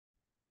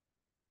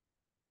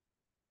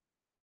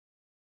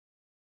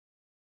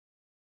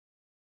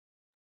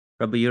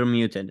Prabhu, you're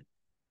muted.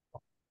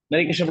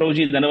 Hare Krishna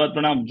Prabhuji, Dhanavad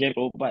Pranam, Jai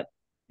Prabhupada.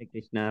 Hare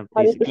Krishna,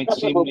 Hare please.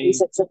 Krishna Prabhu,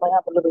 please Extremely accept my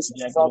humble Jai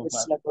obeisances. All this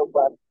Prabhupada. is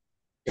Prabhupada.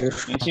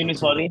 I'm extremely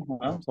sorry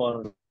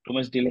for too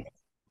much delay.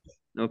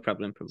 No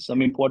problem, Prabhu.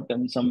 Some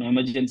important, some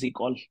emergency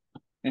call,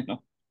 you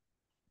know,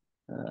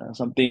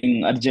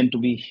 something urgent to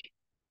be,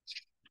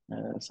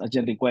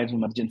 urgent required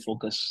some urgent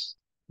focus.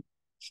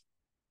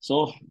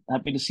 So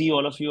happy to see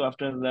all of you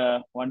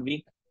after 1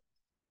 week.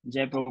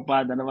 Jai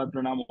Prabhupada, Dhanavad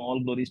Pranam, all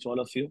glories to all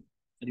of you.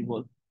 Very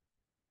well.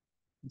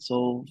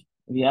 So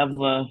we have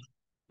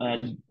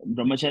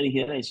Brahmachari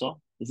here, I saw.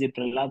 Is it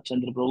Prahlad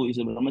Chandra Prabhu? Is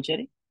it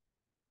Brahmachari?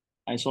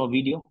 I saw a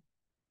video.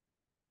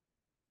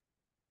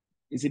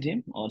 Is it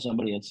him or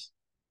somebody else?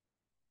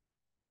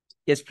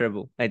 Yes,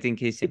 Prabhu. I think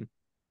he's him.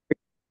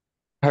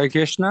 Hare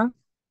Krishna.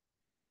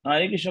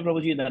 Hare Krishna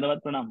Prabhuji,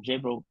 Dhanavad Pranam, Jai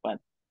Prabhupada.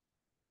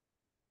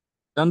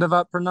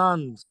 Dandavat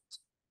Pranams.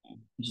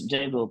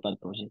 Jai Prabhupada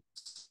Prabhuji.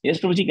 Yes,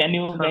 Prabhuji, can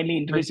you kindly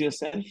introduce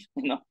yourself?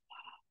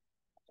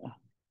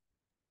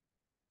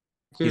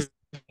 He's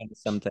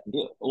sometimes.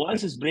 Your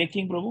voice is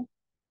breaking, Prabhu.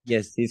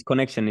 Yes, his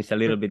connection is a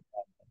little bit.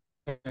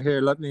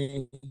 Here, let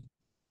me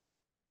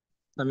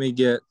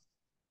get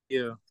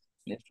you.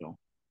 Yes, Prabhu.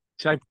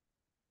 Should I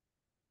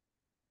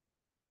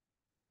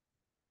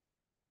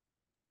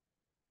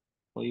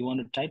Oh, you want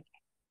to type?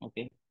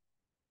 Okay.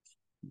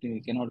 I think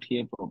we cannot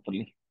hear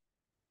properly.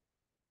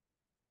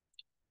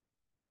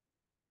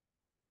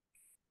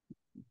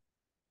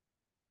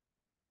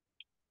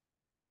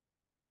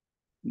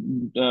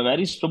 Where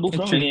is Prabhu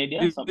from? Any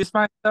idea? introduce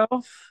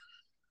myself?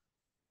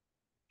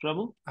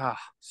 Prabhu?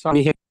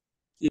 Sorry.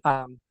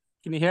 Can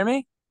you hear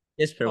me?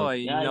 Yes, Prabhu. Oh,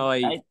 Yeah, no,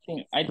 I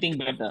think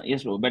better.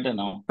 Yes, Prabhu, better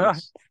now.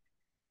 Yes.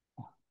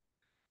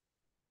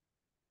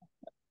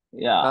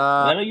 Yeah.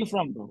 Where are you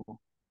from, Prabhu?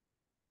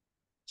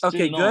 Still,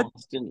 okay, no, good.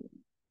 Still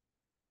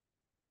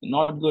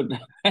not good.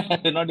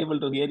 We're not able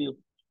to hear you.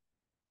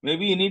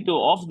 Maybe you need to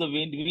off the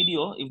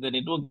video. If the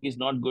network is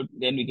not good,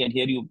 then we can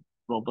hear you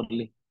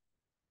properly.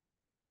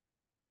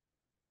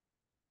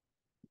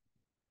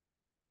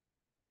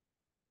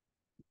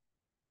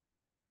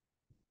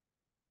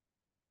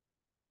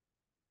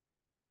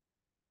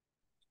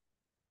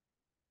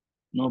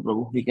 No,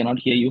 Prabhu, we cannot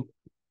hear you.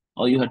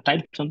 Or you have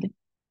typed something?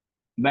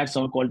 Bad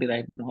sound quality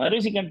right now.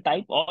 Otherwise, you can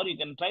type or you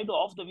can try to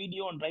off the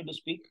video and try to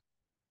speak.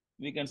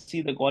 We can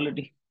see the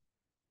quality.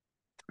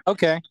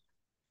 Okay.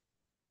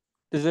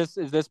 Is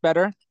this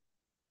better?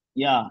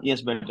 Yeah,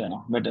 yes, better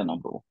now. Better now,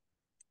 Prabhu.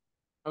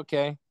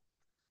 Okay. Yes.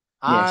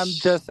 I'm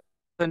just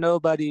a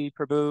nobody,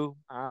 Prabhu.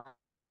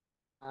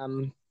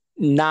 I'm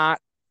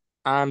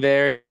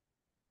very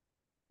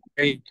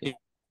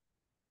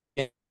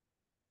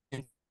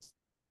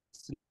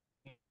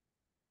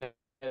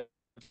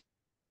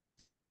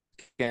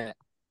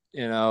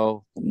you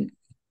know,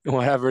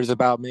 whatever's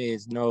about me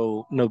is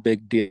no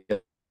big deal.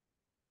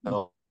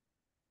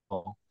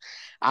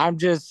 I'm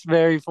just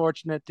very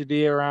fortunate to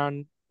be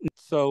around.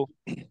 So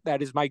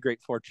that is my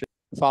great fortune.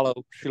 Follow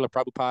Srila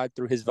Prabhupada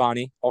through his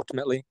Vani,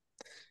 ultimately,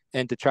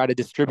 and to try to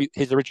distribute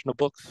his original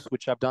books,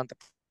 which I've done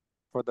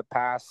for the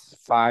past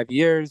 5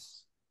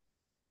 years.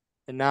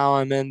 And now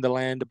I'm in the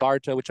land of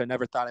Bharta, which I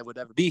never thought I would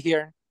ever be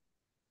here.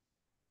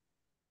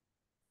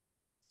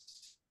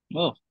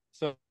 Oh.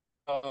 So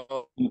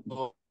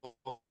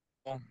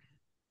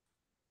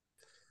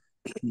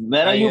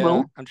where are you,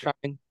 Prabhu? I'm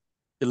trying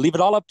to leave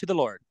it all up to the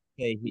Lord.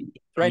 Okay,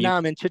 right now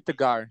I'm in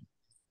Chittagar,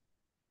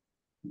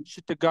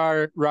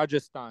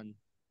 Rajasthan.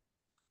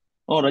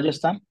 Oh,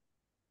 Rajasthan?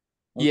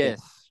 Okay.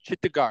 Yes,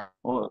 Chittagar.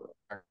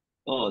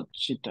 Oh,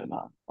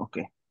 Chittagar.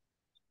 Okay.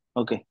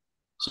 Okay.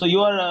 So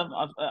you are,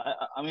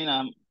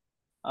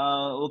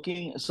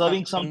 working,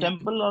 serving some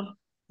temple or?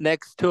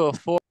 Next to a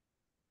fort.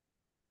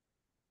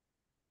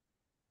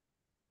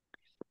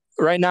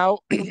 Right now,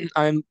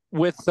 I'm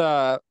with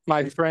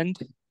my friend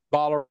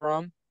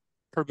Balaram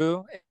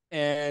Prabhu,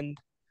 and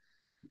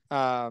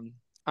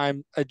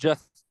I'm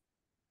adjusting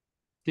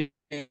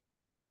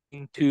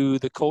to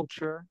the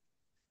culture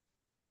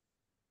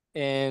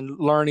and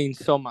learning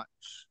so much.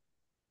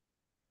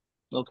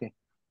 Okay.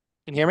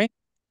 Can you hear me?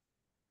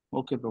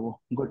 Okay, Prabhu.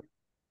 Good.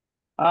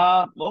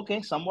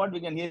 Okay, somewhat we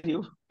can hear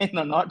you.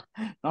 No,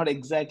 not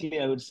exactly,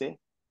 I would say.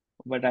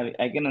 But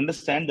I can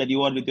understand that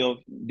you are with your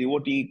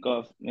devotee,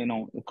 called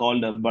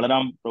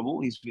Balaram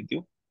Prabhu. He's with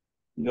you.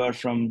 You are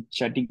from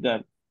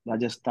Chhattisgarh,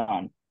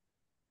 Rajasthan.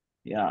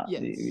 Yeah,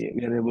 yes.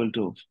 we are able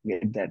to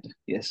get that.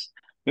 Yes.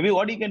 Maybe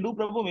what you can do,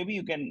 Prabhu, maybe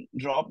you can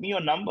drop me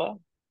your number.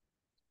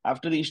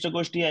 After the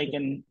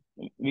Istagoshti,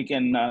 we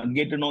can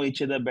get to know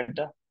each other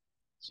better,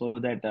 so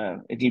that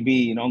it will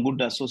be good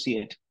to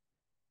associate.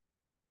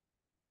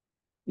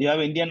 You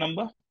have Indian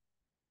number?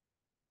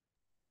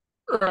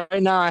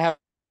 Right now, I have.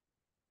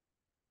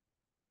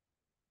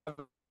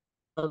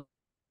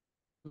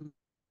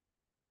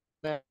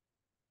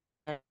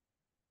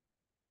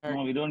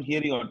 No, we don't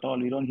hear you at all.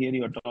 We don't hear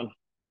you at all.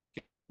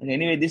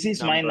 Anyway, this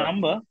is my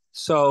number.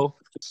 So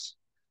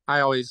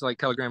I always like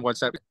Telegram,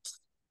 WhatsApp.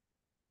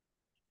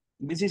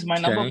 This is my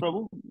number,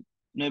 Prabhu.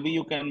 Maybe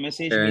you can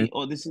message me.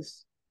 Oh, this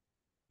is.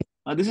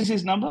 This is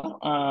his number?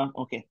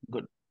 Okay,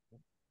 good.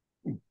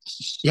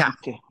 Yeah,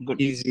 Okay,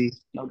 good. easy.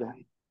 Okay.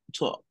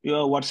 So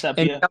your WhatsApp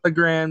And here.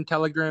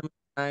 Telegram,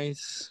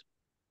 nice.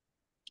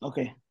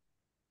 Okay.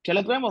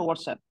 Telegram or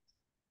WhatsApp?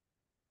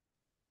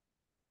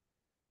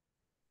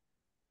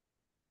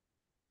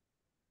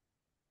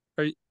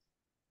 Are you,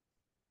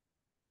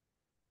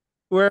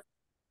 where?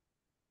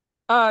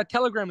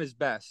 Telegram is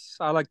best.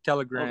 I like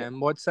Telegram.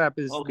 Okay. WhatsApp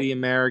is Okay. the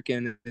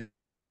American.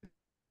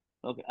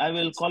 Okay. I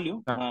will call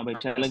you by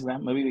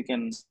Telegram. Maybe we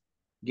can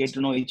get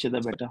to know each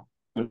other better.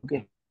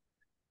 Okay.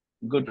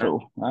 Good,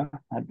 Prabhu.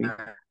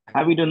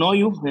 Happy to know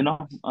you.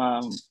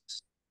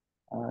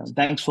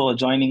 Thanks for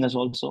joining us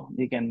also.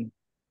 We can,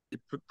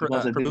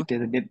 because I think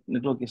the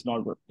network is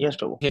not good. Yes,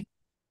 Prabhu.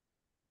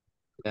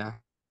 Yeah.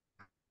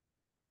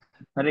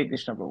 Hare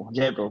Krishna, Prabhu.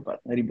 Jai Prabhupada.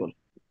 Hari Bol.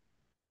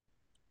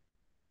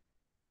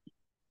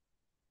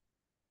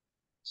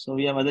 So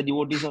we have other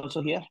devotees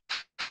also here.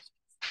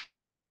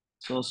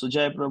 So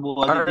Sujay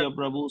Prabhu, Aditya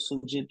Prabhu,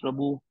 Sujit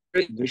Prabhu,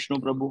 Vishnu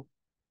Prabhu,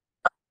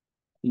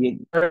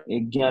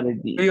 Yagya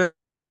Reddy.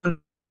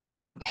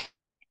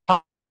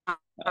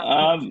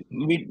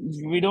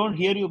 We don't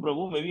hear you,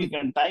 Prabhu. Maybe you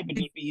can type. It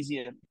will be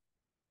easier.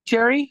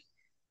 Cherry?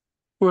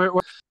 Where?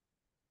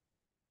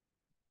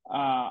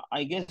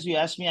 I guess you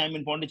asked me. I'm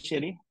in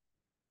Pondicherry.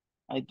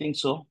 I think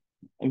so.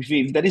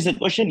 If that is a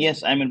question,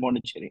 yes, I'm in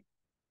Pondicherry.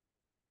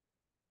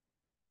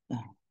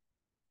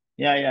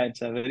 Yeah.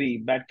 It's a very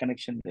bad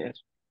connection there.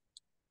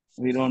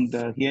 We don't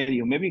hear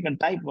you. Maybe you can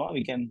type.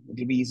 We can. It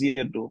will be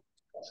easier to.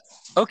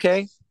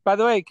 Okay. By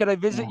the way, could I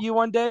visit you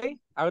one day?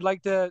 I would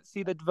like to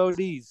see the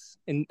devotees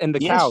and the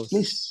Yes, cows.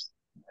 please.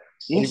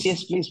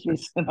 Yes, please.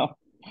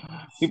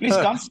 You please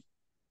come.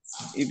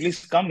 You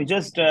please come. You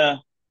just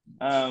tell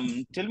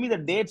me the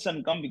dates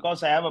and come,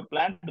 because I have a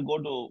plan to go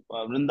to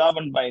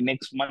Vrindavan by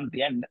next month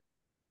end.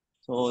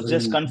 So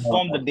just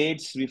confirm the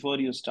dates before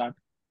you start.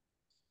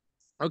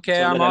 Okay,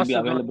 so I'm that I'll be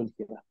also available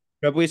here.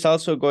 Prabhu is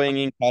also going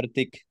in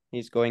Kartik.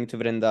 He's going to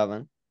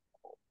Vrindavan.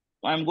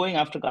 I'm going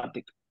after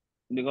Kartik,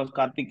 because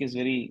Kartik is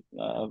very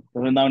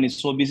Vrindavan is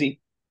so busy.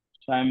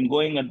 So I'm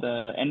going at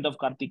the end of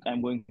Kartik.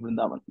 I'm going to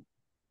Vrindavan.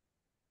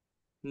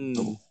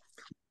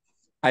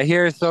 I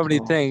hear so many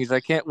things. I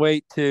can't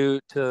wait to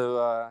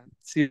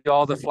see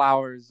all the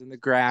flowers and the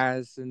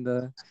grass and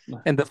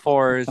the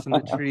forest and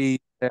the trees.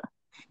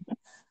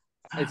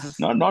 It's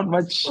not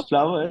much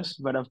flowers,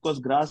 but of course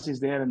grass is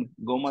there and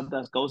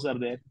gomatas, cows are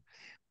there.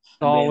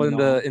 all And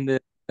then, in the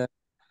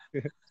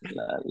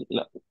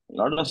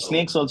lot of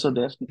snakes also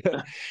there.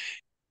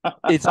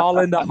 It's all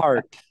in the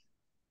heart.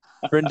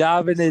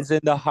 Vrindavan is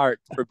in the heart,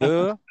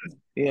 Prabhu.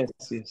 Yes.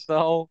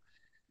 So,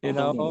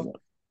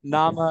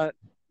 Nama,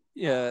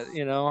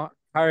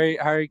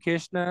 Hare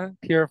Krishna,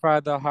 purify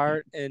the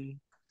heart, and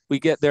we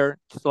get there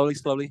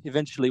slowly.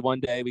 Eventually, one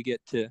day we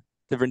get to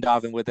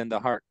Vrindavan within the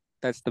heart.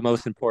 That's the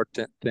most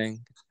important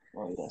thing.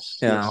 Oh,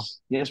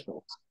 yes,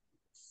 bro.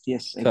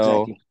 Yes, exactly.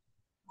 So,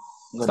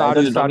 Good. I thought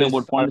you were talking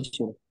about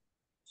Pondicherry.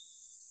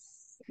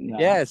 Yeah.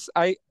 Yes,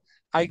 I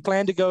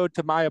plan to go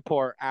to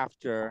Mayapur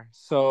after.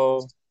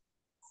 So,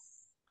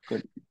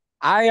 good.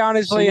 I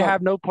honestly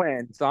have no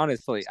plans.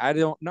 Honestly, I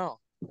don't know.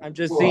 I'm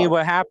just seeing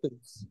what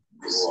happens.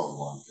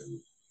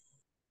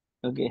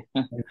 Okay.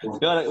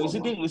 You're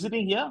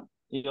visiting here?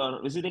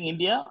 You're visiting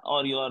India,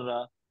 or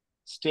you're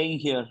staying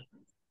here?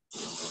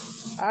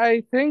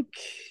 I think.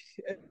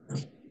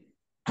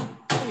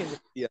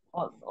 Yeah.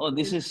 Oh,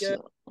 this is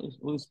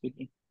who is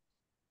speaking?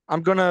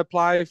 I'm gonna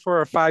apply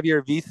for a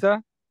 5-year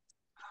visa.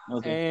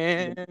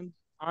 Okay. And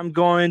I'm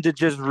going to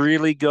just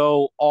really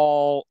go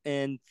all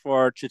in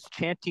for just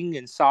chanting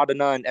and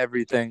sadhana and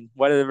everything,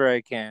 whatever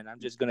I can. I'm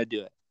just gonna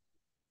do it.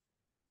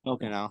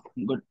 Okay.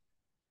 Good.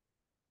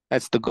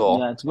 That's the goal.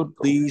 Yeah, it's good.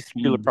 Please,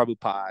 Srila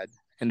Prabhupada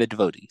and the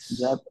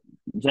devotees.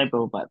 Jai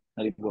Prabhupada.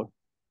 Hari Bol.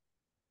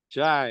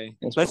 Jai.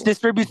 Yes, let's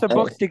distribute some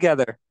books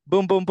together.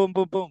 Boom, boom, boom,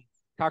 boom, boom.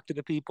 Talk to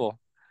the people.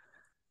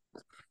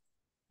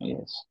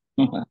 Yes.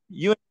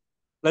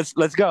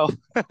 Let's go.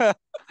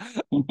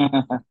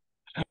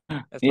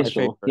 That's yes, my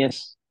favorite.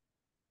 Yes.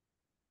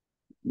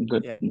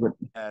 Good. Yeah. Good.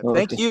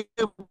 Thank you,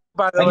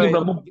 by the Thank way. You,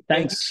 Prabhu.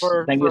 Thanks.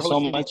 Thank you so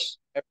much.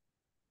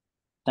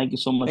 Thank you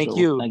so much. Thank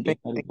you. Thank you.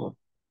 Hari Bol.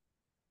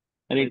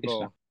 Hare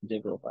Krishna. Jai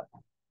Prabhupada.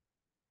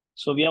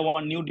 So we have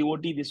one new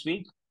devotee this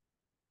week,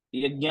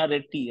 Yagya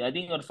Reddy. I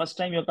think your first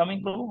time you're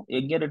coming, Prabhu?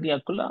 Yagya Reddy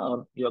Akula,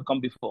 or you have come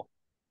before?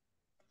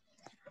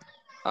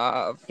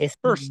 Yes,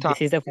 first time.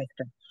 This is the first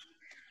time.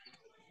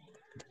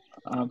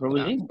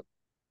 Prabhuji?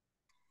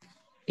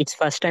 It's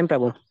first time,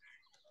 Prabhu.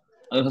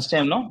 First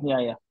time, no?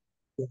 Yeah.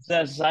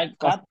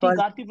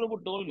 Karti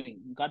Prabhu told me.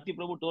 Karti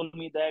Prabhu told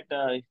me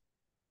that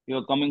you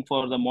are coming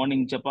for the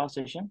morning japa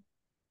session.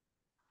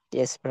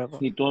 Yes, Prabhu.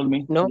 He told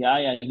me. No.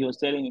 Yeah. He was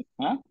telling me.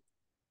 Huh?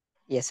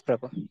 Yes,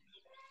 Prabhu.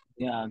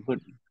 Yeah,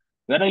 good.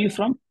 Where are you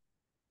from?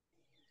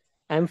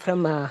 I'm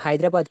from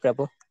Hyderabad,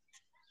 Prabhu.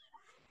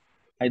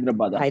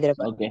 Hyderabad.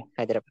 Okay.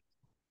 Hyderabad.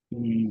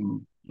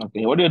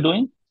 Okay. What are you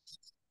doing?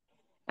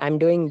 I'm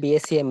doing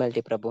BSc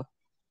MLT, Prabhu.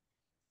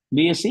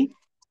 BSc?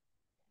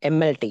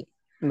 MLT,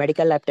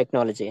 Medical Lab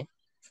Technology.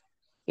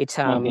 It's a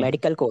Okay.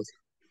 medical course.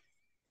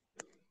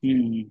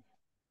 Hmm.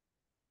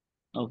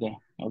 Okay.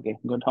 Okay.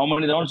 Good. How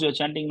many rounds you are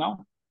chanting now?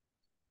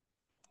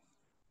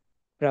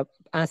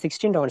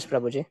 16 rounds,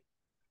 Prabhuji.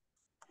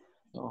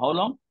 So how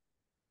long?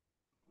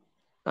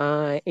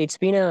 It's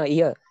been a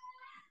year.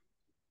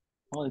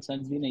 Oh, it's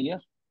been a year.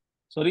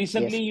 So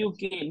recently you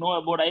know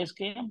about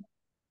ISKM?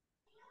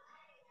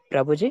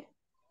 Prabhuji?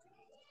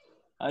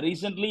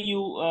 Recently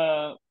you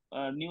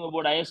knew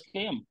about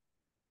ISKM?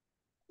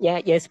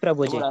 Yes,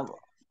 Prabhuji.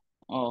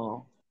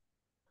 Oh,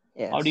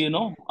 Yes. how do you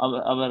know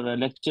our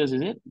lectures?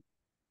 Is it?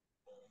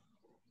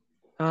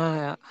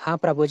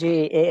 Prabhuji.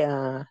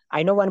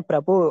 I know one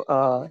Prabhu.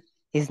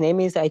 His name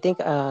is, I think,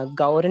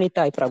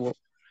 Gauranitai Prabhu.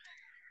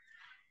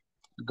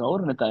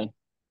 Gauranitai.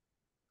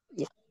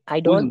 I Who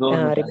is don't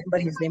Gauranitai? remember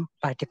his name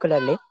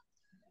particularly.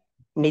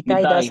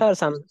 Nitai Nitai. Das or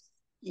some.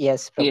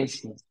 Yes, Prabhu.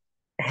 Yes. Yes.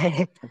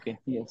 Okay.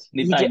 Yes.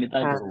 Nitai.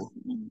 Nitai Prabhu.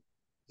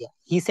 Yeah.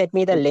 He sent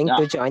me the link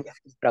to join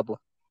Prabhu.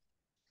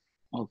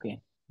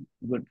 Okay.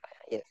 Good.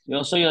 Yes.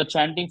 So you're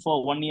chanting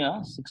for 1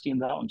 year, 16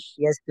 rounds.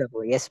 Yes,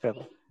 Prabhu. Yes,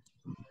 Prabhu.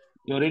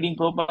 You're reading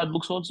Prabhupada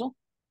books also?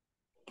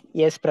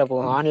 Yes,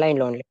 Prabhu.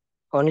 Online only.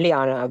 Only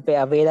on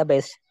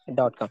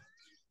vedabase.com.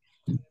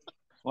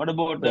 What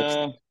about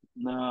the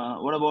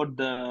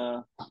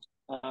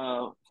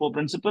 4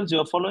 principles you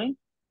are following?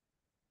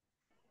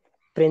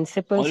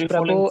 Principles, Are you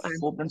Prabhu? following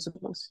 4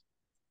 principles?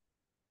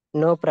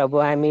 No, Prabhu.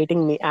 I'm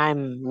eating meat.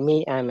 I'm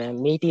a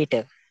meat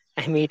eater.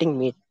 I'm eating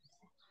meat.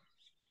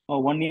 Oh,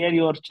 1 year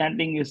you are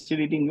chanting, you're still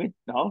eating meat?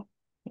 How?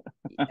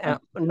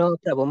 No,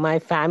 Prabhu. My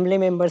family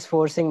members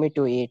forcing me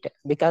to eat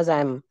because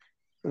I'm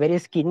very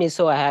skinny,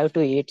 so I have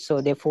to eat.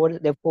 So they're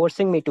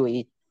forcing me to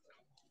eat.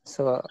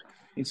 So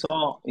You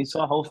saw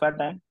how fat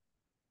I am?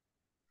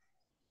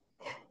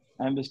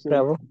 I'm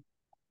vegetarian.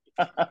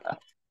 Prabhu.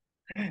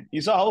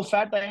 You saw how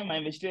fat I am?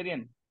 I'm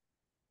vegetarian.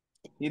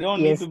 You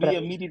don't need Yes, to be Prabhu.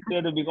 a meat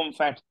eater to become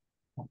fat.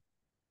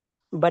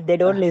 But they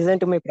don't listen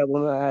to me,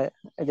 Prabhu.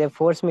 They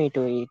force me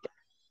to eat.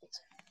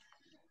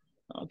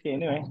 Okay,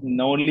 anyway,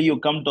 now only you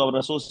come to our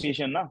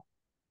association, na?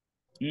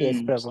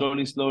 Yes,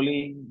 Prabhu.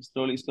 Slowly,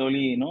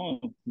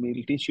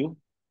 we'll teach you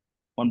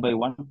one by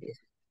one. Yes.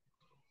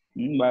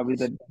 But with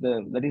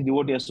that is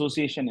devotee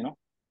association,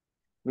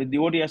 With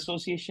devotee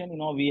association,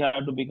 we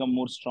have to become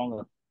more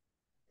stronger.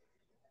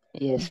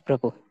 Yes,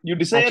 Prabhu. You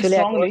desire Actually,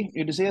 strongly.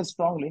 You desire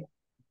strongly.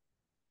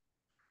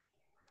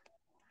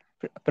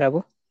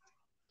 Prabhu.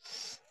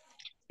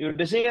 You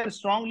desire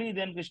strongly,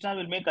 then Krishna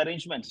will make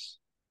arrangements.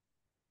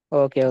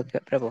 Okay,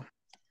 Prabhu.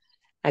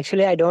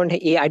 Actually, I don't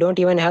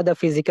even have the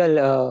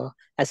physical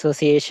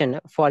association.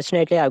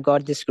 Fortunately, I've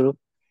got this group.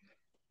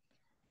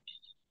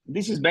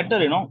 This is better,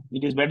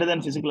 It is better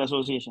than physical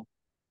association.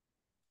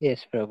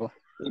 Yes, Prabhu.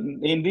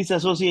 In this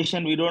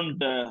association, we don't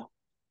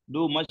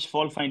do much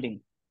fault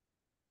finding.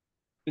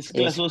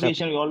 Physical Yes,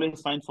 association, Prabhu. we always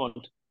find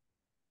fault.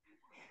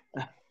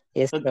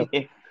 Yes, Prabhu.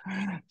 Okay.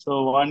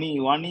 So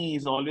Vani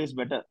is always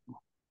better.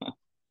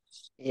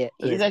 Yeah,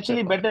 It is yes,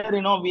 actually Prabhu.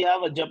 better, we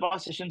have a japa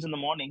sessions in the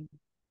morning.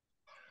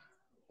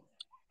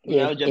 We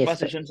Yes, have japa yes,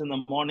 sessions in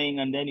the morning,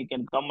 and then you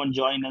can come and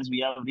join us. We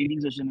have reading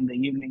session in the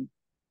evening.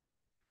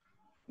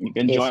 You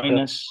can yes, join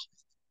Prabhu. us.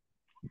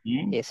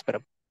 Hmm? Yes,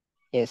 Prabhu.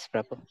 Yes,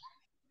 Prabhu.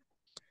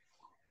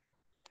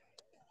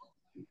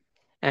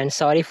 And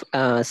sorry,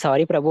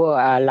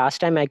 Prabhu. Last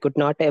time I could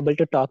not able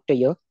to talk to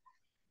you.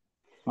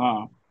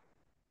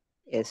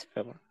 Yes,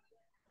 Prabhu.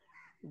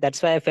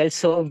 That's why I felt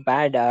so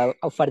bad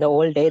for the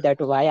whole day. That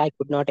why I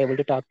could not able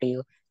to talk to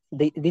you.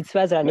 This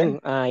was running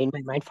in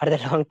my mind for the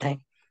long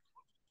time.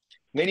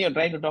 When you're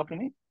trying to talk to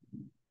me?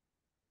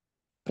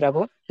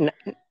 Prabhu,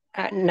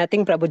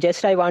 nothing, Prabhu.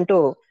 Just I want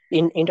to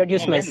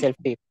introduce No, myself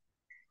to you.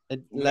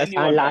 When you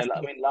were Last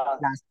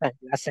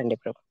Sunday,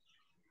 Prabhu.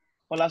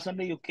 Oh, last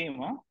Sunday you came,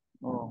 huh?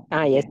 Oh,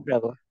 Yes, okay.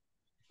 Prabhu.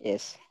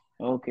 Yes.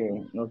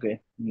 Okay,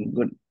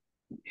 good.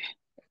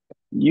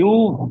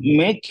 You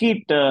make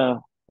it,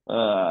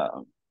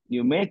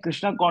 you make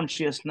Krishna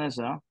consciousness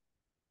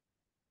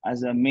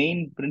as a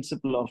main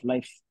principle of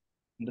life.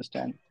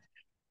 Understand?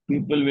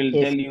 People will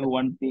Yes, tell you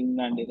one thing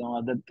and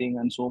other thing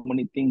and so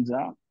many things,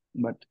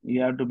 but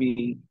you have to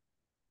be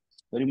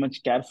very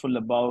much careful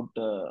about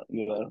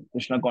your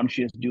Krishna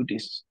conscious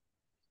duties.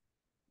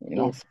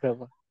 yes,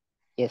 Prabhu.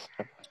 Yes,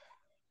 Prabhu.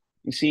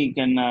 You see, you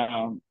can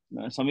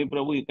Sami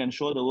Prabhu, you can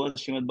show the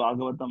verse Srimad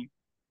Bhagavatam,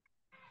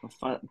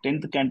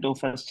 10th canto,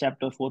 1st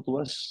chapter, 4th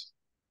verse.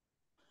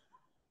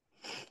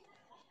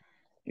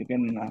 You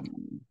can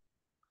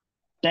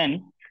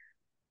 10,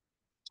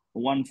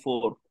 1,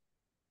 4,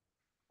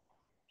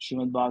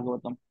 Srimad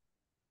Bhagavatam.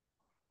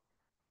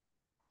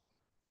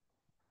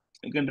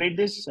 You can read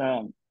this,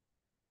 Yajna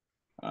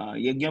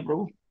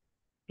Prabhu,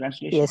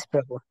 translation. Yes,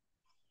 Prabhu.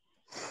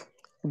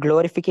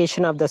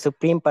 Glorification of the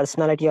Supreme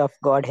Personality of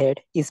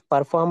Godhead is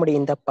performed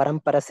in the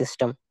Parampara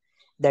system.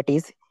 That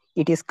is,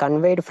 it is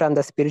conveyed from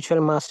the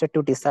spiritual master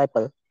to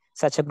disciple.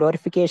 Such a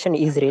glorification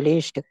is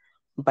released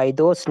by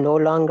those no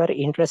longer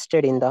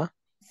interested in the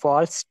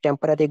false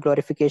temporary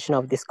glorification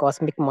of this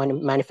cosmic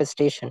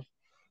manifestation.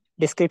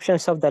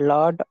 Descriptions of the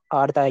Lord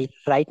are the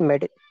right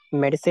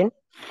medicine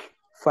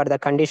for the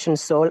conditioned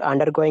soul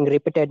undergoing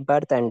repeated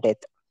birth and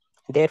death.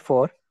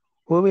 Therefore,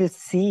 who will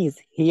cease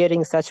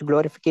hearing such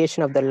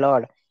glorification of the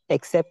Lord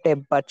except a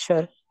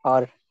butcher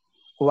or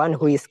one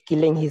who is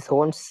killing his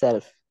own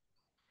self?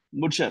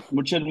 Butcher.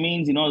 Butcher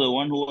means, the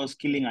one who was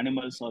killing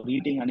animals or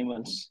eating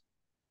animals.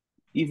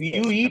 If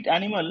you Yes. eat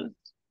animal,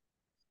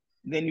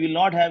 then you will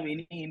not have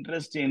any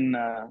interest in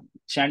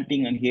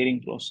chanting and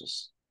hearing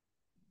process.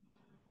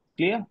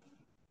 Clear?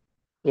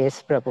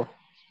 Yes, Prabhu.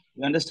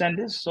 You understand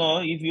this? So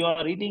if you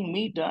are eating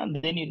meat,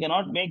 then you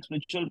cannot make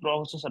spiritual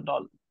process at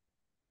all.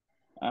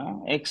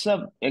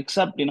 Except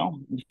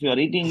if you are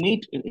eating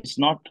meat, it is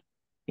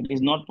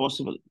not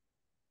possible.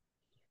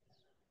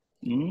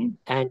 I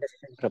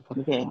understand, Prabhu.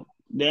 Okay.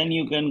 Then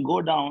you can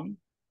go down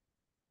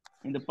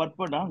in the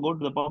purport, go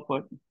to the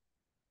purport.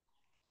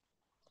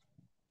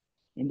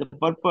 In the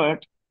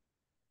purport,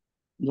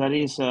 there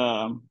is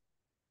you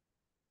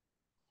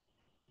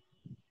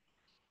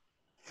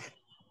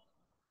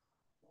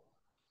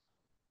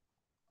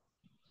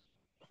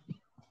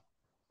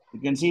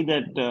can see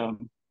that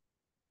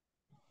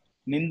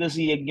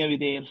Nindasi Yajna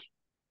Videer.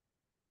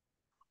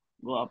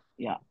 Go up.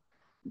 Yeah.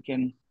 You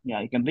can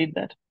read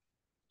that.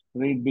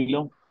 Read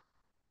below.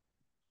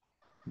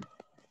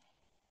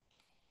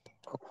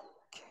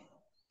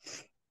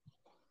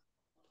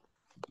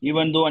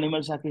 Even though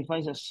animal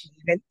sacrifices.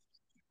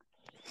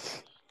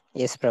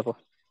 Yes, Prabhu.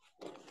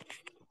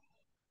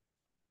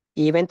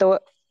 Even though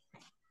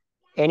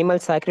animal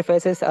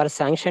sacrifices are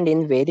sanctioned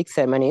in Vedic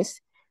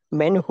ceremonies,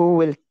 men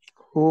who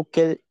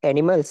kill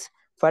animals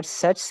for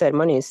such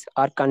ceremonies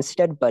are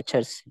considered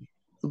butchers.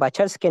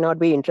 Butchers cannot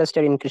be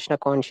interested in Krishna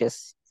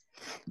conscious,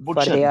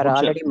 for they are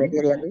already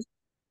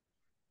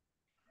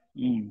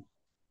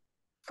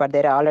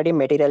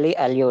materially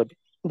allured.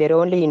 Their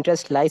only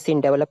interest lies in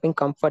developing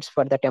comforts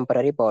for the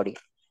temporary body.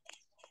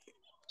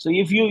 So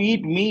if you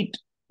eat meat,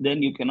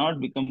 then you cannot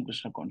become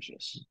Krishna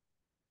conscious.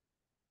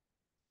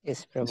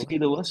 Yes, Prabhu. See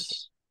the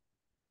verse?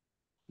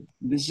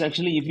 This is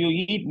actually, if you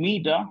eat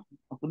meat,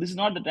 this is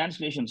not the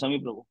translation, Sami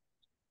Prabhu.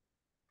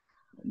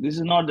 This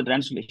is not the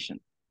translation.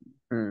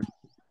 Is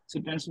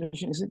it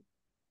translation? Is it?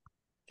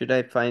 Should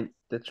I find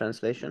the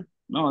translation?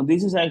 No,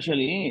 this is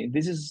actually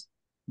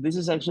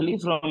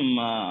from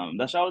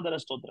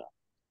Dashavadara Stotra.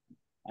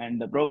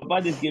 And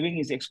Prabhupada is giving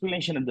his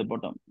explanation at the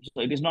bottom.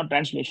 So it is not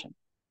translation.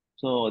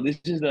 So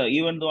this is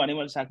even though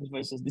animal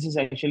sacrifices, this is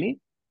actually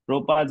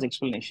Prabhupada's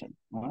explanation.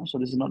 So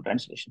this is not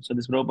translation. So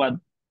this Prabhupada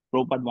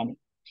Vani.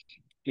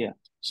 Clear.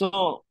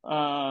 So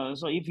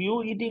if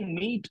you eating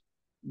meat,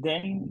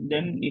 then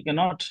you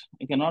cannot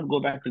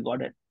go back to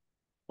Godhead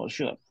for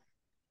sure.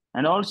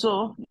 And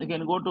also you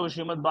can go to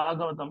Srimad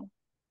Bhagavatam,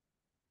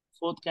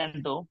 4th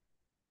canto.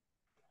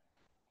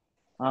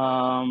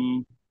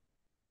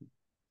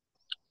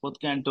 4th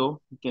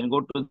canto. You can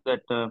go to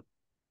that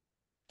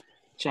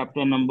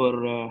chapter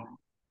number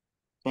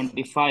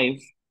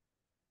 25.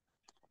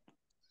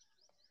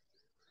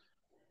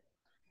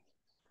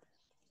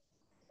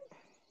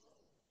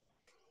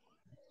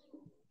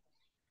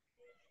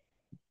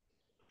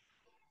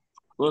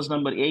 Verse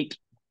number 8.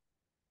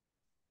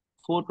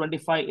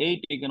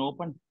 425:8. You can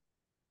open.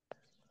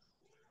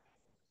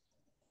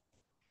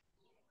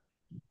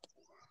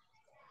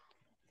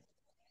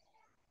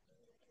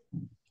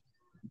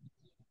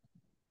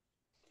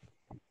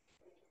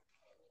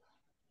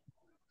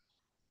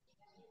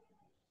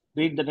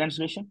 Read the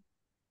translation.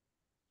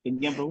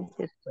 Yajna Prabhu.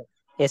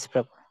 Yes,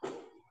 Prabhu.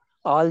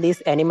 All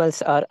these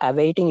animals are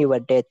awaiting your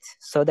death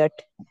so that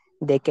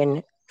they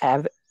can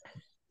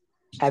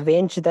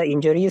avenge the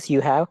injuries you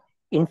have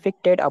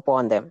inflicted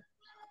upon them.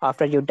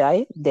 After you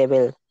die, they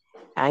will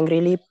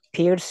angrily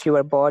pierce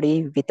your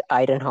body with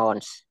iron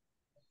horns.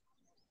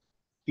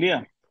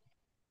 Clear?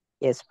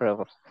 Yes,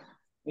 Prabhu.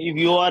 If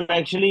you are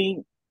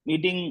actually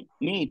eating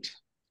meat,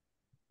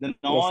 then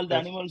all the Prabhu.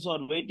 animals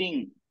are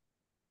waiting.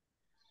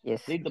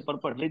 Yes. Read the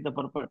purport. Read the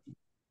purport.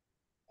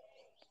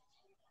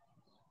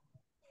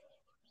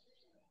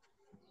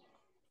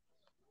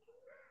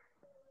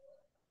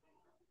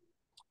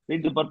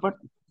 Read the purport.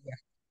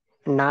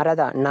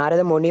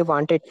 Narada Muni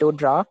wanted to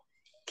draw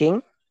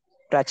King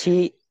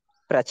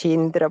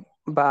Prachindra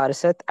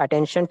Bharsat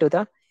attention to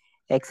the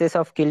excess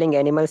of killing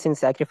animals in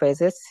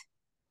sacrifices.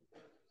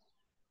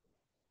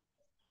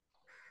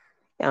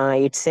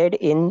 It said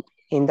in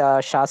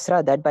the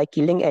Shastra that by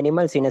killing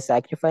animals in a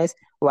sacrifice,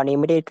 one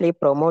immediately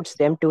promotes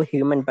them to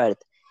human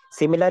birth.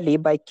 Similarly,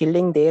 by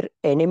killing their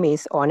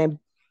enemies on a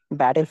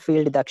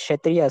battlefield, the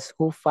Kshatriyas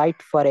who fight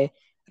for a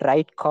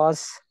right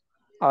cause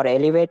are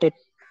elevated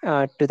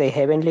to the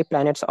heavenly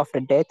planets after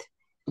death.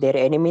 Their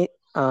enemy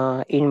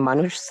in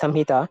Manush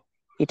Samhita,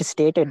 it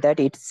stated that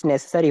it's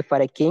necessary for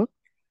a king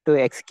to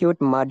execute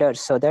murder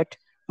so that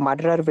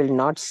murderer will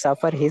not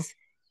suffer his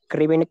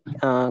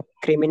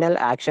criminal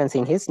actions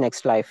in his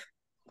next life.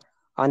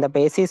 On the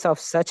basis of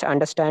such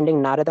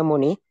understanding, Narada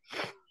Muni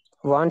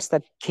wants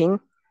the king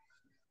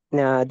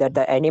that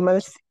the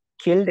animals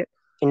killed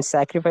in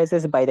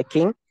sacrifices by the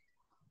king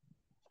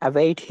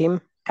await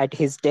him at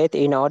his death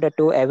in order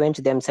to avenge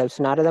themselves.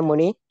 Narada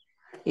Muni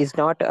is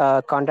not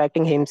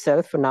contracting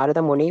himself,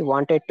 Narada Muni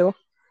wanted to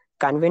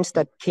convince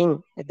the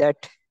king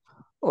that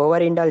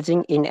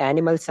overindulging in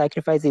animal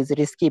sacrifice is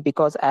risky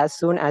because as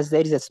soon as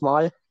there is a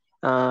small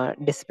uh,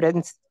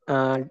 discrepancy,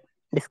 uh,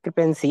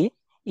 discrepancy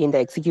in the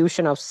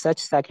execution of such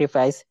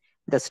sacrifice,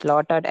 the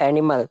slaughtered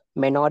animal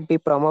may not be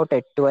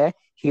promoted to a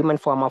human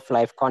form of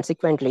life.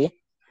 Consequently,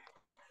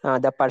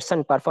 the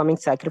person performing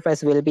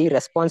sacrifice will be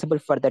responsible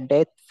for the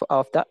death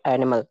of the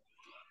animal,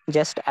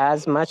 just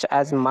as much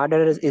as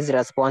murderer is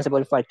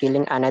responsible for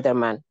killing another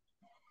man.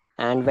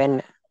 And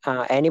when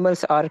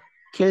animals are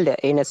killed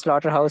in a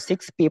slaughterhouse,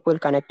 6 people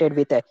connected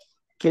with a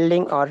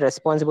killing are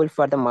responsible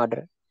for the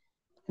murder.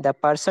 The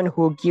person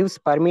who gives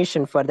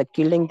permission for the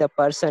killing, the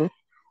person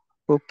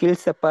who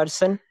kills the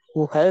person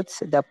who helps,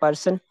 the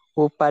person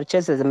who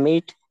purchases the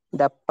meat,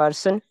 the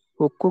person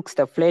who cooks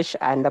the flesh,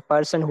 and the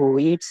person who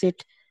eats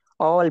it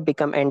all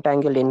become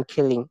entangled in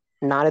killing.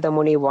 Narada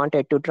Muni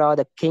wanted to draw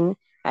the king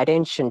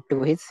attention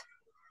to his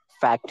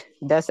fact.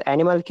 Thus,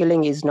 animal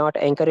killing is not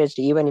encouraged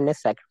even in a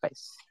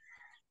sacrifice.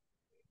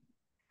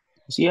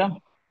 See,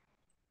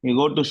 you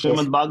go to Yes.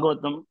 Srimad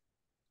Bhagavatam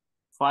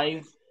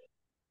 5,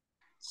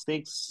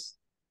 6,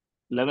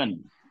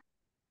 11.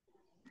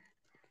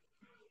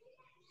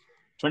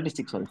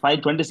 26, sorry,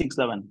 5, 26,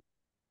 11.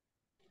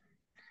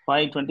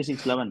 5,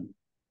 26, 11.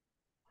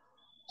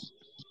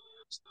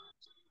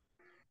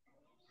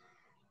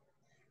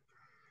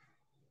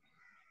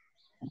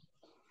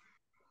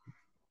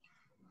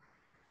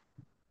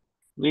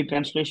 Read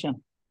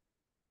translation.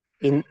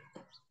 In,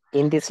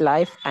 in this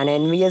life, an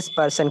envious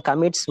person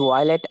commits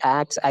violent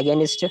acts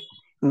against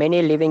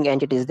many living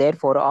entities.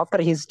 Therefore,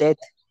 after his death,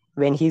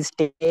 when he is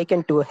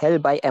taken to hell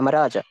by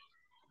Yamaraja,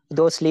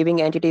 those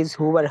living entities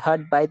who were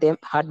hurt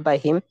by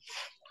him,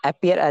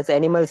 appear as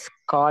animals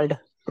called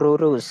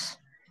rurus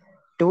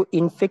to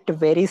inflict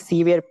very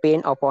severe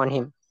pain upon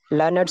him.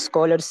 Learned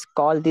scholars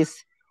call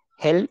this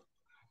hell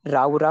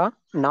raura,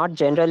 not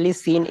generally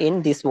seen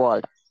in this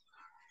world.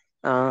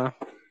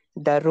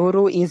 The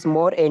ruru is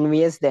more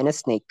envious than a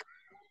snake.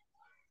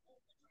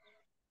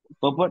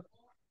 Purport.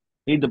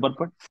 Read the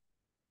purport.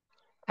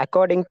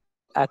 According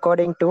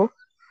to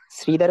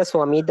Sridhara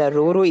Swami, the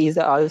ruru is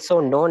also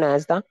known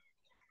as the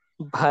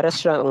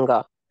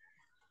Bharashranga,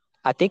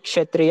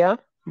 Atikshatriya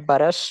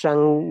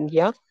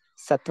Bharashrangya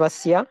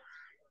Satvasya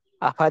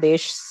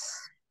Apadesh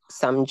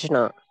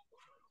Samjna.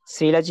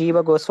 Srila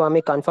Jiva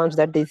Goswami confirms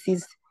that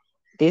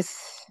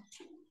this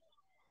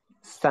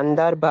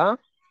Sandarbha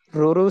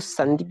Ruru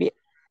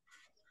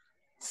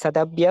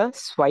Sadabhya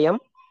Swayam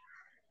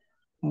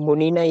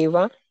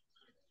Muninaiva.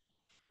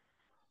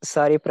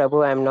 Sorry,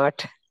 Prabhu, I'm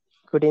not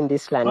good in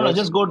this No, language.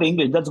 just go to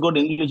English. That's go to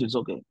English. It's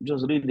okay.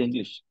 Just read the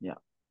English. Yeah.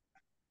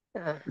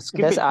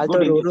 Skip Thus, it. Go although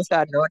to English. Rurus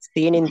are not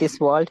seen in this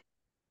world,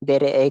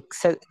 their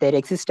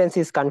existence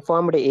is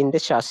confirmed in the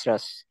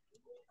Shastras.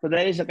 So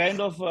there is a kind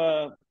of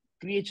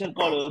creature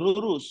called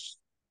Rurus,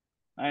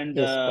 and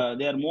Yes,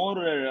 they are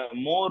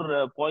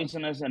more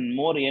poisonous and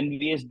more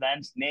envious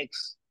than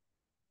snakes.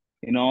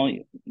 You know,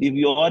 if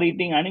you are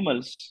eating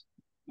animals,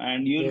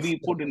 and you'll yes,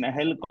 be put in a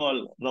hell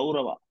called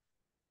Raurava,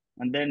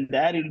 and then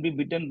there you'll be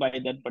bitten by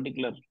that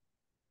particular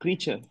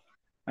creature,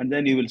 and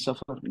then you will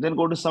suffer. Then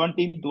go to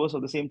 17th verse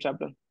of the same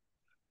chapter,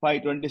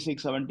 5,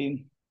 26,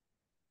 17.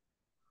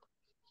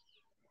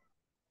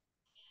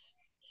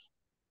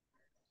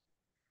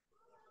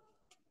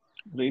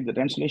 Read the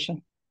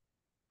translation.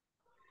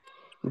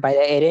 By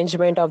the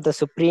arrangement of the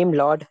Supreme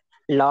Lord,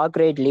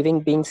 low-grade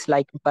living beings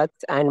like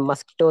bugs and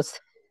mosquitoes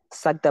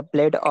suck the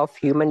blood of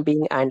human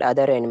beings and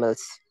other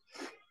animals.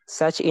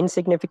 Such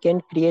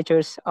insignificant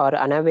creatures are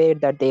unaware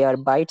that their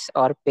bites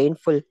are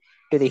painful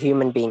to the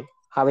human being.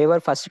 However,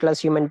 first-class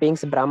human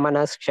beings,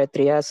 Brahmanas,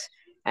 Kshatriyas,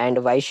 and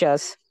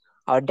Vaishyas,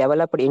 are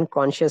developed in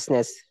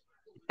consciousness,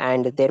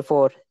 and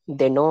therefore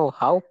they know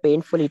how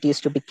painful it is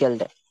to be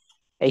killed.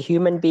 A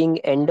human being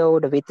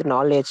endowed with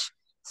knowledge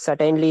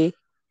certainly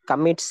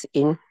commits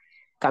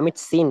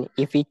sin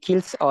if he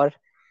kills or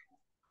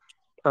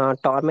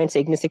torments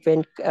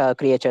insignificant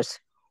creatures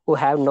who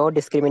have no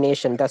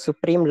discrimination. The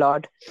Supreme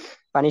Lord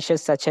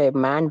punishes such a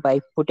man by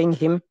putting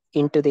him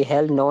into the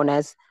hell known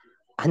as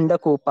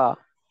Andakupa,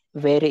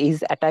 where he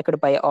is attacked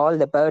by all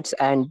the birds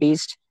and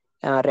beasts,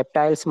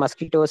 reptiles,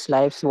 mosquitoes,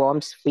 lice,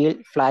 worms,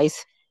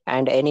 flies,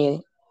 and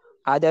any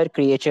other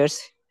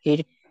creatures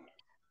he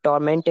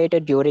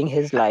tormented during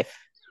his life.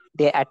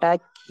 They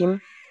attack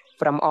him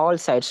from all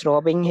sides,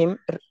 robbing him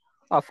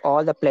of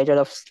all the pleasure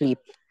of sleep.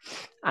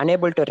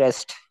 Unable to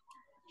rest,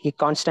 he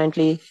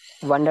constantly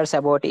wanders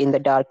about in the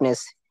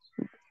darkness.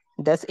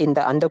 Thus, in the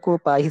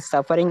Andakupa, his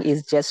suffering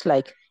is just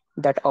like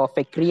that of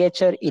a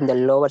creature in the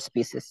lower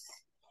species.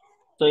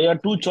 So you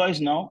have two choice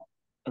now,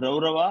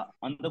 Raurava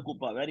and the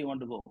Kupa. Where you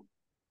want to go?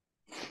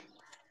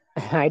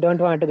 I don't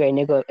want to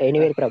go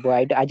anywhere,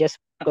 Prabhu. I just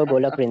go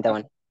Golok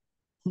Vrindavan.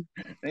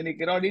 Then you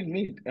cannot eat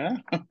meat. Huh?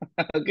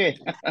 Okay.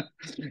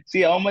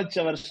 See how much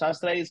our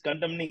Shastra is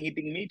condemning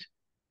eating meat.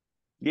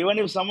 Even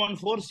if someone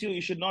force you,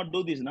 you should not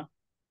do this. Na?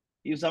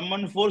 If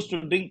someone forced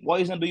to drink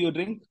poison, do you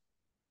drink?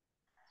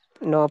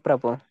 No,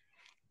 Prabhu.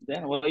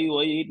 Then why you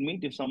eat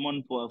meat if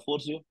someone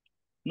force you?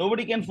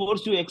 Nobody can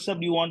force you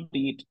except you want to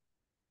eat.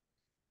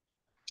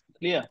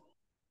 Clear?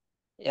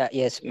 Yeah,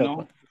 yes, You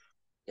Prabhu.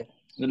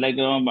 know, like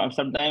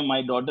sometimes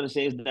my daughter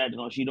says that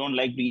she don't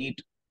like to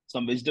eat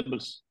some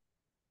vegetables.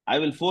 I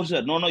will force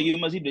her. No, you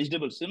must eat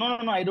vegetables. No,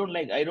 I don't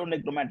like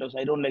tomatoes.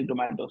 I don't like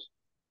tomatoes.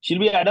 She'll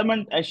be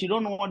adamant as she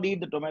don't want to eat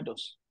the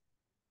tomatoes.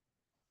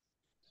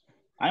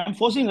 I am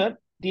forcing her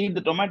to eat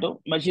the tomato,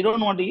 but she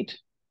don't want to eat.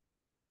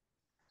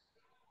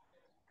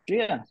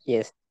 Clear?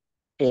 Yes,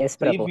 yes,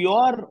 So if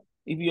Prabhu.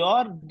 you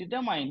are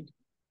determined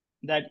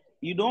that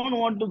you don't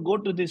want to go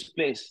to this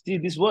place, see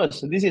this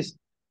verse. This is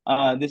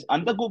this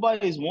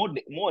Antakupa is more.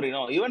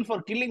 Even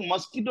for killing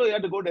mosquito, you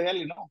have to go to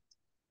hell.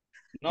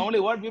 Normally,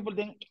 what people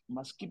think,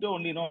 mosquito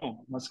only.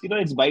 No, mosquito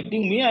is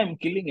biting me. I'm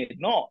killing it.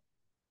 No,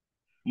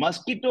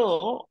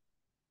 mosquito.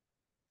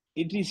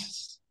 It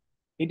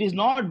is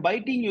not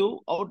biting you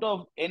out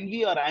of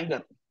envy or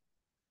anger.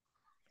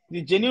 It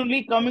is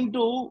genuinely coming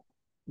to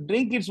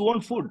drink its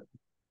own food.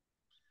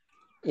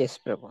 Yes,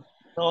 Prabhu.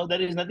 So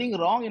there is nothing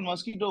wrong in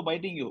mosquito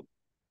biting you.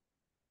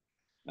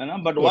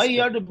 But why Yes, you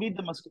Prabhu. have to beat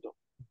the mosquito?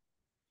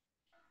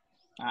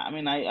 I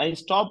mean, I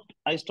stopped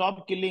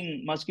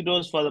killing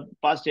mosquitoes for the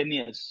past 10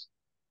 years.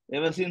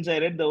 Ever since I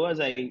read the verse,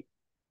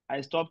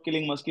 I stopped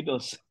killing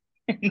mosquitoes.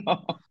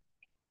 No.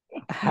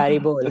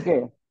 Haribol.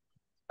 Okay.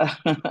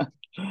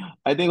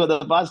 I think for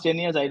the past 10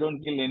 years, I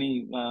don't kill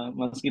any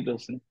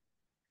mosquitoes.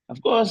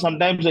 Of course,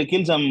 sometimes I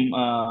kill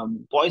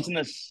some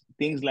poisonous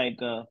things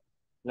like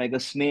a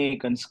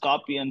snake and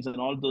scorpions and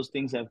all those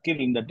things I've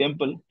killed in the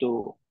temple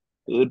to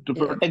Yeah.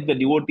 protect the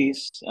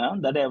devotees.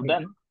 That I have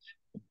done.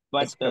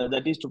 But Yes, Prabhu.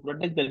 that is to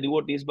protect the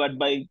devotees. But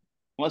by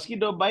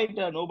mosquito bite,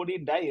 nobody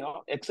die,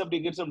 except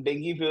you get some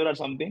dengue fever or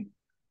something.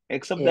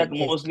 Except that,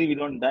 Yes, mostly we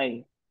don't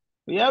die.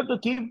 We have to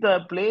keep the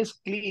place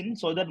clean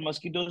so that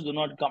mosquitoes do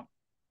not come.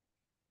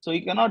 So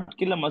you cannot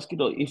kill a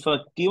mosquito. If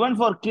even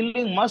for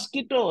killing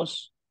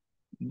mosquitoes,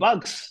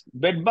 bugs,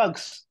 bed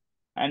bugs,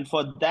 and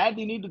for that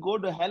you need to go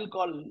to hell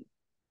called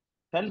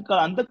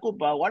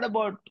Antakupa. What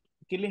about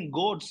killing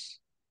goats?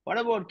 What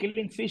about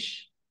killing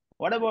fish?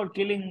 What about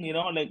killing,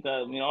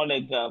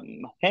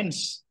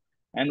 hens?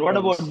 And what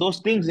about hence. those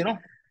things?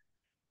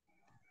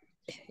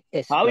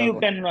 Yes, How you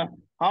Prabhu. can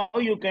how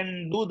you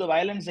can do the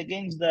violence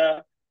against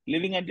the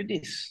living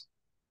entities?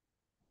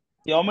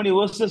 See how many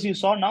verses you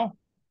saw now?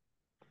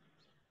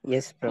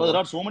 Yes, Well, there Prabhu.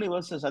 are so many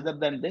verses other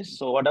than this.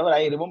 So whatever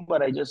I remember,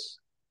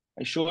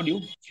 I showed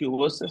you few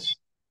verses.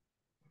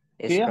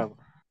 Yes, Clear? Prabhu.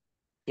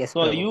 Yes, So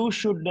Prabhu. you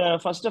should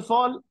first of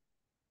all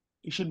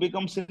you should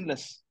become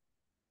sinless.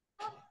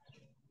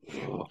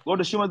 Go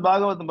to Srimad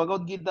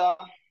Bhagavad Gita,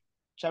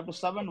 chapter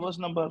 7, verse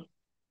number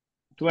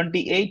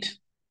 28.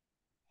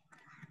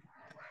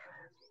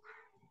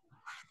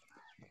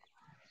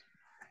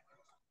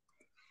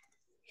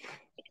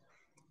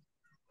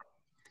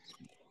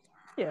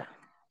 Yeah.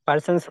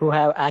 Persons who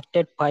have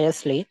acted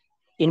piously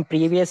in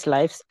previous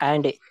lives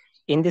and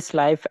in this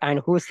life and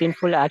whose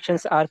sinful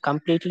actions are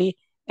completely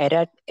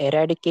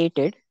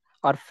eradicated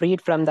or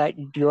freed from the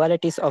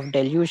dualities of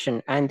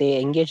delusion, and they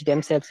engage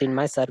themselves in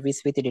my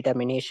service with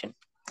determination.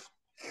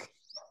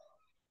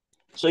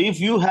 So if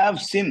you have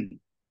sin,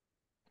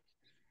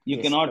 you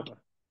Yes, cannot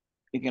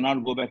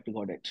Prabhu. go back to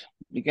Godhead.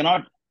 You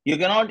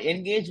cannot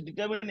engage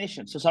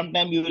determination. So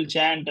sometimes you will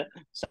chant,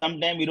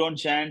 sometimes you don't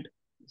chant.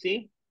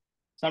 See,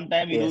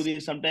 sometimes you do Yes,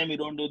 this, sometimes you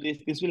don't do this.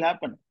 This will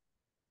happen.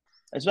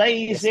 That's why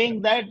he is yes,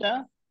 saying Prabhu.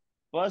 that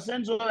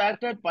persons who have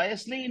acted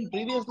piously in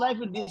previous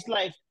life, in this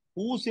life,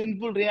 whose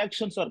sinful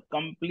reactions are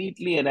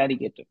completely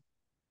eradicated.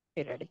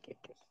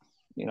 Eradicated.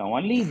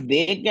 Only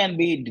they can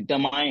be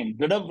determined.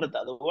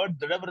 Dridavrata. The word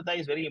Dridavrata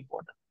is very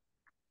important.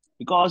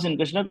 Because in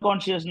Krishna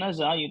consciousness,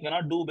 you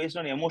cannot do based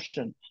on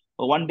emotion.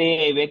 So one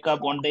day I wake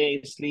up, one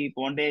day I sleep,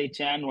 one day I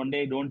chant, one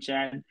day I don't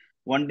chant.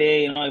 One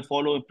day, I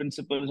follow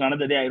principles,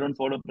 another day I don't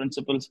follow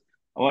principles.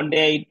 One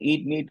day I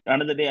eat meat,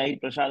 another day I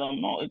eat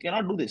prasadam. No, you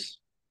cannot do this.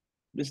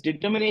 This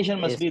determination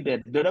must Yes, be there.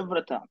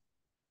 Dridavrata.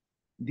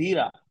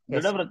 Dhira,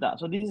 yes, Dridavrata.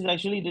 So this is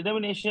actually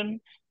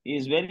determination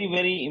is very,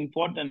 very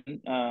important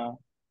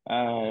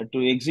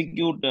to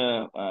execute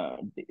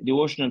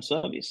devotional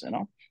service.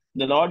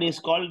 The Lord is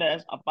called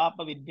as Apapa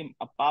Vidyam.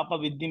 Apapa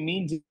Vidyam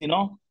means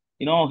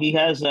he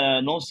has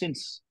no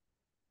sins.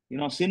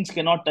 Sins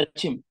cannot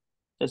touch him.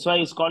 That's why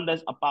he's called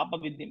as Apapa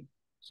Vidyam.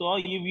 So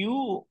if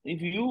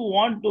you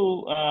want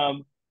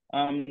to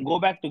go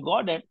back to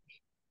Godhead,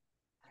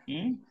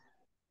 hmm,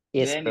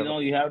 yes, then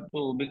Prabhu. you have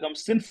to become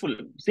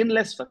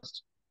sinless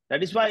first.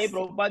 That is why Yes,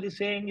 Prabhupada is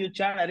saying you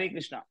chant Hare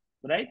Krishna,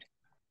 right?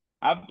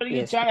 After you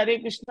yes. chant Hare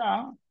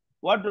Krishna,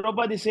 what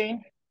Prabhupada is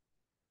saying?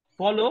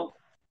 Follow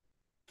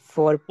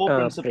Four four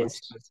principles.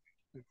 principles.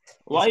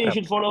 Why Yes, you Prabhu.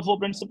 should follow four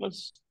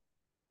principles?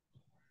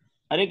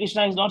 Hare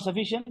Krishna is not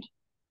sufficient.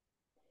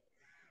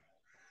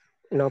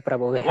 No,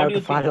 Prabhu. We What have do to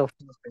you think? follow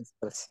four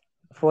principles.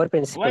 Four Why?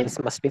 principles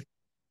must be.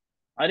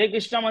 Hare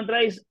Krishna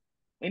mantra is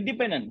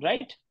independent,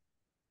 right?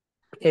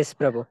 Yes,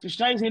 Prabhu.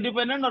 Krishna is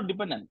independent or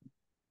dependent?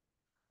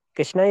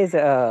 Krishna is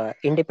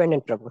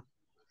independent, Prabhu.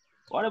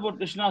 What about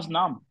Krishna's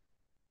Naam?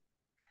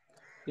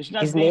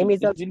 Krishna's His name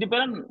is is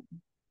independent.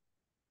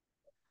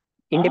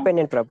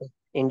 independent, Prabhu.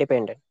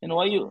 Independent. Then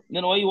why you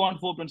want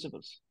four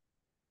principles?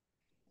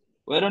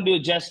 Why don't you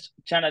just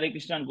chant Hare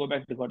Krishna and go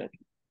back to Godhead?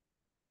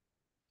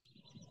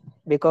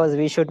 Because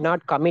we should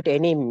not commit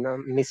any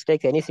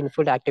mistakes, any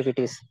sinful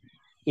activities.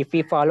 If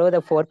we follow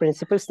the four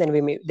principles, then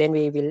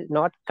we will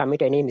not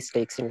commit any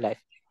mistakes in life,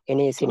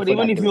 any So, but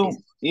sinful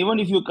activities. even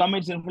if you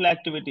commit sinful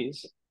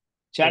activities,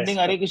 chanting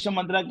Yes, Hare Krishna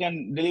mantra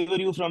can deliver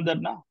you from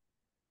that now.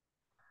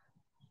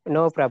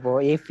 no,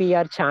 Prabhu. If we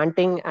are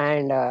chanting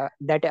and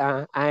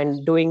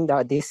and doing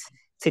these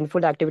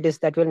sinful activities,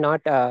 that will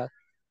not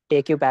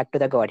take you back to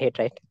the Godhead,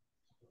 right?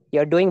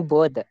 You're doing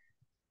both.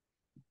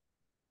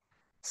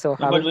 So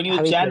No, but when you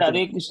how it chant will be?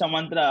 Hare Krishna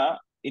mantra,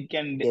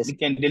 Yes, it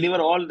can deliver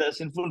all the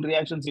sinful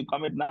reactions you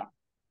commit now.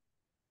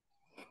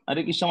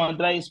 Hare Krishna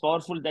mantra is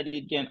powerful that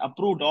it can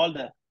uproot all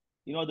the,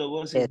 the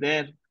verse is yes,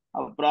 there.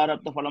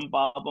 Aprarabdha phalam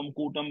papam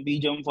kutam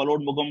bijam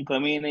falod mugam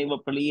kramena iva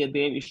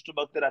praliyate vishnu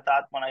bhakti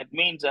ratatmana. It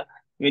means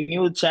when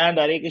you chant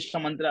Hare Krishna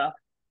mantra,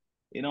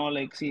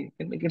 like see,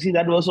 you can see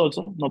that verse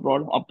also, no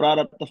problem.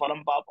 Aprarabdha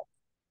phalam papam.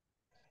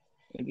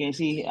 You can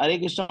see Hare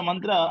Krishna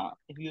mantra,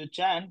 if you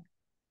chant,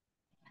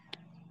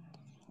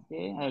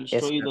 okay, I'll show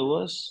yes, you the Prabhu.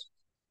 verse.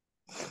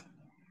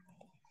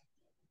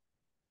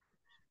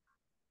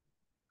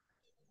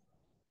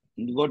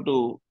 You go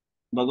to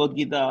Bhagavad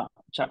Gita,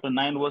 chapter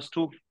 9, verse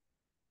 2.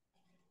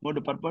 Go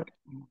to purport.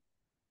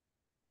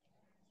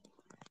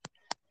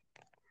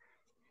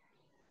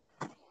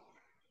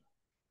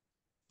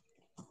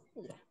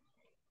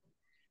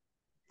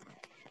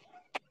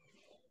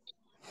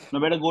 Now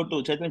better go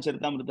to Chaitanya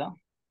Charitamrita,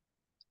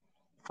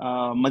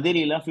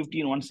 Madhya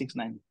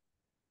 15:169.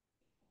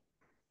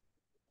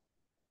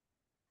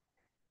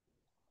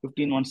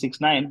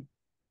 15:169,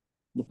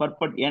 the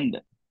purport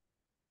end.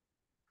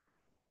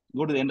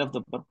 Go to the end of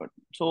the purport.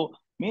 So,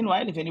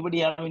 meanwhile, if anybody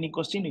have any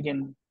question, you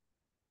can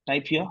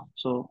type here.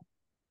 So,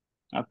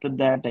 after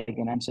that, I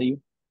can answer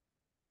you.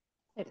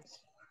 Yes.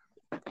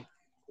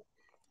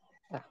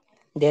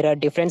 There are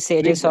different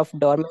stages of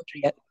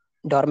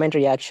dormant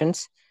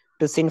reactions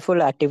to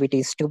sinful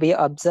activities to be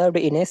observed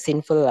in a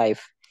sinful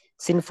life.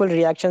 Sinful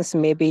reactions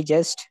may be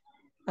just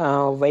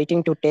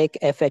waiting to take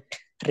effect.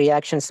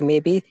 Reactions may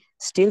be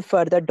still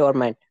further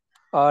dormant,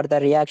 or the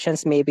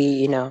reactions may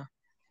be in a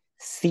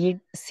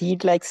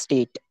seed-like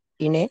state.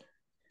 In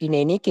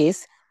any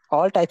case,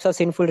 all types of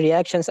sinful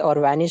reactions are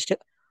vanished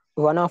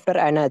one after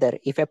another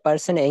if a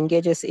person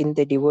engages in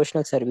the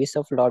devotional service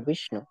of Lord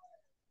Vishnu.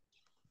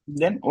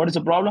 Then, what is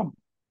the problem?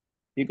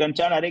 You can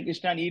chant Hare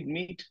Krishna and eat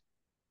meat,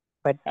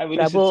 But have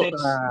illicit Prabhu,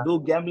 sex,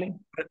 do gambling.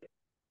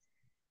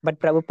 but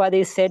Prabhupada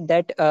is said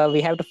that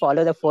we have to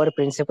follow the four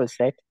principles,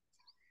 right?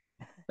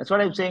 That's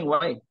what I'm saying.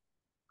 Why?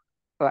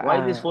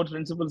 Why these Uh, four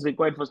principles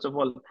required, first of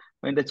all?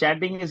 When the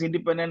chanting is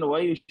independent,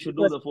 why you should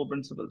do because the four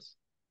principles?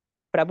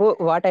 Prabhu,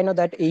 what I know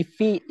that if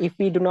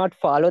we do not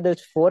follow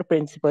those four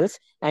principles,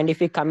 and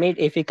if we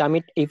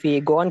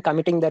go on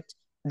committing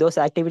those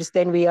activities,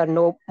 then we are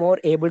no more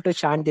able to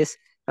chant this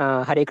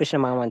Hare Krishna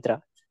Maha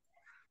Mantra.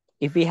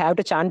 If we have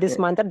to chant this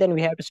Okay. mantra, then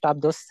we have to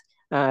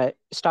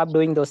stop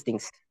doing those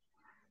things.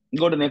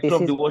 Go to Nectar This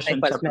of is what I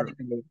Devotion personally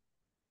chapter. believe.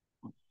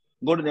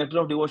 Go to Nectar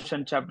of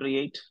Devotion chapter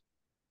 8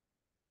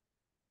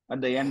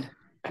 at the end.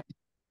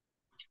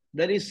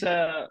 There is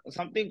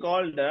something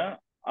called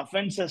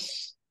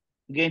offenses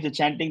against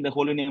chanting the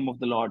holy name of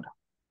the Lord.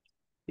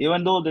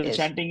 Even though the Yes,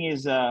 chanting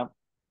is at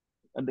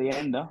the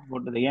end, go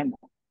to the end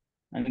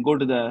and go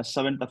to the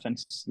seventh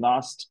offense,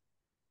 last.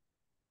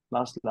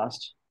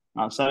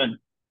 7.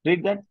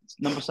 Read that,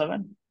 number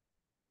 7.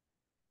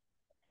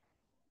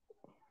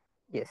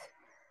 yes.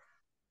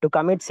 To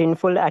commit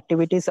sinful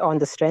activities on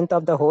the strength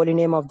of the holy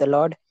name of the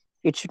Lord,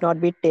 it should not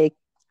be take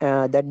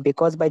that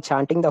because by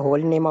chanting the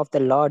holy name of the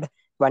Lord,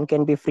 one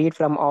can be freed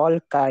from all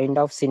kind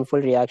of sinful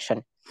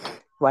reaction.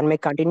 One may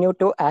continue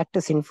to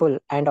act sinful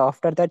and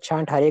after that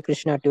chant Hare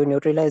Krishna to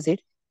neutralize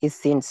it, his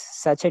sins.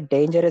 Such a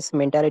dangerous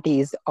mentality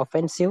is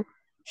offensive,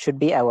 should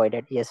be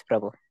avoided. Yes,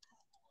 Prabhu.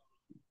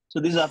 So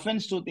this is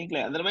offense to think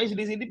like. Otherwise, it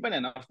is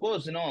independent. Of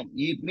course,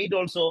 eat meat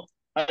also.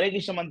 Hare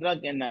Krishna mantra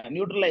can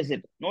neutralize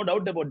it. No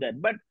doubt about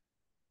that. But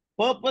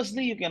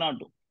purposely, you cannot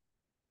do.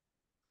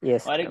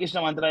 Yes, Hare Prabhu.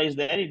 Krishna mantra is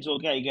there. It's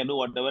okay. I can do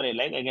whatever I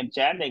like. I can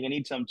chant. I can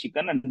eat some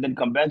chicken and then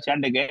come back,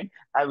 chant again.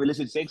 Have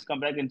illicit sex,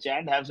 come back and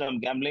chant. Have some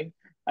gambling.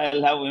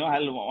 I'll have, I'll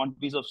have one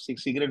piece of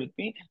cigarette with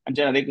me and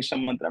chant Hare Krishna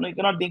mantra. No, you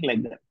cannot think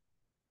like that.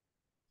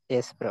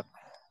 Yes, Prabhu.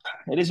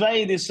 That is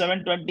why this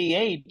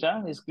 728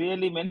 is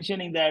clearly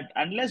mentioning that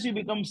unless you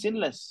become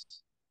sinless,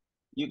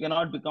 you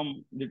cannot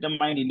become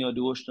determined in your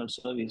devotional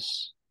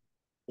service.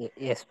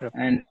 Yes, Prabhu.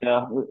 And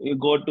you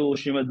go to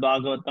Srimad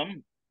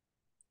Bhagavatam,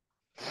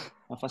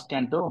 first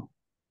canto.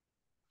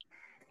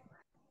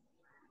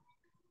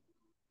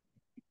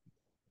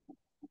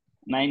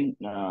 9.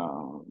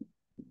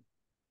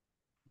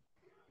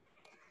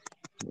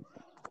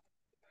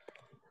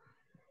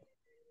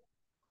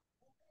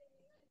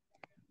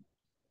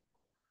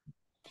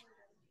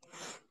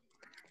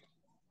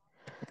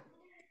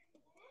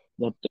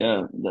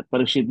 That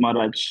Parikshit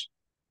Maharaj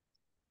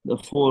the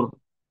four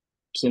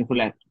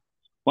sinful acts.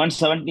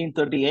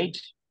 117:38.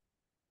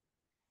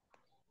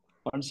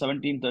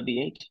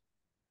 117:38.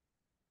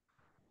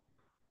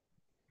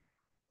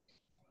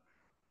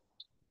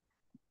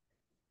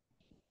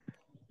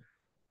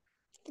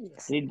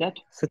 Yes. Read that.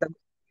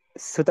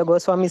 Sutta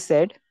Goswami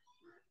said,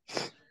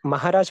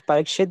 Maharaj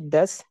Parikshit,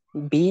 thus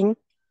being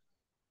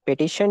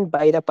petitioned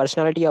by the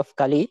personality of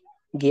Kali,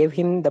 gave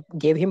him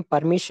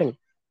permission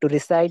to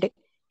reside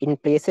in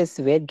places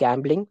where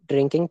gambling,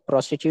 drinking,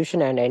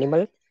 prostitution, and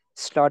animal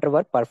slaughter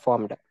were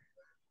performed.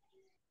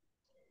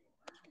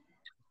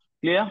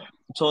 Clear?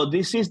 So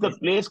this is the Yes.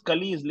 place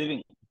Kali is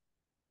living.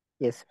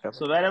 Yes, Prabhu.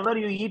 So wherever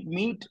you eat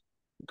meat,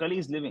 Kali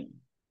is living.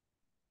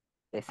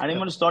 Yes,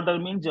 Animal Prabhu. slaughter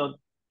means you're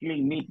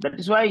killing meat. That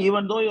is why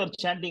even though you're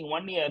chanting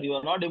 1 year, you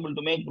are not able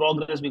to make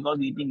progress because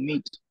you're eating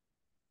meat.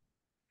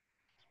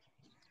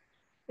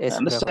 Yes, Prabhu.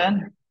 Understand?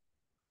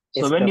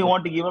 So Yes, when you Prabhu.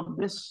 want to give up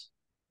this?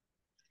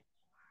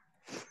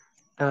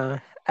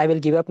 I will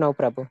give up now,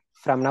 Prabhu,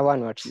 from now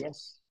onwards.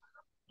 Yes.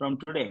 From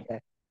today.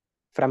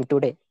 From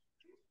today.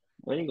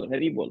 Very good.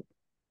 Very bold.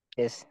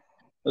 Yes.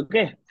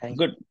 Okay. Thank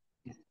Good.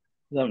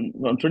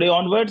 From today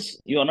onwards,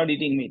 you are not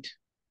eating meat.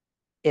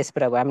 Yes,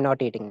 Prabhu. I'm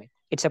not eating meat.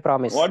 It's a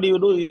promise. What do you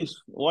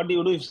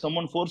do if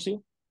someone force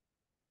you?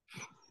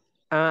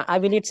 I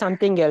will eat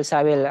something else.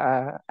 I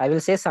will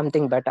say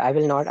something, but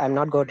I'm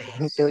not going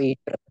to eat.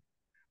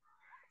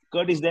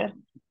 Curd is there.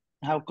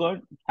 Have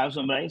curd. Have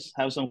some rice.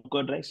 Have some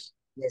curd rice.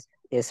 Yes.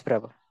 Yes,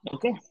 Prabhu.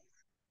 Okay.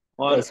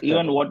 Or Yes,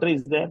 even Prabhu. water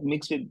is there.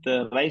 Mix with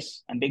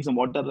rice and take some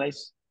water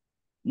rice.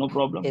 No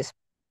problem. Yes.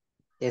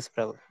 Yes,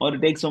 Prabhu. Or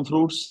take some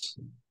fruits.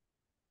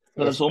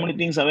 There are Yes, so Prabhu. many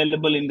things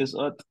available in this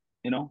earth,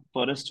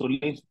 for us to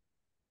live.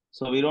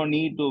 So we don't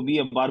need to be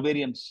a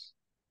barbarians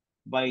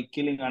by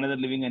killing another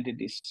living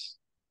entities.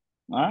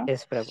 Huh?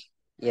 Yes, Prabhu.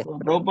 Yes, So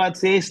Prabhu. Prabhupada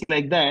says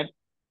like that,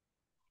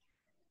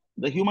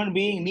 the human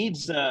being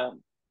needs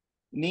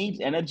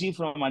energy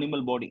from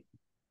animal body.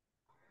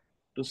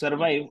 To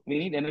survive, we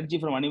need energy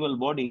from animal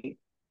body.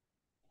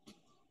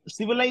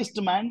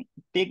 Civilized man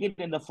take it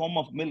in the form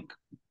of milk.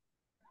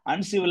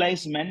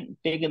 Uncivilized men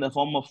take in the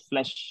form of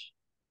flesh.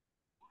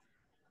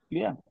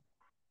 Yeah.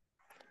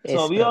 So Yes,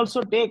 Prabhu.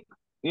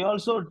 we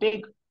also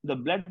take the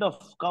blood of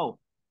cow,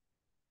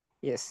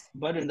 Yes.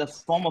 but in the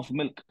form of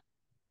milk,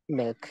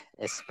 Milk.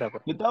 Yes, Prabhu.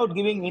 without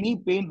giving any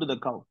pain to the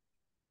cow.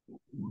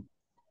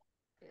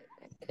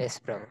 Yes,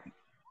 Prabhu.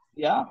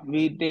 Yeah,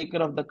 we take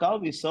care of the cow,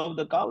 we serve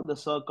the cow,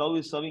 cow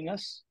is serving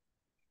us.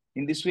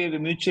 In this way, we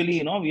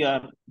mutually, we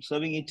are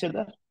serving each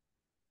other,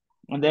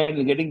 and then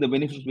we're getting the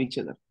benefit of each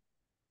other.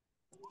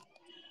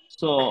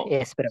 So,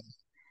 Yes, Prabhu.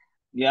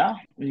 yeah,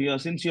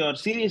 since you are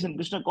serious in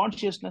Krishna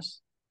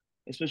consciousness,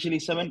 especially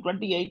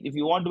 728, if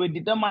you want to be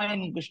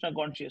determined in Krishna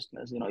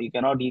consciousness, you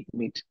cannot eat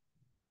meat.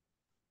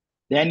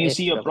 Then you Yes,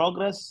 see your Prabhu.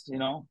 progress,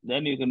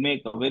 then you can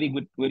make a very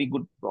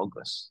good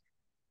progress.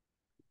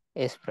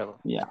 Yes, Prabhu.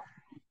 Yeah.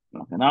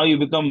 Okay. Now you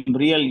become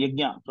real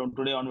yajna from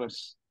today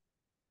onwards.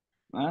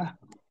 Huh?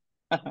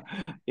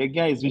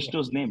 Yajna is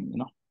Vishnu's name,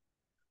 Yajna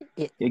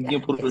Yes,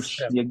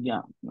 Purush, Prabhu. Yajna.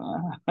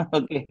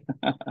 Okay.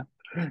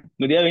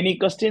 Do you have any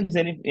questions?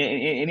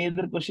 Any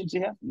other questions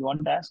you have? You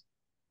want to ask?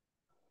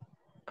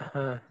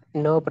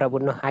 No,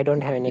 Prabhu. No, I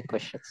don't have any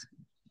questions.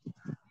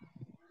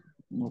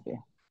 Okay.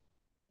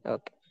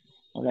 Okay.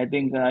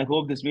 Well, I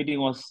hope this meeting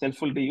was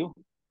helpful to you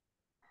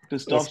to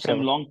stop Yes, some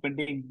Prabhu. long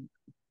pending.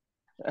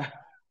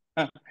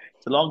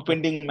 It's a long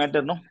pending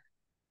matter, no?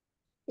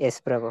 Yes,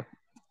 Prabhu.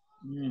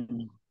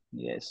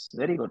 Yes,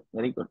 very good,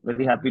 very good.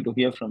 Very happy to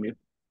hear from you.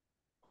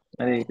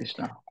 Hare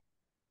Krishna.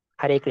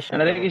 Hare Krishna,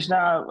 And Hare Prabhu.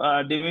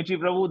 Krishna, Dimitri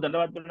Prabhu,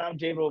 Dandavad Pranam,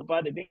 Jai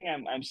Prabhupada. I think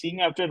I'm seeing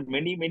you after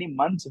many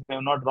months, if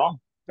I'm not wrong.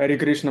 Hare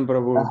Krishna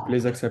Prabhu,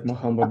 please accept my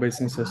humble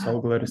obeisances.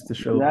 All glories to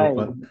Srila Jai,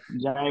 Prabhupada.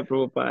 Jai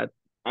Prabhupada.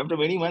 After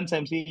many months,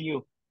 I'm seeing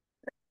you.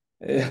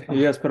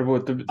 Yes,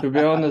 Prabhu. To be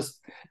honest,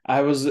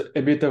 I was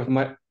a bit of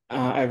my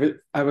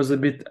I was a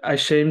bit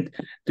ashamed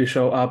to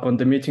show up on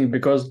the meeting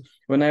because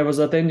when I was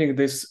attending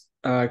these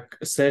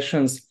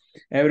sessions,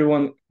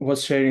 everyone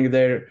was sharing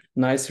their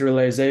nice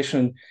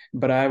realization,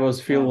 but I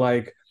feel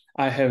like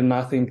I have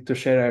nothing to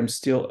share.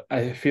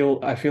 I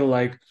feel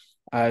like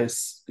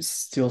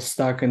still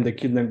stuck in the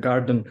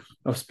kindergarten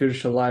of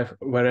spiritual life,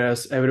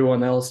 whereas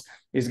everyone else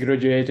is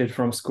graduated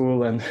from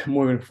school and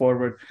moving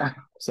forward.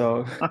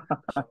 So.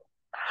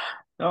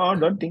 No,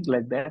 don't think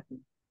like that.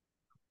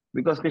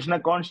 Because Krishna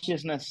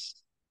consciousness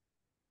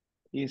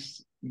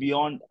is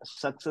beyond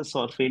success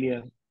or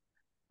failure.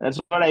 That's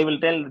what I will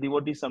tell the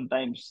devotees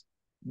sometimes.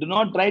 Do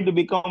not try to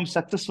become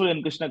successful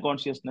in Krishna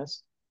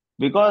consciousness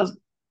because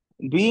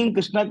being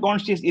Krishna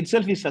conscious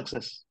itself is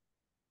success.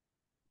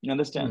 You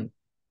understand?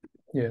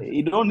 Yeah.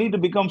 You don't need to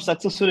become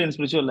successful in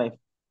spiritual life.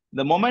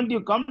 The moment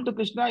you come to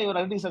Krishna, you're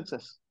already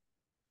success.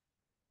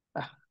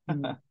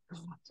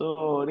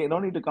 So they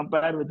don't need to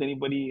compare with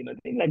anybody,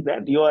 nothing like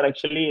that. You are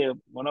actually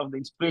one of the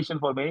inspiration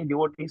for many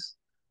devotees.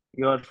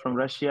 You are from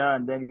Russia,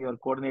 and then you are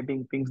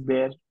coordinating things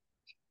there,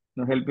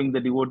 helping the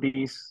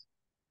devotees.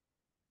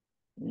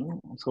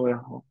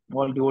 So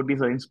all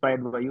devotees are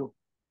inspired by you.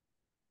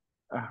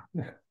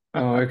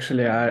 Oh,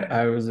 actually,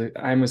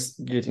 I'm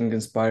getting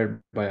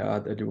inspired by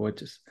other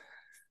devotees,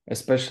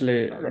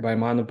 especially by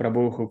Manu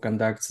Prabhu, who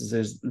conducts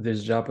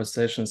these japa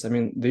sessions. I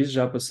mean, these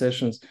japa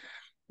sessions,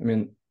 I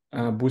mean,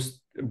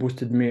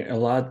 boosted me a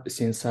lot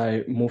since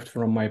I moved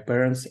from my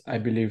parents, I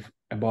believe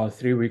about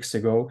 3 weeks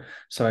ago.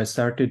 So I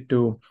started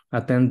to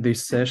attend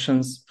these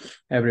sessions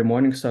every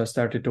morning. So I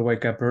started to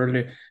wake up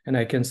early, and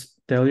I can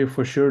tell you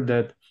for sure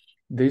that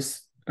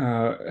this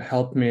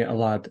helped me a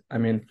lot. I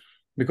mean,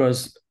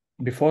 because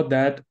before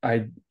that,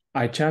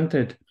 I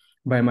chanted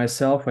by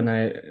myself when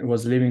I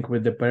was living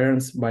with the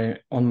parents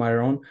on my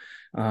own.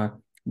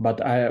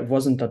 But I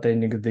wasn't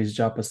attending these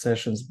japa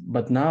sessions.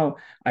 But now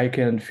I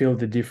can feel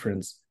the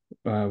difference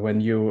when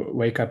you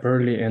wake up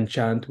early and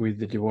chant with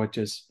the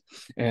devotees.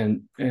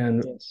 And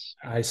Yes.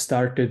 I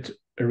started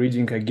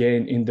reading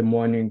again in the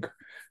morning.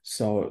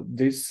 So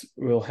this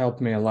will help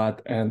me a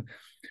lot. And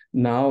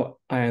now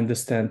I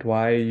understand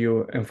why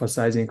you're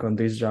emphasizing on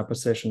these japa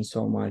sessions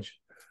so much.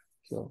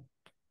 So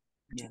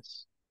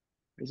Yes.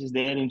 This is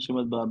there in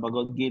Srimad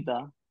Bhagavad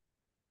Gita,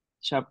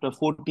 chapter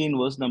 14,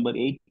 verse number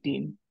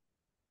 18.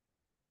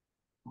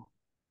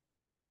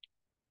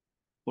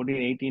 14,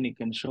 18, you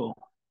can show.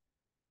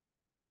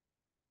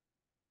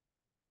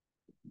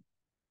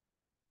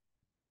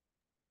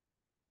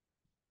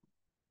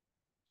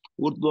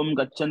 Urdhvam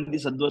gachanti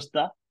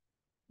sadvasta,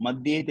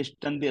 madhye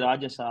tishthanti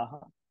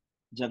rajasaha,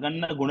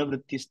 jaganna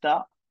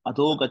gunavrittista,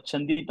 adho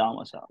gachanti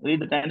tamasa. Read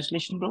the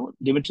translation, bro.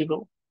 Dimitri,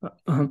 bro.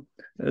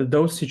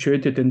 those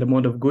situated in the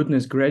mode of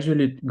goodness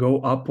gradually go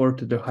upward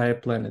to the higher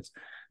planets.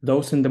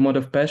 Those in the mode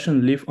of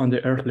passion live on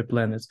the earthly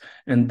planets,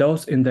 and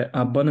those in the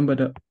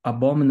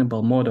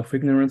abominable mode of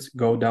ignorance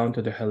go down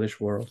to the hellish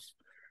worlds.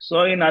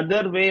 So, in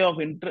other way of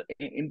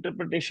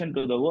interpretation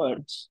to the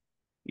words,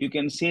 you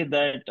can say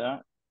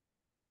that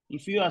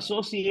if you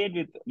associate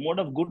with mode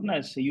of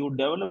goodness, you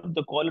develop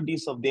the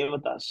qualities of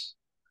devatas.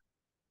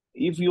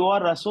 If you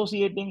are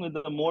associating with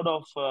the mode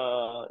of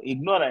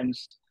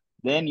ignorance,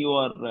 then you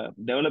are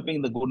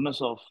developing the goodness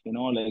of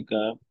demons.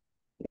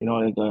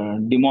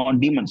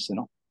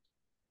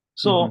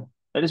 So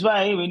that is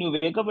why when you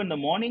wake up in the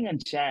morning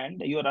and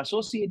chant, you are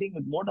associating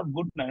with mode of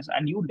goodness,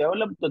 and you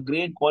develop the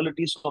great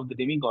qualities of the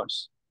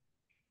demigods.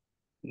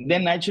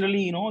 Then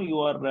naturally, you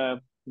are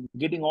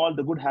getting all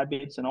the good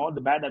habits, and all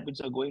the bad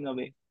habits are going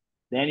away.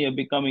 Then you're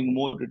becoming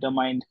more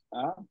determined.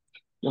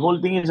 The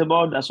whole thing is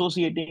about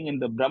associating in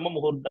the Brahma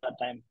Muhurta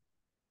time.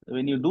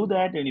 When you do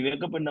that, and you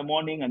wake up in the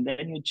morning and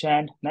then you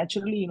chant,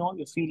 naturally,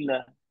 you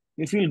feel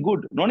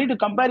good. No need to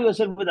compare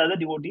yourself with other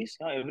devotees.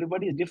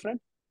 Everybody is different,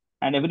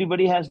 and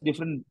everybody has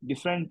different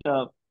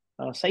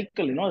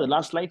cycle. The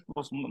last life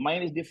of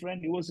mine is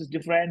different, yours is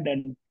different,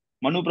 and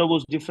Manu Prabhu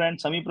is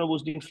different, Sami Prabhu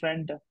is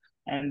different,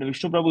 and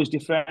Vishnu Prabhu is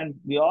different.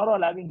 We are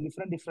all having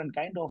different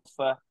kind of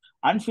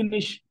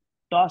unfinished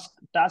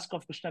task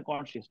of Krishna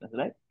consciousness,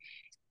 right?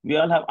 We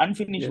all have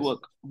unfinished Yes.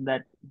 work.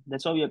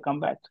 That's how we have come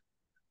back.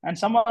 And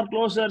some are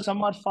closer,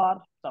 some are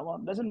far,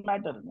 doesn't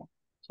matter.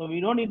 So we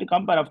don't need to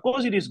compare. Of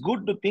course, it is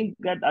good to think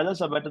that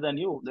others are better than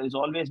you. There is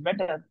always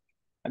better.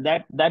 And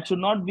that should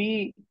not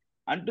be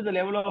unto the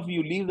level of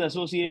you leave the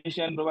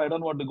association, bro. I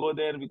don't want to go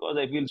there because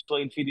I feel so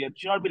inferior. It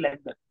should not be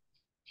like that.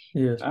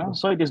 Yes.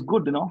 So it is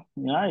good,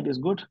 Yeah, it is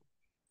good.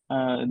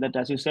 That,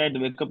 as you said,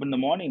 wake up in the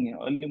morning.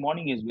 Early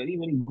morning is very,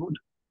 very good.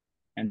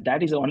 And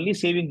that is the only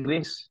saving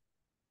grace,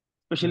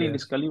 especially in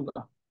this Yes. Kali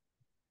Yuga.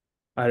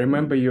 I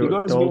remember you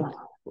Because told,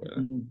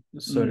 Mhm.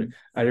 sorry,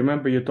 I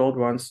remember you told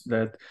once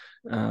that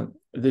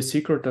the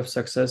secret of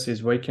success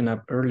is waking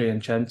up early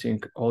and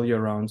chanting all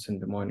your rounds in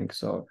the morning.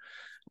 So,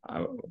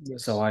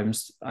 Yes. so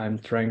I'm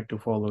trying to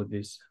follow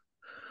this.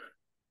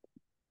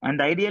 And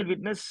the ideal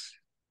witness,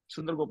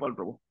 Sundar Gopal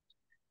Prabhu.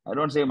 I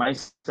don't say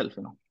myself,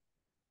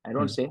 I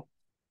don't say.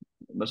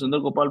 But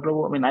Sundar Gopal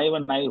Prabhu, I mean, I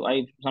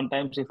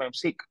sometimes if I'm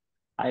sick,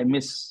 I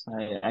miss.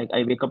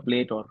 I wake up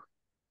late, or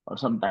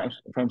sometimes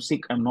if I'm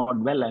sick, I'm not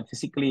well, I'm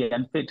physically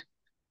unfit,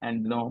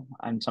 and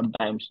and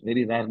sometimes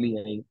very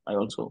rarely I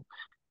also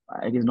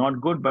it is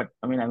not good, but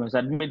I mean I must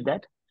admit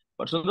that.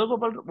 But Sundar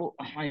Gopal Prabhu,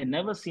 I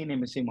never seen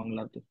him missing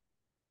Mangalarti,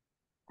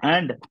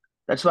 and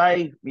that's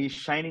why he's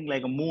shining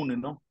like a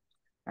moon.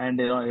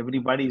 And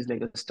everybody is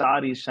like a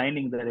star is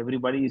shining there.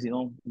 Everybody is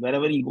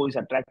wherever he goes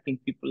attracting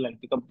people, and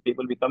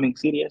people becoming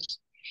serious.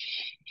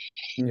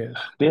 Yes.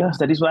 Yes,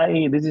 that is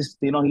why this is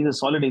he's a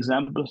solid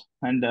example.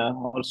 And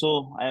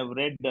also I have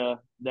read that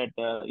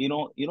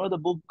the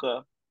book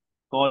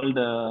called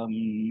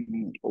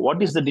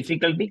What is the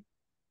Difficulty?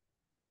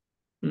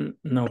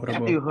 No, Have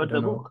Prabhu, you I heard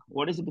don't the know. book?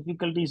 What is the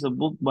Difficulty is a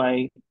book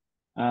by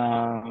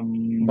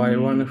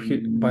By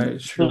Srila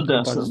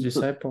Prabhupada's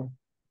disciple.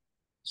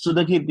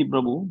 Sudhakirti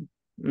Prabhu.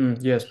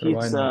 Yes,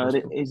 Prabhu, I know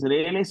this book. His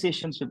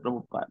realizations with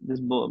Prabhupada, this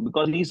book,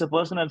 because he's a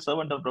personal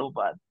servant of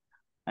Prabhupada,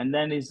 and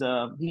then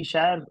he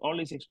shared all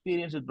his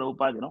experience with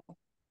Prabhupada,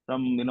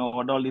 from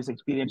what all his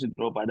experience with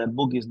Prabhupada. That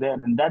book is there.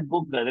 In that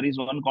book, there is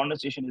one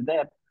conversation is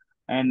there,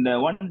 and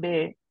one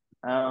day,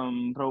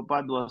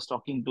 Prabhupada was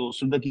talking to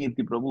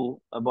Sudhakirti Prabhu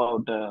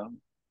about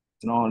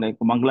like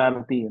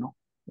Mangalarati.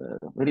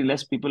 Very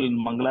less people in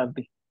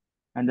Mangalarati.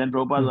 And then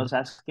Prabhupada was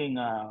asking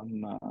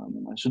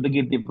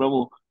Shuddhagirti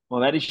Prabhu, oh,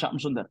 where is Shyam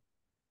Sundar?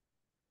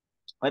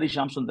 Where is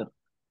Shyam Sundar?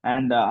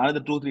 And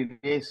another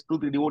 2-3 days,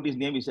 2-3 devotees'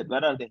 name, he said,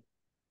 where are they?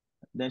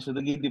 Then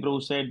Shuddhagirti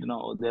Prabhu said,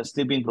 no, they're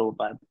sleeping,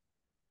 Prabhupada.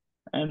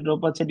 And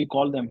Prabhupada said, you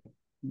call them.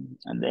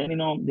 And then,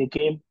 they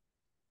came.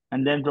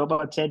 And then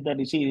Prabhupada said that,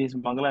 you see, this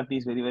Mangalarati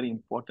is very, very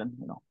important.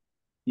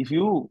 If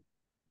you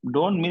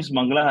don't miss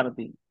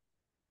Mangalaharati,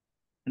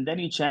 and then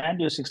you chant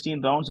your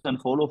 16 rounds and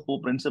follow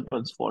 4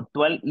 principles for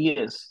 12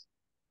 years,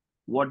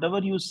 whatever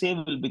you say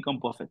will become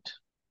perfect.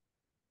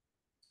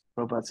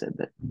 Prabhupada said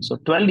that. So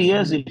 12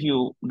 years, if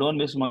you don't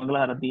miss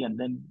Mangalaharati and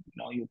then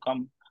you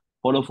come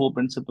follow 4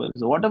 principles,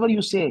 whatever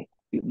you say,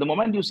 the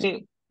moment you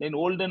say, in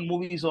olden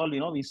movies, all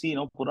we see,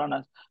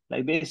 Puranas,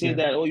 like they say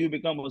that, oh, you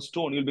become a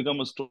stone, you'll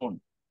become a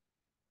stone,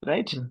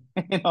 right?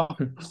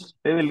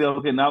 They will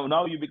okay.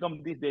 Now you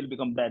become this, they'll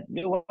become that.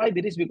 Why?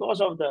 This is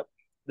because of the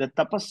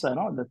tapassa,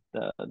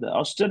 the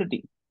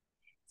austerity.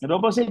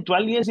 Prabhupada said,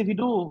 12 years, if you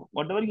do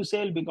whatever you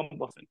say, will become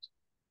perfect.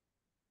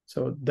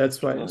 So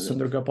that's why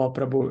Sundar Gopal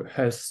Prabhu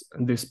has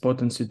this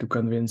potency to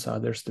convince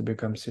others to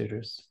become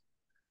serious.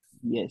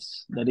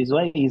 Yes, that is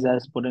why he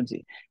has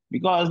potency.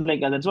 Because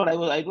that's what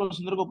I told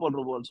Sundar Gopal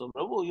Prabhu also.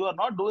 Prabhu, you are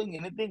not doing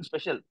anything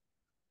special,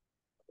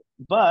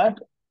 but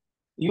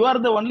you are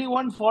the only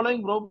one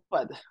following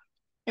Prabhupada.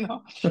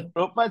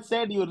 Prabhupada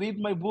said, you read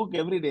my book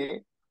every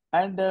day,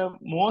 and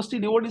mostly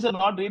devotees are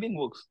not reading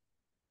books.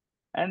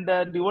 And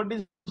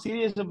devotees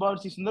serious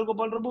about Sundar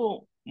Gopal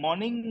Prabhu.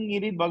 Morning he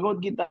read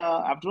Bhagavad Gita,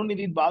 afternoon he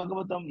read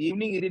Bhagavatam,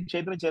 evening he read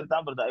Chaitanya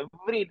Charitamrita.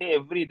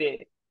 Every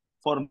day,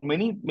 for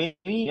many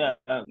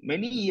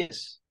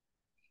years.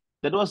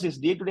 That was his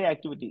day-to-day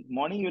activity.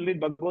 Morning you read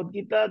Bhagavad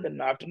Gita,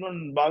 then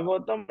afternoon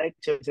Bhagavatam, like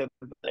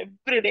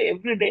every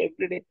day.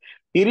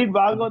 He read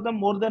Bhagavatam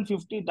more than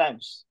 50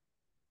 times.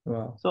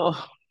 Wow. So,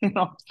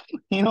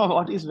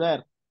 what is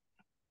where.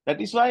 That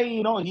is why,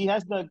 he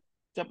has the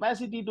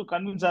capacity to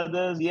convince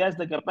others. He has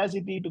the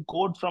capacity to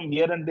quote from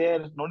here and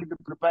there. No need to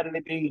prepare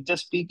anything. He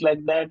just speak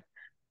like that.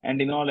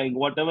 And,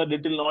 whatever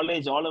little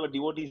knowledge all our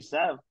devotees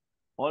have,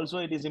 also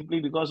it is simply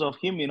because of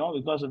him,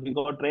 because we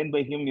got trained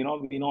by him, we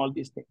know all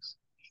these things.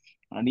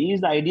 And he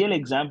is the ideal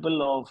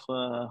example of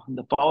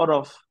the power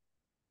of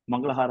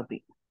Mangala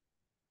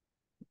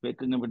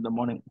waking up in the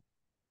morning.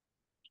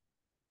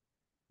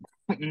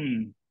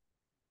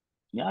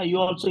 Yeah, you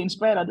also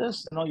inspire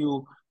others.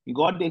 You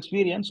got the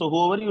experience. So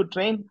whoever you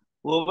train,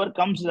 whoever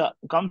comes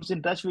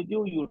in touch with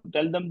you, you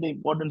tell them the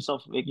importance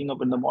of waking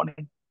up in the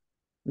morning.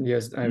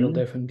 Yes, I will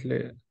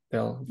definitely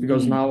tell,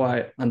 because now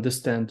I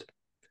understand.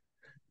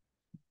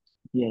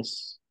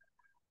 Yes.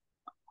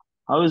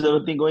 How is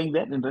everything going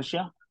there in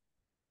Russia?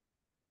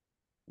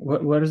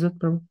 What is it,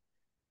 Prabhu?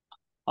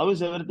 How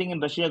is everything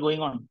in Russia going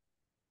on?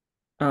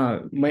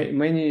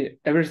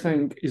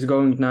 Everything is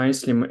going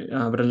nicely.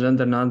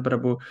 Brajendra Nath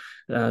Prabhu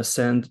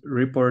sent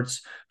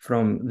reports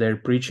from their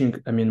preaching.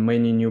 I mean,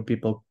 many new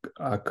people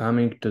are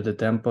coming to the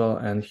temple,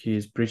 and he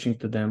is preaching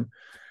to them.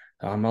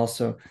 I'm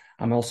also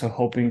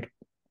hoping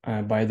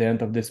by the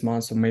end of this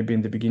month, or maybe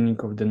in the beginning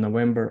of the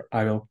November,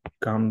 I will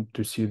come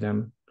to see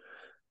them.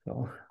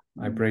 So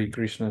I pray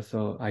Krishna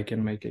so I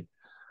can make it.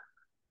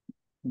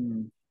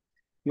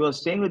 You are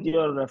staying with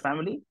your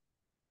family?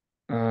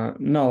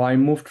 No, I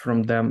moved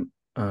from them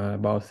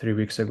about 3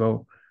 weeks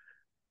ago.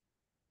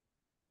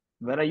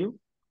 Where are you?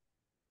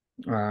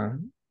 I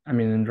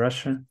mean, in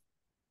Russia.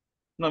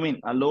 No, I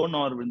mean alone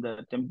or in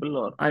the temple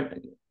or?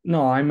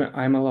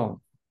 I'm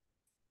alone.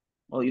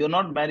 Oh, you're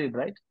not married,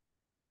 right?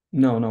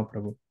 No,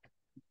 Prabhu.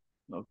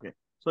 Okay.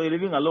 So you're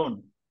living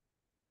alone?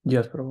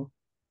 Yes, Prabhu.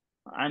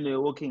 And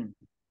you're working?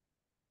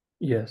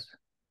 Yes.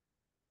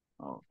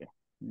 Okay.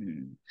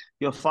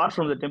 You're far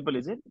from the temple,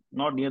 is it?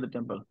 Not near the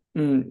temple?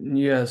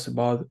 Yes,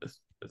 about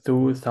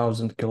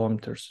 2,000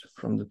 kilometers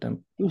from the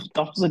temple.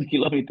 2,000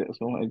 kilometers.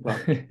 Oh my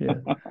God. Yeah.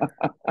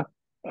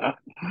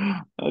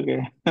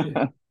 Okay.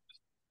 Yeah.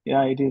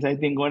 Yeah, it is. I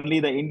think only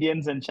the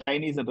Indians and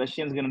Chinese and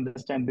Russians can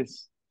understand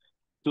this.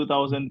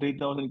 2,000,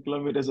 3,000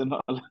 kilometers and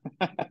all.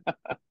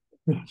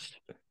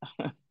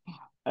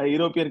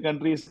 European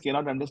countries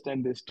cannot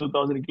understand this.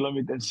 2,000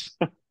 kilometers.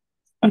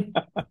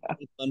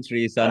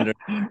 Country is under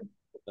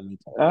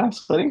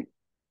kilometers. Sorry?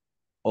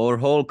 Our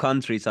whole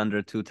country is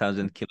under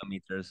 2,000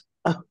 kilometers.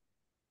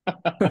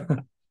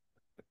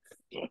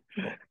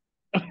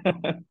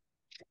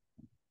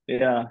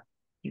 Yeah.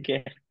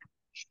 Okay.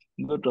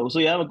 Good, Prabhu. So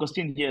you have a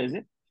question here, is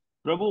it?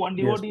 Prabhu, one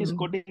devotee is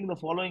quoting the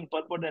following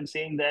purport and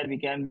saying that we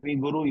can be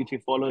guru if we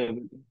follow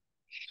everything.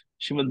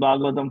 Srimad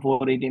Bhagavatam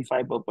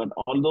 4.18.5 purport.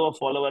 Although a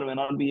follower may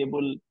not be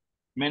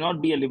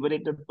a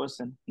liberated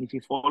person if he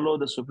follow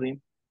the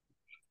Supreme.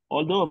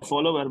 Although a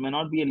follower may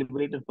not be a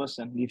liberated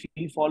person if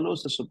he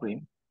follows the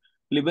Supreme,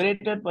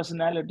 liberated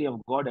personality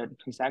of Godhead,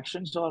 his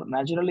actions are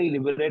naturally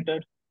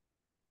liberated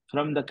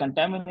from the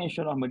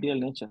contamination of material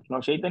nature.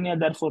 Lord Chaitanya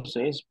therefore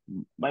says,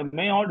 by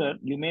my order,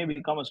 you may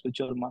become a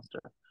spiritual master.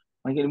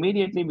 One can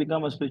immediately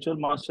become a spiritual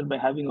master by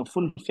having a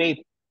full faith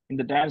in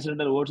the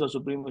transcendental words of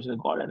Supreme Master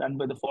Godhead and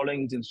by the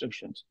following his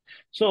instructions.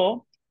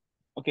 So,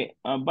 Okay,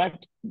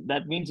 but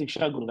that means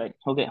Shiksha Guru, right?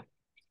 Okay.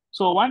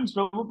 So once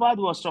Prabhupada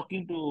was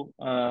talking to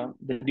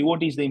the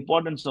devotees the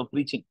importance of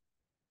preaching.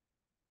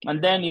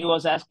 And then he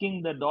was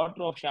asking the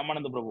daughter of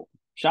Shyamananda Prabhu,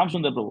 Shyam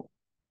Sundar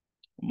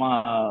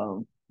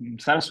Prabhu,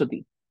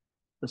 Saraswati,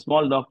 the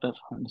small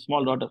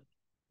daughter.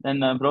 Then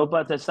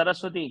Prabhupada said,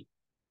 Saraswati,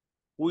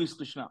 who is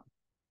Krishna?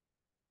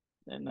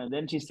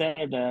 Then she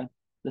said,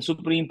 the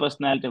Supreme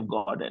Personality of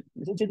Godhead.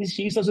 He said,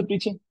 she is also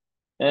preaching.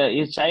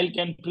 His child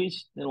can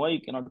preach, then why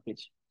you cannot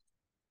preach?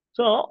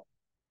 So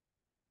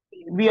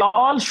we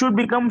all should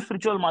become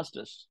spiritual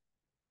masters.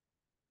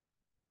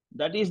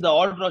 That is the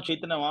order of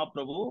Chaitanya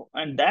Mahaprabhu,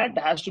 and that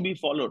has to be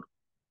followed.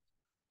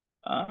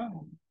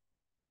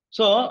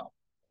 So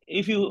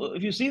if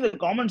you see the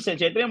comments,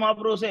 Chaitanya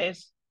Mahaprabhu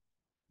says,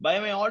 by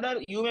my order,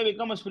 you may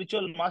become a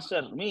spiritual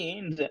master.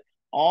 Means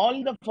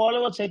all the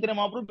followers of Chaitanya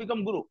Mahaprabhu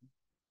become guru.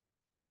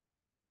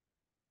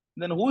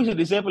 Then who is a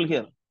disciple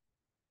here?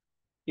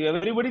 If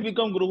everybody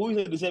become guru, who is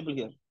a disciple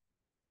here?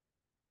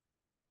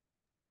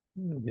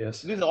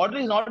 Yes. This order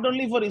is not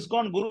only for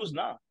ISKCON gurus,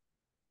 na.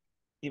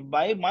 If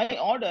by my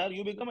order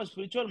you become a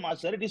spiritual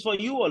master, it is for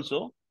you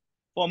also,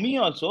 for me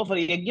also, for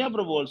Yajna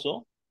Prabhu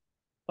also,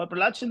 for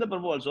Prahlad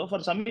Prabhu also, for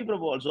Sami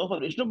Prabhu also, for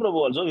Vishnu Prabhu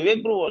also,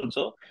 Vivek Prabhu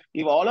also.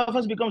 If all of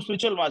us become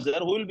spiritual master,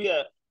 who will be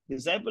a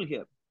disciple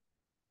here?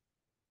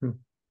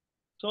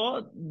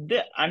 So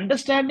the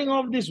understanding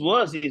of this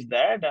verse is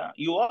that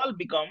you all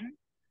become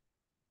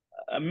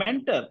a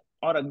mentor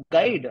or a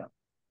guide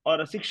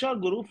or a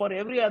Siksha Guru for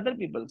every other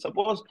people.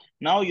 Suppose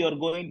now you are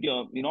going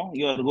to,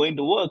 you are going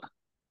to work.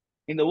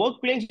 In the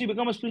workplace, you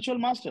become a spiritual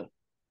master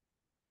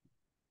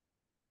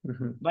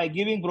by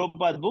giving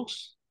Prabhupada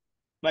books,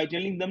 by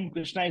telling them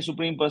Krishna is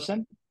Supreme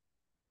Person,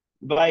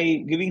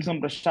 by giving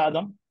some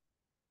prasadam.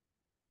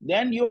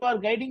 Then you are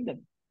guiding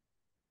them.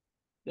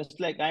 Just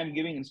like I am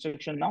giving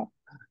instruction now.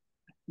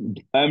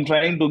 I am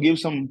trying to give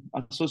some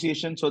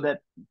association so that,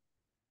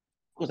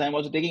 because I am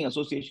also taking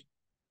association.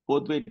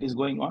 Both way it is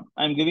going on.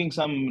 I am giving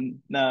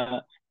some,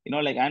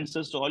 like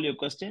answers to all your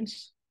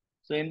questions.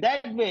 So in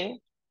that way,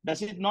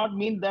 does it not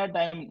mean that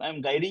I'm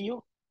guiding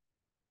you?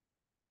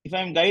 If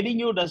I'm guiding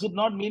you, does it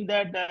not mean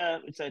that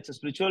it's a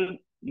spiritual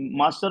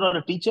master or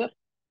a teacher?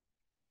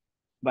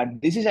 But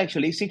this is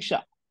actually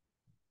Siksha.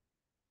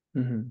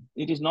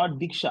 It is not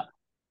Diksha.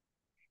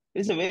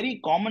 It's a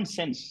very common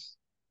sense.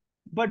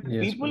 But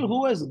Yes, people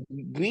who is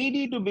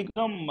greedy to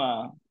become,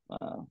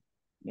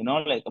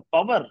 like a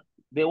power,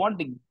 they want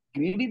to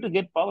greedy to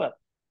get power.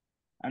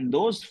 And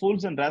those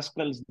fools and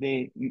rascals,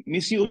 they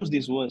misuse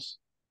this verse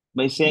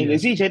by saying,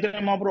 Yes. see, Chaitanya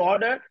Mahaprabhu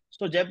ordered,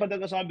 so Jayapataka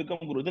Goswami become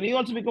Guru. Then he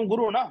also become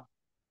Guru, na?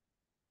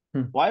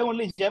 Why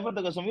only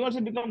Jayapataka Goswami? You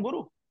also become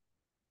Guru.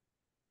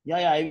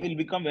 Yeah, I will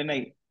become when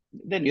I...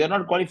 Then you're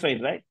not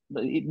qualified, right?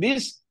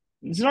 This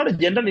is not a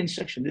general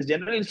instruction. This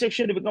general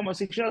instruction to become a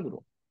Siksha Guru.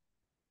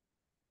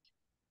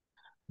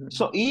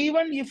 So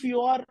even if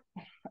you are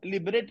a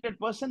liberated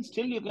person,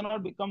 still you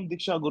cannot become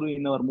Diksha Guru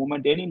in our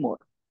movement anymore.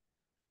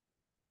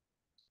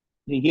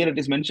 Here it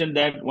is mentioned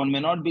that one may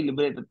not be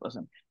liberated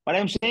person. What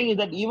I'm saying is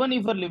that even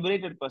if you're a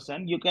liberated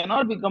person, you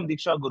cannot become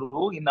Diksha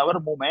Guru in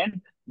our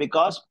movement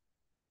because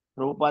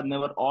Prabhupada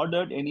never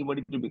ordered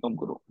anybody to become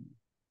Guru.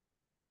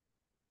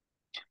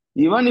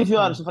 Even if you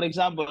are, so for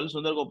example,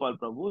 Sundar Gopal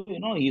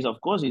Prabhu,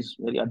 he's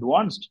very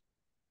advanced.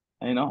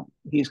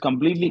 He's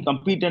completely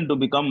competent to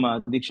become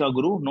Diksha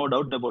Guru, no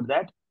doubt about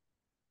that.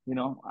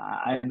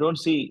 I don't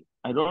see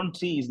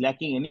he's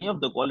lacking any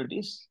of the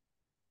qualities.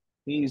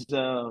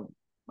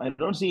 I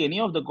don't see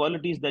any of the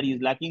qualities that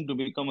he's lacking to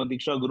become a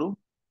Diksha Guru.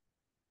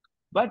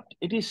 But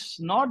it is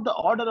not the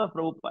order of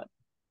Prabhupada.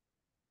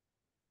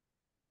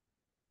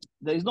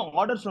 There is no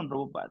order from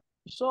Prabhupada.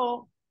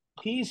 So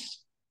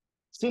he's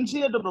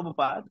sincere to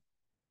Prabhupada.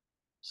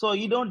 So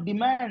he don't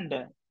demand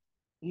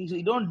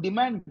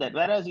that.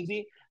 Whereas you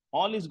see,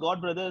 all his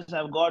God brothers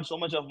have got so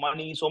much of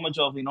money, so much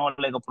of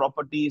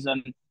properties,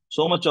 and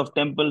so much of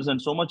temples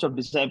and so much of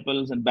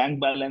disciples and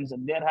bank balance,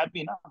 and they are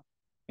happy now.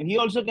 And he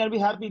also can be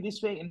happy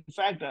this way. In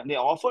fact, they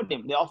offered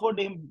him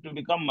to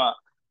become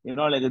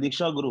like a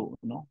Diksha Guru,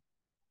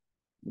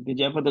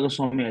 Jayapataka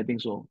Goswami, I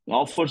think so.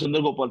 Offered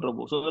Sundar Gopal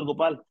Prabhu. Sundar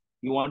Gopal,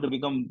 you want to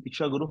become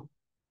Diksha Guru?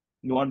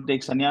 You want to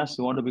take sannyas?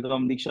 You want to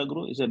become Diksha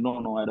Guru? He said,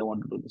 no, I don't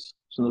want to do this.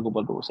 Sundar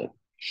Gopal Prabhu said.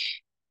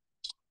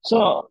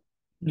 So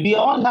we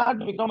all have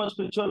to become a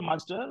spiritual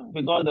master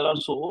because there are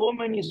so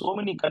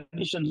many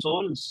conditioned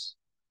souls.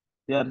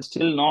 They are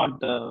still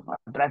not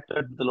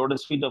attracted to the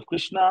lotus feet of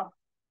Krishna,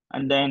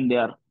 and then they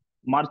are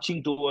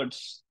marching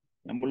towards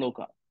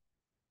Yambuloka.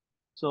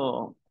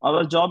 So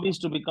our job is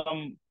to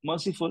become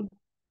merciful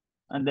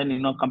and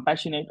then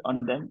compassionate on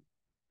them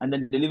and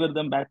then deliver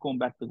them back home,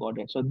 back to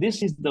Godhead. So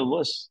this is the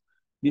verse.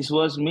 This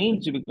verse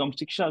means to become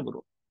Siksha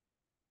Guru.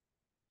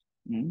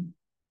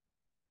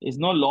 There's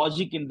no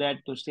logic in that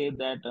to say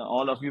that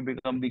all of you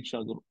become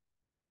Diksha Guru.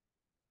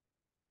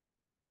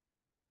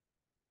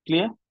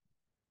 Clear?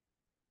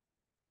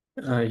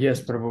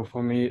 Yes, Prabhu,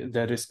 for me,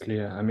 that is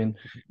clear. I mean,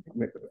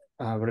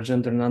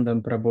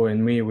 Rajendranandan Prabhu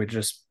and me, we're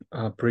just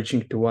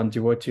preaching to one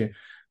devotee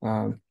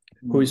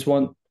who is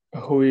one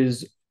who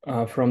is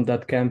from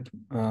that camp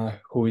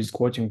who is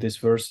quoting this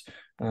verse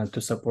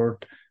to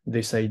support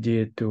this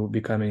idea to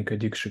becoming a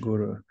Diksha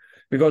Guru.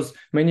 Because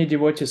many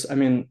devotees, I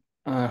mean,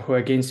 who are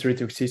against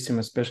Ritvik system,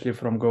 especially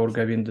from Gaur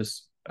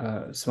Govinda's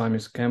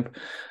Swami's camp,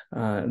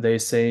 they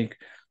saying,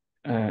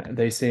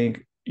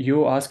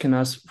 you asking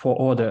us for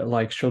order,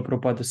 like Srila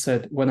Prabhupada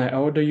said, when I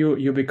order you,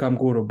 you become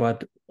Guru,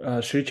 but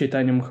Sri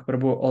Chaitanya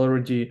Mahaprabhu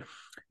already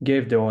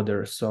gave the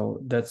order, so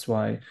that's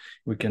why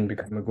we can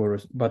become a Guru.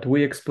 But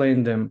we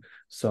explain them,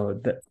 so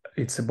that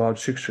it's about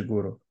Shiksha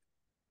Guru.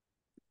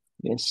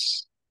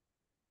 Yes.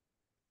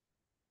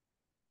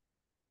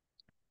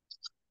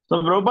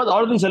 So Prabhupada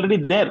order is already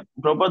there.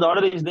 Prabhupada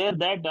order is there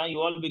that you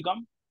all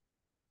become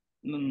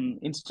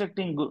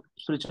instructing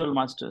spiritual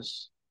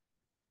masters.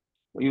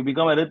 You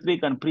become a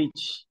Ritvik and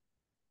preach.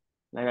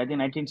 Like I think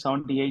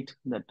 1978,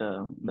 that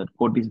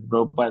quote is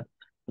Prabhupada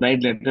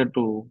write letter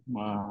to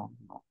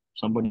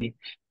somebody.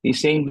 He's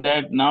saying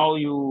that now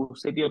you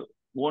set your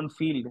own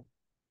field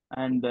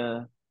and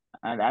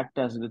act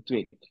as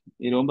Ritvik.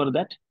 You remember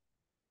that?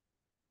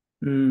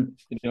 You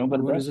remember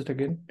What that? is it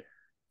again?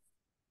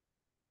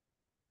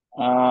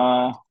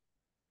 I'll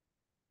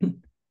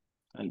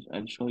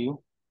show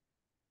you.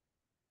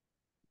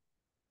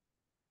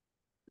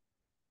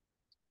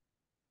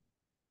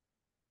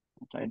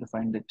 I'll try to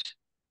find it.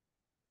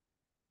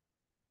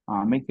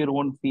 Make your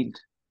own field.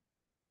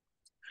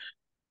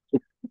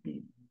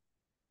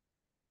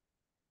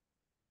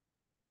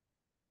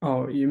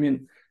 Oh, you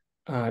mean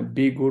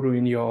be Guru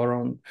in your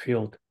own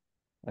field,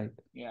 like?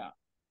 Yeah.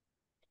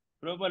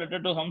 Prabhupada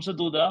letter to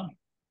Hamsaduda.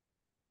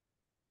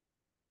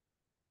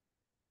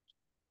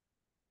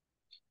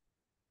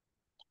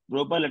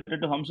 Prabhupada letter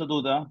to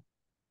Hamsaduda.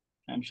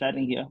 I'm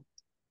sharing here.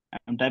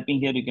 I'm typing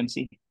here. You can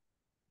see.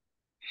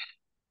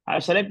 I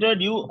have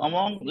selected you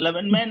among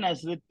 11 men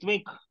as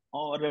Ritvik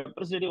or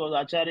representative of the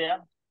Acharya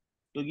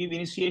to give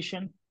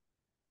initiation,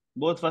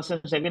 both first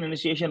and second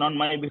initiation on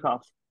my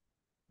behalf.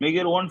 Make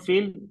your own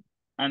field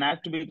and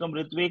act to become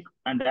Ritvik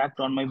and act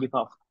on my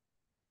behalf.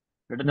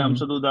 Letter to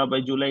Hamsaduda by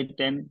July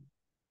 10,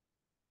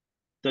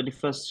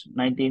 31st,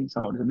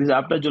 1970. This is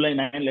after July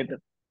 9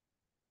 letter.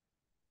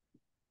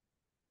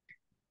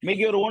 Make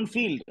your own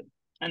field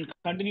and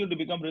continue to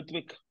become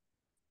Ritvik.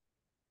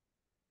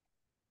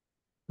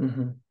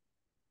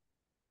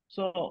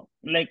 So,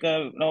 like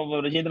now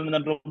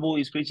Rajendranandan Prabhu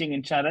is preaching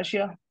in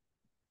Russia.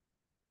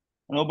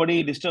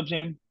 Nobody disturbs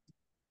him.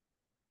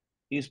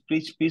 He's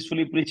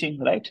peacefully preaching,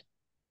 right?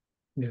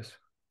 Yes.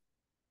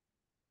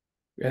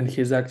 And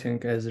he's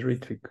acting as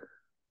Ritvik.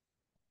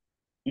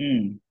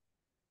 Okay,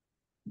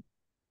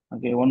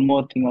 one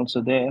more thing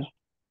also there.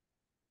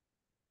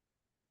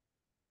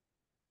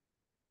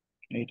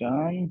 Wait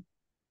on.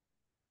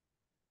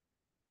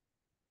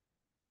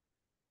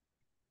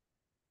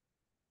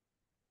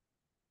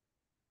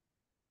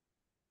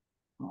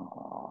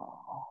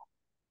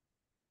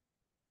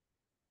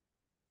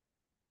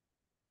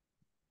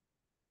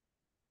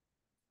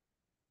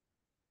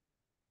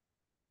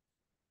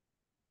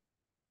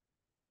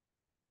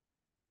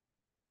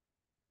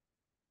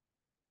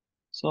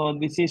 So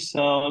this is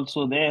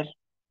also there.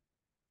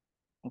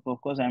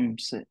 Of course, I'm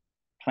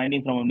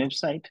finding from a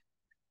website.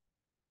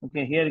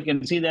 Okay, here you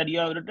can see that you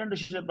have written to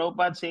Srila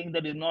Prabhupada saying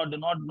that you do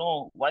not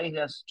know why he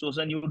has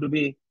chosen you to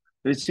be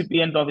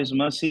recipient of his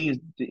mercy.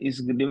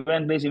 His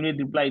divine grace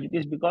immediately replied, it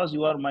is because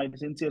you are my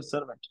sincere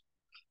servant.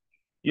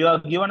 You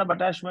have given up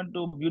attachment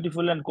to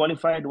beautiful and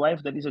qualified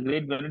wife. That is a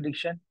great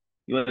benediction.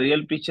 You are a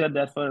real preacher,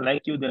 therefore,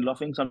 like you, they're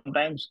laughing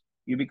sometimes.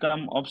 You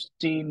become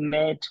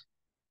obstinate,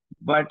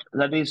 but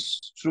that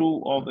is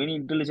true of any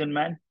intelligent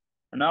man.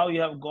 Now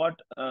you have got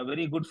a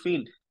very good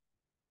field.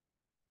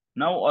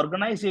 Now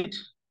organize it,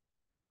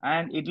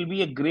 and it will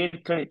be a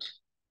great credit.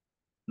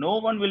 No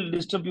one will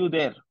disturb you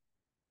there.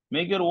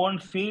 Make your own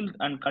field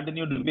and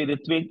continue to be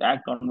Ritvik,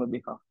 act on my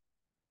behalf.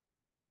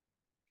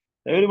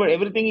 Everybody,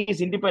 everything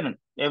is independent.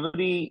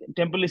 Every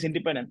temple is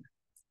independent.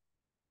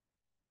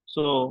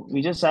 So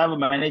we just have a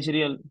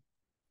managerial.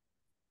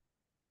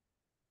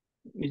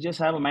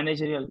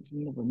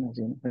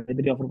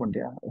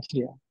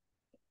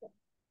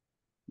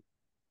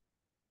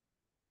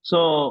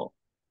 So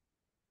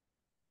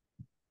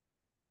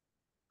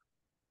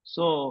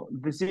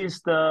this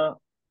is the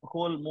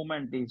whole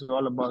movement is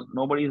all about.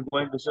 Nobody is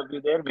going to disturb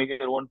you there. Make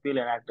your own field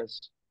and act as.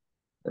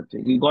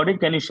 You got it?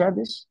 Can you share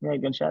this? Yeah,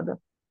 you can share that.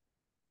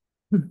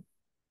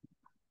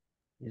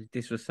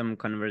 This was some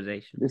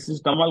conversation. This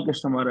is Tamal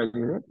Krishna Maharaj,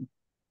 is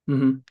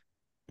it?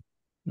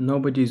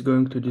 Nobody is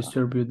going to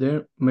disturb you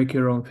there. Make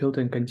your own field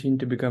and continue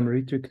to become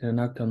Ritvik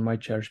and act on my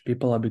charge.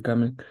 People are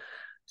becoming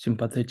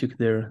sympathetic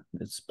there.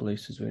 This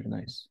place is very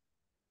nice.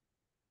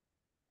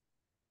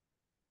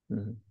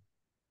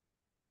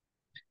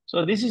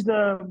 So this is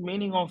the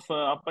meaning of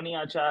Apani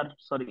Achar,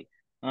 sorry,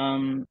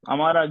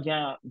 Amara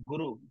Agya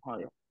Guru.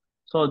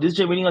 So this is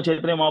the meaning of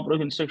Chaitanya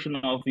Mahaprabhu's instruction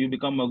of you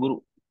become a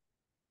Guru.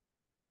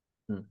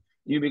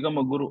 You become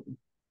a Guru.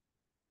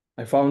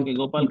 I found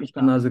Gopal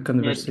Krishna. another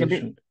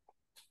conversation.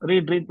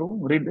 Read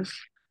this.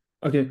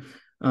 Okay.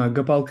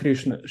 Gopal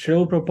Krishna.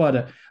 Srila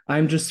Prabhupada,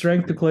 I'm just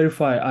trying to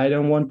clarify. I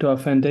don't want to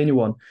offend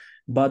anyone,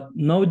 but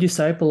no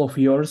disciple of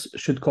yours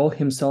should call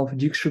himself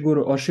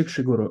Dikshaguru or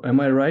Shikshaguru. Am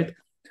I right,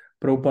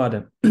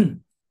 Prabhupada?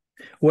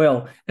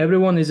 Well,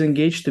 everyone is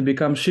engaged to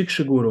become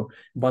Shikshaguru,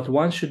 but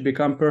one should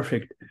become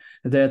perfect.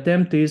 The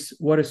attempt is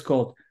what is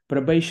called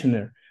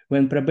probationer.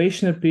 When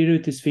probationer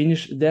period is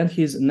finished, then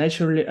he is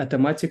naturally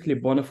automatically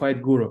bona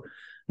fide guru.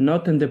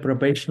 Not in the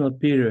probational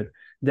period.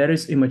 There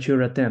is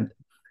immature attempt.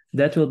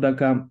 That will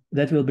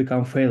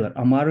become failure.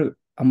 Amara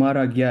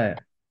Gyaya.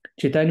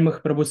 Chaitanya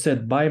Mahaprabhu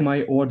said, by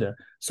my order.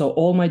 So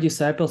all my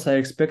disciples are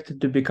expected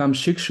to become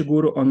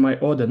Shikshaguru on my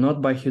order,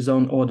 not by his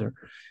own order.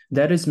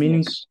 That is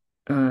meaning Yes.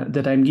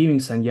 that I'm giving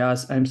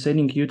sannyas, I'm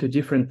sending you to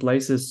different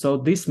places. So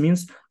this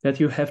means that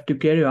you have to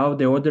carry out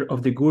the order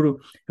of the guru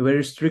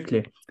very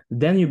strictly.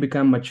 Then you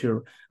become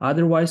mature.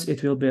 Otherwise,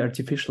 it will be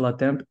artificial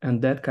attempt,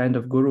 and that kind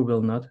of guru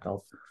will not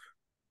help.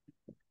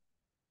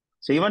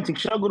 So even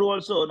Siksha Guru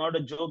also not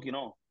a joke,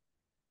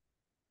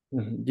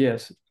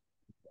 Yes.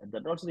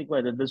 That also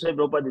required. That's why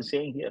Prabhupada is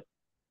saying here.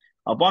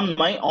 Upon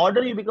my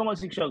order, you become a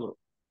Siksha Guru.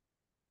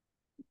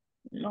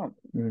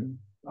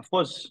 Of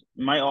course,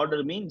 my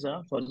order means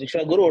for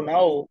Siksha Guru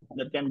now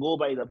that can go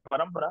by the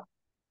parampara,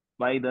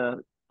 by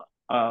the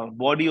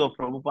body of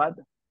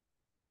Prabhupada,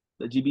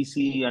 the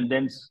GBC, and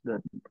then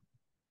the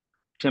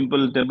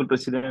temple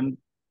president,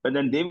 and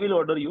then they will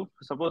order you.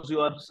 Suppose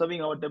you are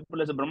serving our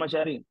temple as a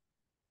brahmachari.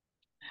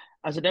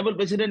 As a temple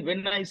president,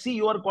 when I see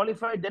you are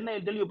qualified, then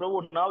I'll tell you,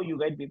 Prabhu, now you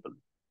guide people.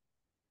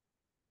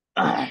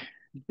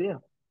 Yeah.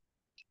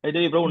 I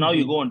tell you, Prabhu, now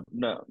you go and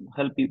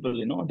help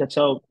people, that's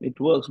how it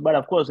works. But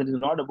of course, it is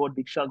not about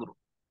Diksha Guru.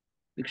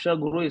 Diksha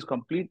Guru is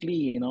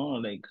completely,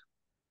 like,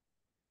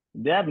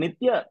 they are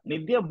Nitya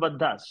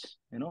Baddhas,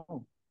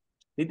 Nitya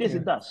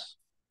Siddhas.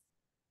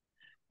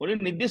 Only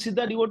Nitya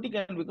Siddha devotee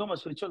can become a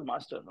spiritual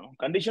master.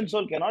 Conditioned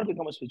soul cannot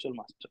become a spiritual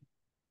master.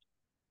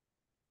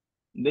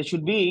 They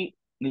should be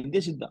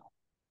Nitya Siddha.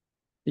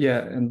 Yeah,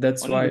 and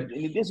that's Only why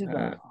Nitya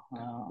Siddha.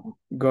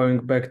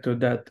 Going back to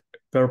that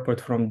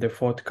purport from the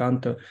fourth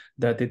canto,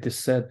 that it is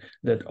said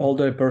that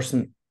although a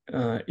person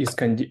is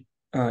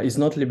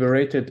not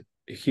liberated,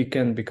 he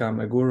can become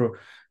a guru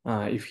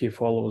if he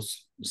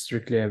follows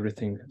strictly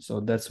everything. So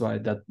that's why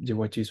that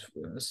devotees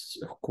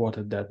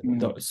quoted that.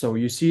 So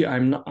you see,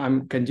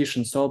 I'm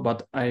conditioned soul,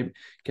 but I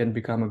can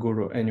become a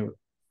guru anyway.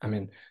 I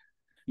mean,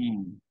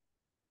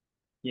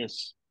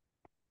 yes,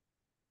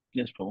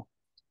 Prabhu.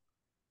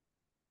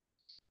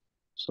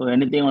 So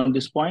anything on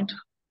this point?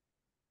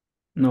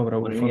 No,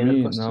 Prabhu, for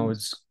me now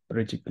it's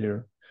pretty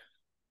clear.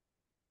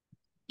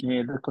 Any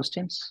other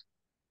questions?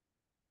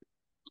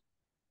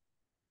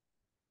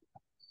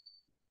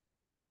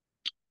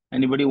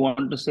 Anybody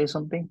want to say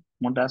something?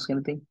 Want to ask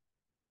anything?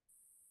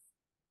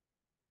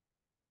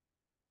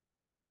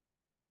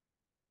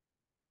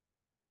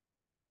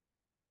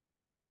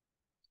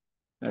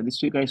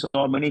 This week I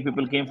saw many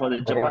people came for the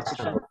Japa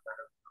session.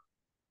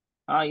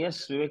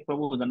 Yes, Vivek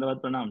Prabhu,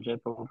 Dandavat Pranam, Jai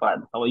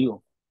Prabhupada. How are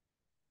you?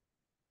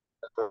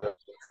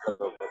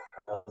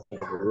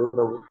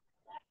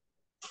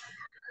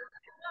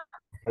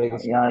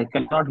 I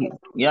cannot hear.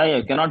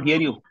 I cannot hear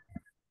you.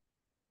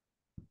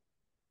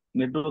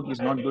 Network is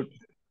not good.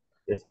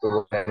 Yes,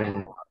 I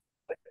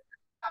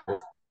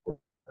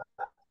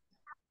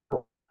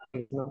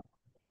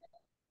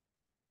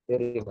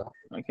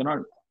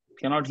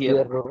cannot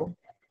hear.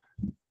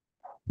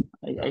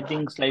 I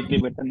think slightly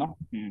better now.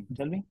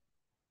 Tell me.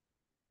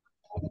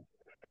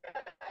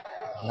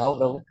 Now,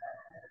 Prabhu.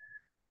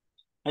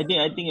 I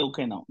think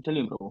okay now. Tell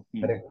me, Prabhu.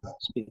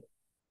 Speak.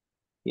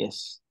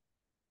 Yes.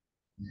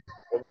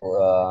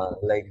 I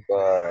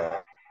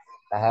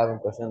have a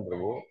question,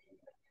 Prabhu.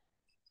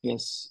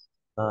 Yes.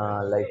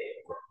 What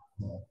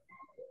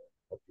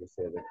you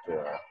say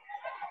that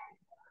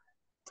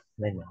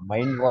my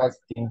mind was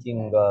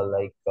thinking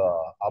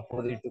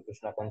opposite to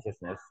Krishna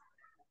consciousness.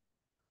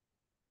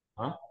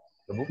 Huh,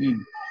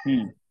 Prabhu?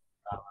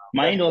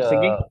 Mind was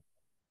thinking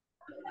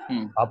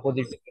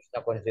opposite to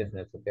Krishna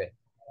consciousness. Okay.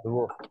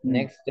 Prabhu,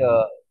 next,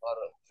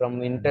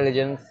 from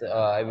intelligence,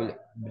 I will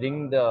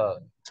bring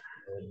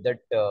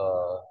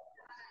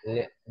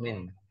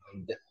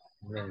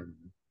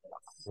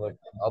what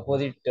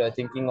opposite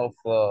thinking of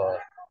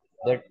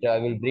that I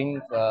will bring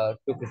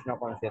to Krishna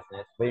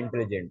consciousness by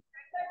intelligent.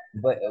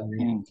 But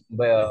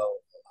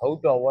how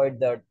to avoid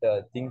that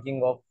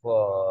thinking of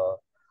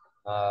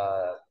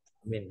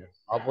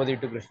opposite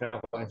to Krishna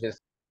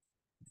consciousness?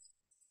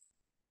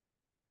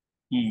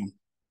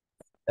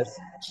 Yes.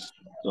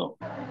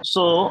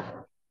 So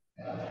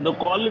the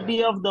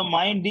quality of the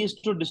mind is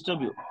to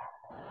disturb you.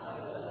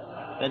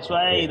 That's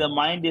why the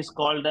mind is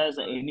called as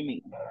an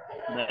enemy,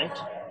 right?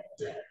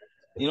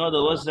 You know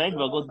the verse, right?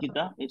 Bhagavad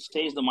Gita. It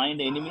says the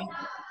mind enemy.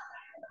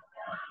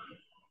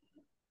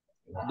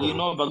 Do you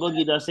know Bhagavad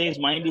Gita says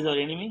mind is our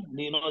enemy?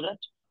 Do you know that?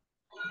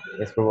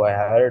 Yes, Prabhu, I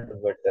heard,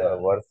 but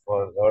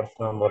verse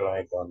number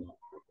I don't know.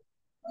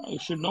 You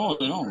should know,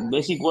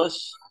 basic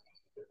verse.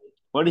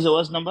 What is the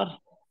verse number?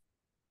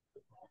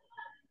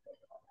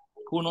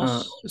 Who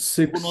knows? Who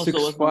Six, knows the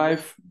six, verse number?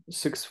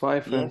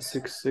 5, and Yes.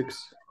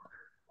 6.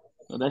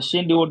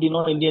 Russian devotee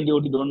know, Indian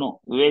devotee don't know.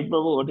 Wait,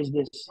 Prabhu, what is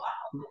this?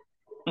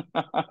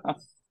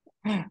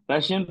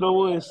 Russian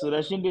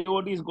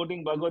devotee is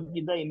quoting Bhagavad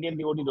Gita, Indian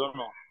devotee don't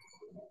know.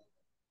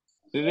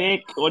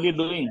 Vivek, what are you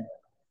doing?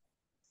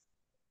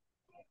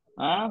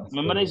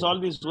 Memorize all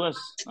these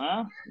verses.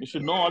 You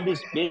should know all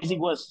these basic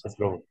verses. Yes,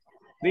 Prabhu.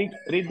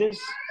 Read this.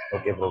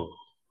 Okay, Prabhu.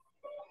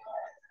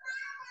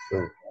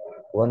 So,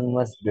 one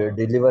must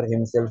deliver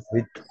himself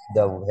with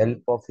the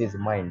help of his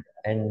mind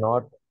and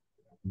not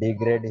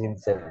degrade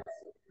himself.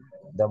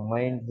 The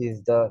mind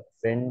is the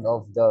friend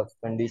of the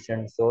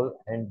conditioned soul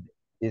and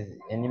his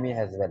enemy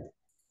as well.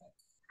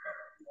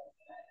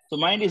 So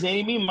mind is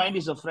enemy, mind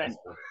is a friend.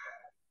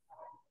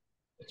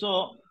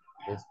 So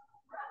Yes.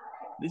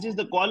 this is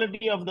the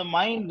quality of the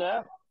mind.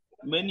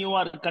 When you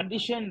are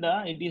conditioned,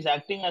 it is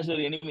acting as your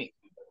enemy.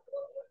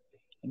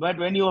 But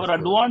when you are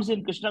advanced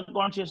in Krishna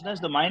consciousness,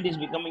 the mind is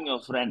becoming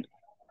your friend.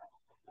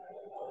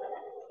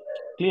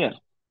 Clear?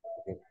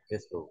 Okay.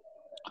 Yes, Prabhu.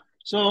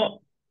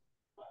 So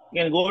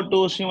you can go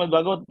to Srimad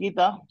Bhagavad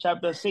Gita,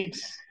 chapter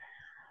 6,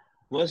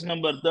 verse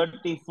number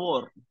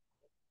 34.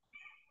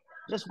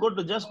 Just go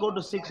to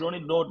 6. No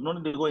need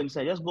to go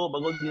inside. Just go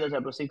Bhagavad Gita,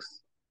 chapter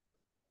 6.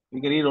 We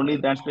can read only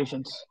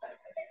translations.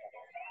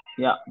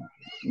 Yeah.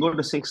 Go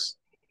to 6.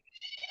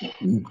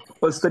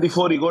 Verse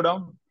 34, you go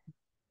down.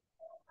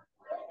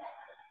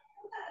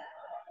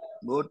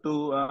 Go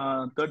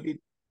to 30.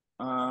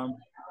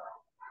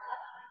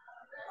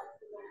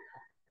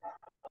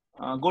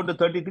 Go to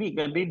 33. You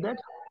can read that.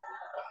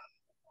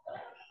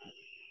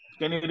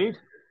 Can you read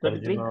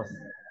 33?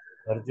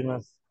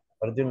 Arjuna's,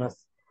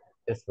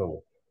 yes,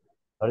 Prabhu.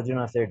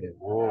 Arjuna said,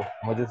 "Oh,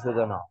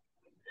 Madhusudana,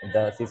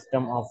 the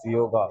system of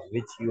yoga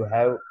which you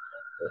have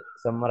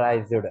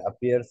summarized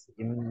appears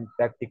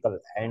impractical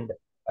and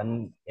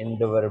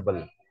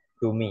unendurable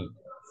to me,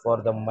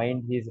 for the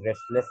mind is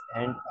restless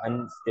and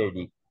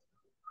unsteady."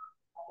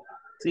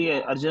 See,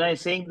 Arjuna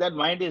is saying that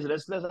mind is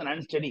restless and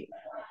unsteady.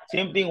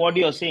 Same thing what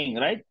you are saying,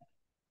 right?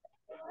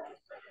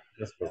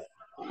 Yes, Prabhu.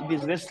 It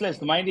is restless.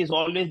 The mind is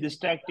always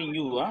distracting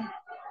you.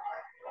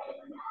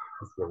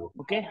 Yes, Prabhu.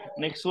 Okay,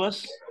 next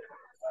verse.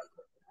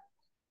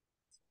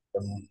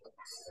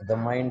 The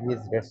mind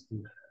is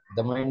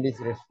The mind is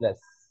restless.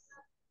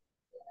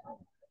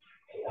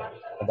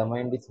 The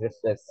mind is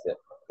restless,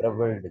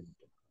 troubled,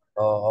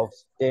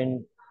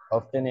 obstinate,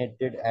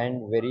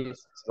 and very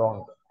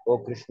strong. O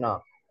Krishna,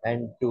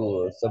 and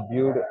to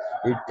subdue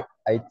it,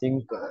 I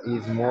think,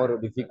 is more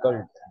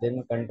difficult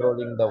than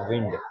controlling the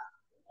wind.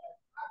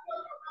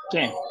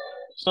 Okay,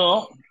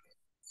 so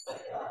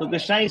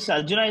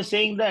Arjuna is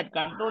saying that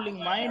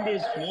controlling mind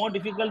is more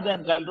difficult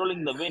than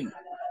controlling the wind.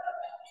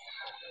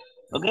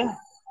 Okay,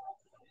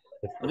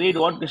 read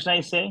what Krishna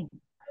is saying.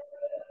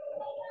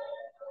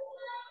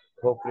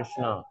 O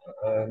Krishna,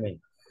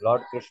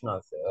 Lord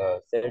Krishna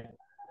said,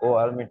 O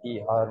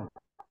Almighty,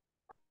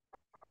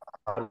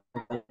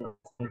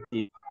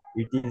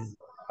 it is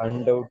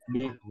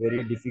undoubtedly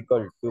very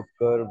difficult to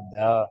curb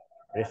the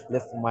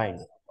restless mind,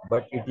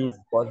 but it is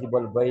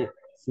possible by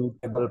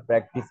suitable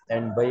practice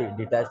and by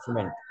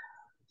detachment.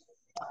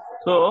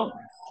 So,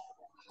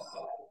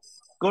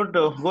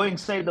 go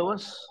inside the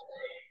verse.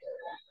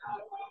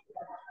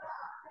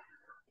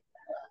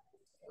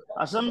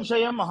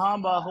 Asamshaya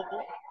Mahabaho.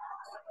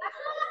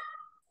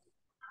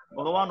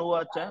 Bhagavan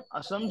Uvacha.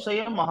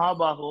 Asamshaya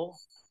Mahabaho.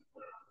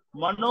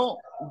 Mano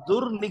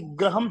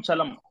Durnigraham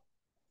Chalam.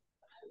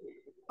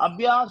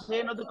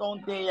 Abhyasena tu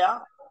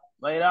kaunteya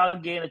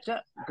vairagyena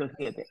cha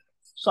grhyate.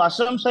 So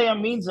asamshaya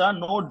means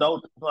no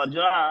doubt. So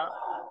Arjuna,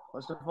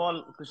 first of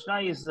all, Krishna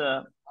is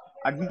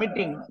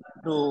admitting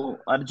to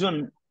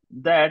Arjun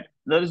that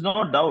there is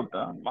no doubt.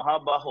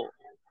 Mahabaho.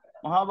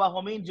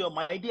 Mahabaho means you're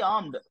mighty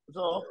armed.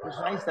 So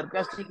Krishna is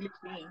sarcastically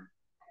saying,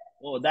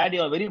 oh, that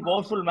you are a very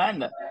powerful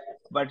man.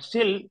 But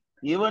still,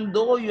 even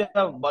though you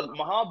have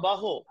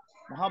Mahabaho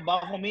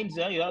means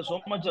you have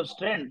so much of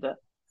strength,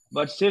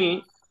 but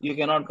still you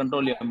cannot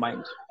control your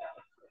mind.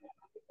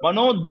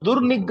 Mano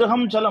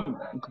Durnigraham Chalam.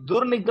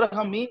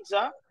 Durnigraham means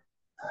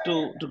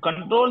to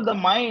control the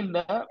mind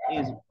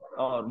is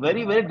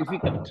very, very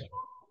difficult.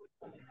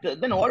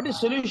 Then what is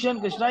solution?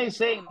 Krishna is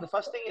saying the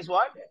first thing is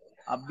what?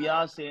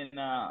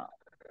 Abhyasena.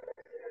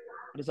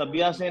 What is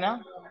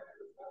Abhyasena?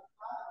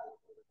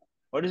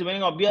 What is the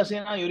meaning of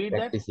Abhyasena? You read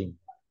Practicing.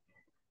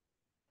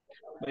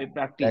 that? By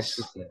practice.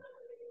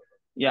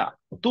 Yeah.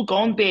 Tu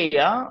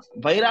kaunteya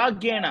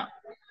vairagyena.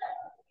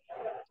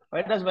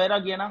 Why does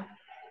vairagyena?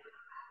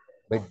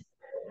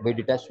 By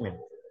detachment.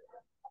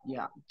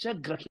 Yeah.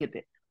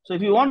 Chagrahyate. So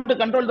if you want to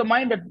control the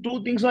mind,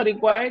 two things are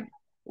required.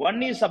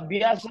 One is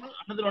abhyasa,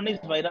 another one is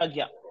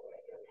vairagya.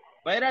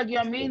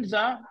 Vairagya means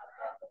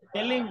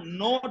telling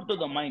no to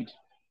the mind.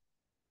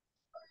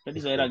 That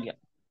is vairagya.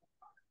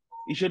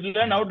 You should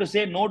learn how to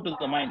say no to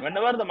the mind.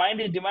 Whenever the mind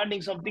is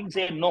demanding something,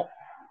 say no.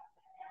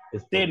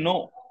 Say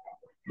no.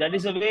 That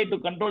is a way to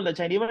control the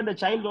child. Even the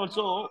child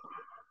also,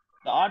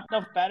 the art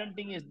of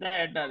parenting is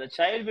that the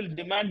child will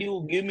demand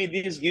you, give me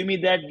this, give me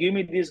that, give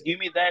me this, give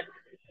me that.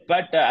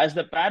 But as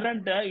the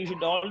parent, you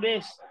should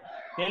always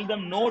tell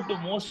them no to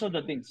most of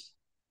the things.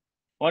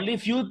 Only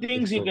few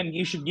things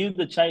you should give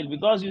the child,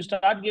 because you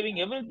start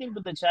giving everything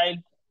to the child,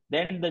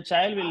 then the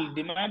child will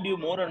demand you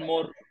more and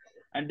more,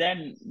 and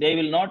then they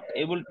will not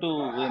able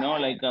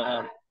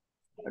to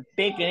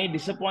take any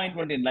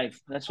disappointment in life.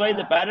 That's why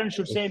the parent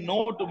should say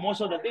no to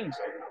most of the things,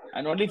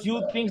 and only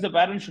few things the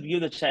parent should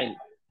give the child.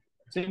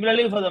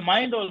 Similarly, for the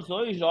mind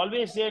also, you should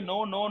always say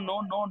no, no,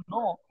 no, no,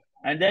 no,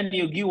 and then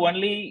you give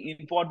only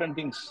important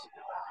things.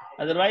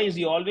 Otherwise,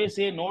 you always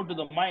say no to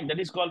the mind. That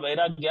is called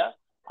vairagya.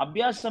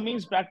 Abhyasa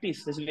means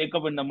practice. Just wake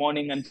up in the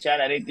morning and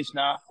chant Hare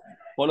Krishna,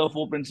 follow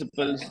four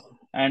principles,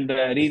 and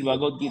read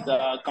Bhagavad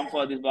Gita, come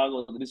for this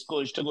Bhagavad, this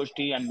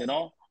Istagoshti, and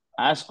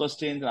ask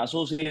questions and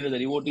associate with the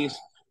devotees.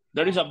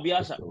 That is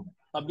abhyasa.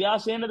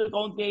 Abhyasena the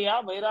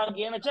kaunteya,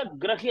 vairagyena cha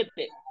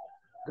grahyate.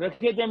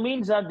 Grahyate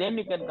means that then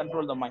you can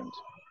control the mind.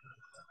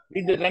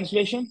 Read the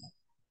translation.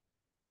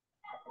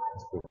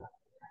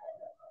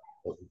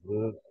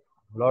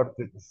 Lord Lord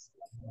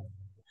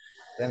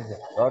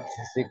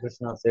Sri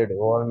Krishna said,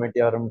 O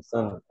Almighty Aram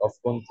son of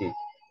Kunti,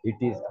 it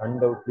is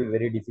undoubtedly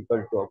very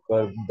difficult to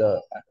curb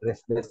the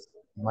restless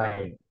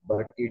mind,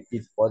 but it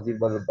is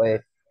possible by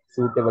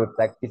suitable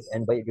practice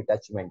and by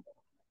detachment.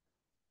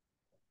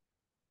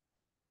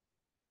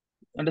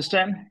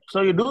 Understand?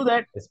 So you do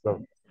that. Yes,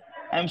 Prabhu.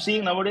 I'm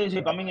seeing nowadays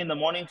you're coming in the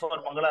morning for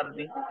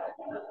Mangalarati.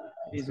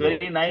 It's Yes,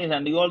 very nice,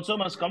 and you also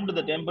must come to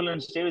the temple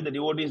and stay with the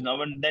devotees now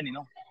and then,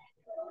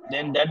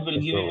 Then that will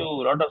Yes, give you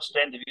Prabhu. a lot of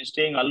strength. If you're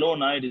staying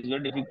alone, it is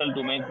very difficult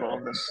to make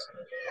progress.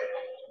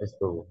 Yes,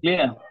 Prabhu.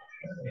 Clear?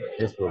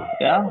 Yes, Prabhu.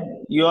 Yeah?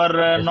 You are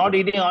Yes, not Prabhu.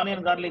 eating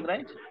onion garlic,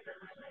 right?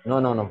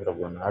 No,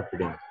 Prabhu, not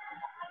eating.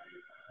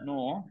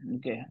 No?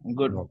 Okay,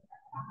 good. No.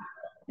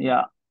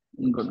 Yeah,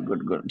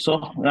 good.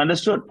 So, you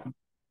understood?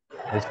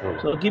 Yes,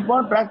 Prabhu. So, keep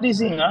on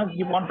practicing,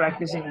 Keep on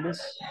practicing this.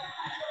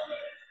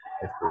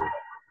 Yes, Prabhu.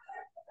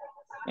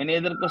 Any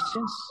other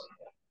questions?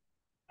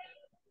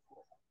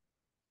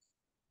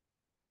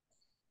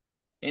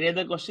 Any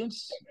other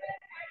questions?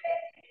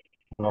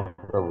 No,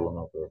 Prabhu,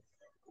 no, Prabhu.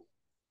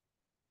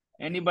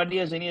 Anybody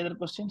has any other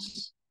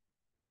questions?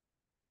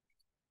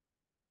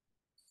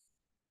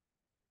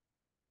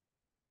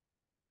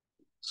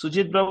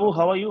 Sujit Prabhu,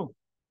 how are you?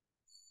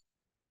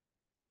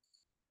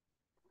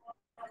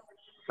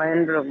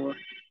 Fine, Prabhu.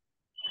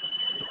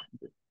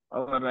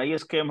 Our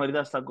ISKM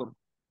Haridas Thakur.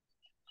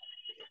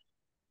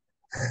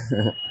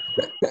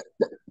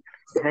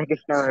 Hare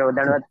Krishna, Prabhu.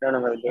 Dhanavad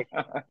Pranam,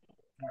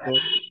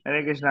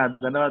 Hare Krishna,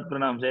 Dhanavad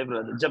Pranam, Jai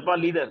Brother. Japa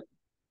leader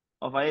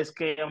of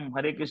ISKM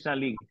Hare Krishna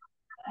League.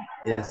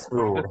 Yes,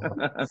 Prabhu.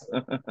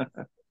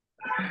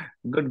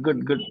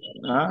 Good.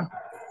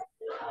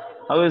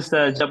 How is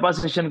the Japa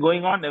session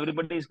going on?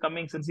 Everybody is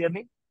coming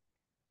sincerely?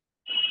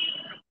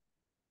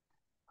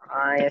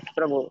 Yes,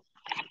 Prabhu.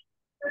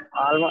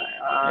 Almost,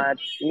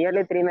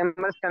 nearly 3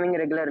 members coming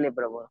regularly,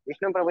 Prabhu.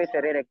 Vishnu Prabhu is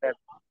very regular.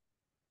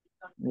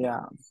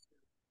 Yeah.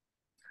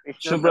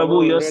 Vishnu Shri Prabhu,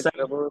 Prabhu, your Vivek side.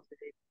 Prabhu.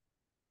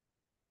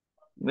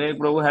 Vivek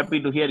Prabhu, happy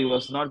to hear. He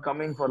was not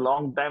coming for a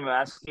long time,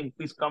 asking,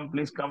 please come.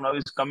 Now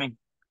he's coming.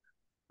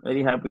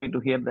 Very happy to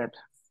hear that.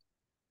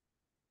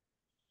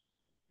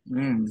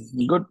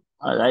 Good.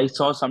 I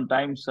saw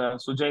sometimes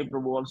Sujay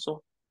Prabhu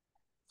also.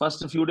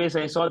 First few days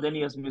I saw, then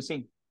he was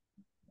missing.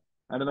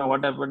 I don't know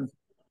what happened.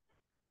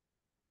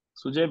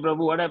 Sujay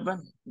Prabhu, what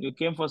happened? You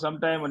came for some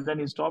time and then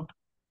he stopped.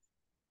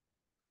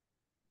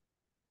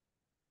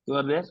 You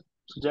are there,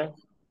 Sujay?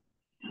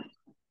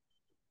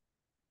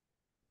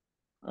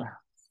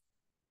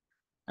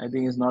 I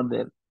think he's not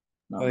there.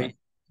 No, Oh, man.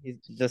 he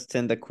just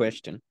sent a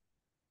question.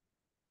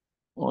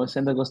 Oh,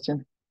 send the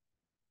question.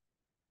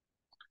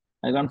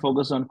 I can't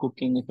focus on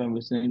cooking if I'm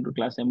listening to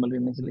class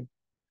simultaneously.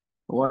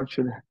 What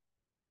should I?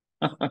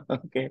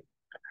 Okay.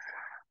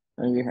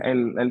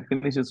 I'll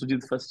finish with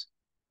Sujit first.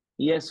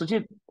 Yes,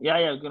 Sujit. Yeah,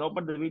 you can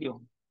open the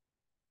video.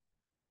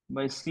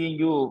 By seeing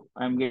you,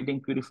 I'm getting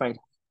purified.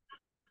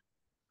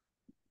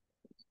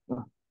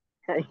 No,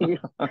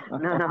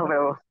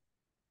 Prabhu.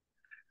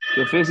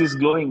 Your face is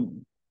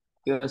glowing.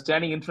 You're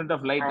standing in front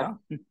of light, huh?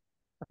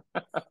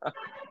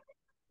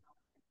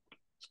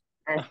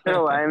 Yes,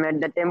 Prabhu. I am at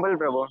the temple,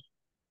 Prabhu.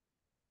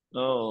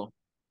 Oh,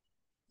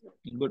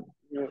 good.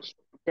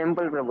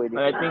 Temple, Prabhu.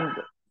 I think,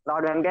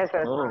 Lord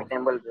Venkateswara Swami oh,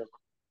 temple, Prabhu.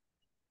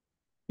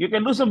 you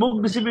can do some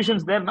book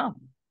distributions there now.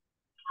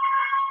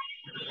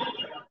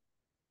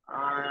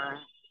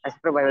 Yes,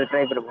 Prabhu. I will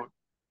try, Prabhu.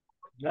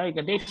 Yeah, you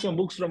can take some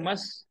books from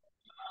us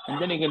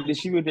and then you can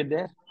distribute it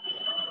there.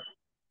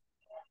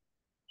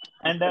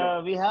 And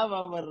we have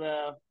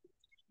our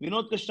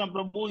Vinod Krishna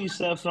Prabhu is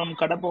from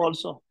Kadapa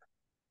also.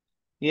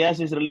 He has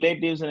his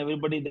relatives and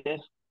everybody there.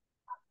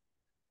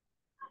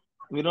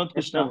 Vinod Yes,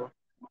 Krishna. Prabhu.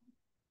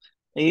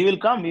 He will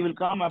come. He will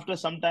come after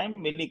some time.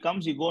 When he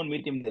comes, you go and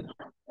meet him there.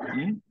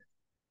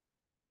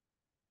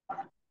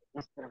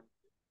 Yes, Prabhu.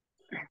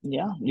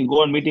 Yeah, you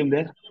go and meet him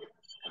there.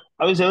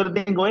 How is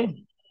everything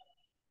going?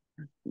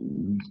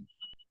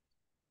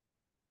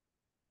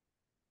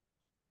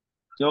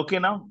 You okay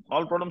now?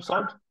 All problems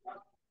solved?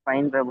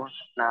 Fine, Prabhu.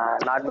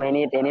 Not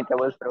many any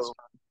troubles, Prabhu.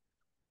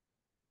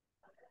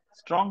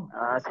 Strong?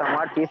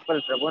 Somewhat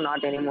peaceful, Prabhu.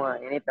 Not anymore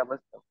any troubles.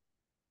 Prabhu.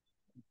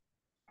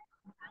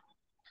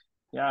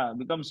 Yeah,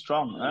 become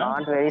strong. Huh?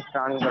 Not very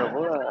strong,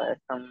 Prabhu.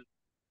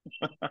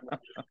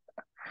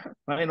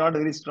 Why not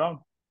very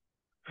strong?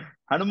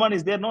 Hanuman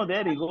is there? No,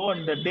 there. You go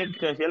and take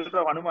shelter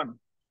of Hanuman.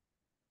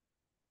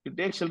 You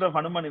take shelter of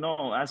Hanuman,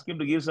 ask him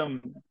to give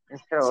some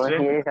Yes, Prabhu. He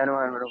strength. is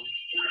Hanuman,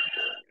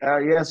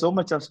 Prabhu. He has so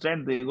much of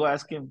strength. You go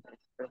ask him.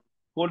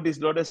 Hold his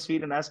lotus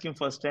feet and ask him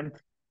for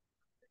strength.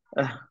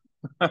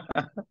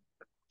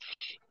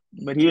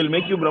 But he will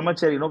make you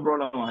brahmachari, no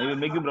problem. He will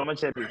make you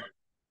brahmachari.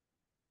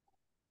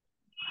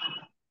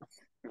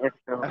 Yes,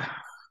 Prabhu.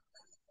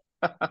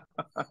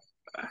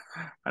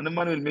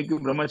 Hanuman will make you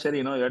brahmachari,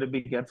 you have to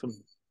be careful.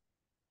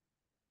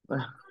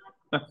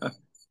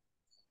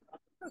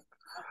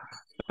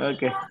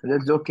 Okay,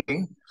 just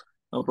joking.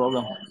 No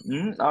problem.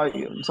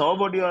 So how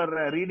about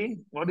your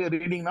reading? What are you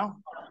reading now?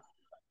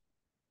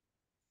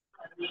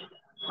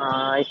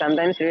 I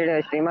sometimes read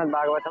Srimad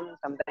Bhagavatam,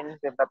 sometimes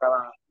the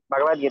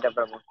Bhagavad Gita,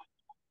 Prabhu.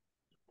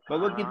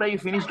 Bhagavad Gita, you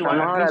finished one,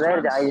 Somehow at or least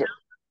other, once?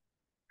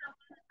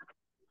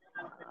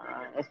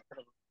 Yes,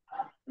 Prabhu.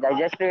 I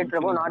just read,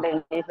 Prabhu, Finished. not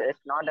any,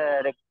 it's not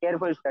a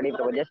careful study,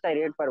 Prabhu. Just I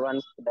read for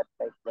once, that's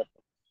right.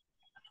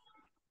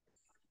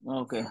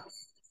 Okay.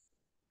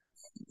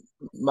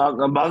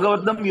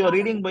 Bhagavatam, you are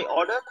reading by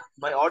order?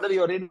 By order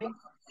you are reading?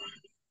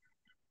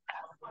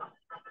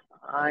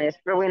 Yes,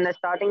 Prabhu. In the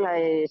starting,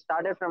 I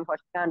started from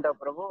first canto,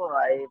 Prabhu.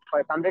 I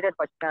completed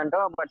first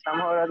canto, but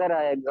somehow or other,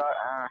 I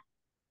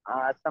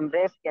got some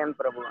breaks came,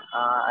 Prabhu.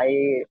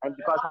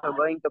 Because of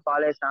going to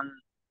college,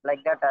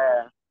 like that,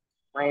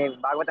 my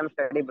Bhagavatam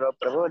study broke,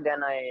 Prabhu.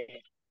 Then I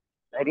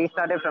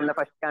restarted from the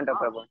first canto,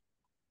 Prabhu.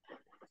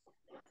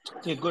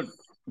 Okay, good.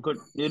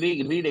 You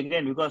read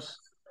again because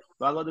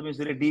Bhagavatam is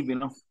very deep,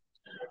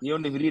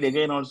 Even if you read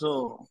again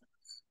also,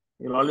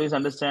 you'll always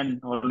understand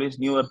always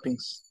newer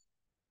things.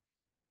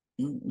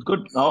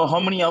 Good. How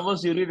many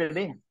hours you read a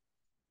day?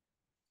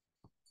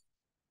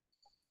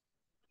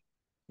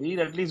 Read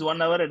at least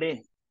 1 hour a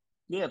day.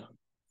 Clear.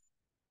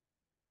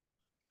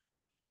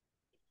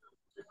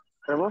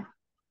 Prabhu?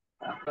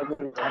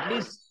 At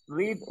least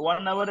read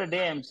 1 hour a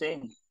day, I'm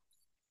saying.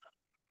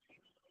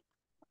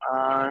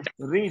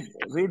 Read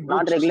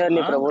Not books.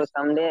 regularly, Huh? Prabhu.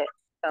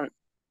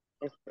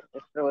 Yes,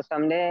 Prabhu.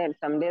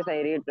 Some days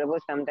I read, Prabhu.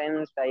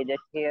 Sometimes I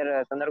just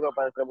hear Sundar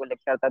Gopal Prabhu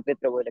lecture, Tatvit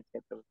Prabhu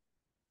lecture, Prabhu.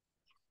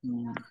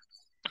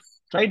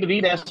 Try to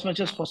read as much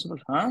as possible.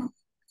 Huh?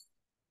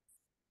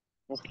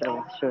 Yes,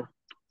 Prabhu. Sure.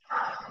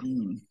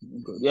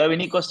 Good. You have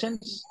any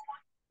questions?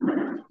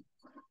 No,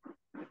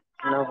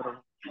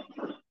 Prabhu.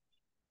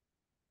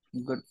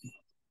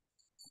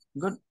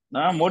 Good.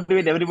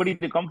 Motivate everybody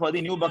to come for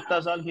the new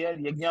Bhaktas all here.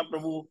 Yajna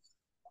Prabhu,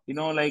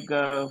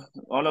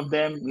 all of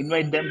them.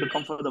 Invite them to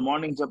come for the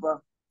morning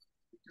japa.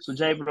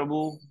 Sujay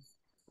Prabhu,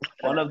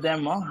 all of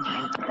them.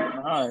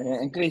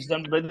 Encourage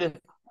them.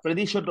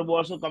 Pradisha Prabhu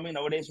also coming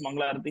nowadays,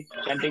 Mangala Arati,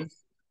 chanting.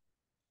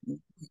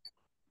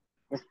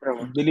 Yes,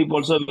 Prabhu. Dilip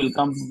also will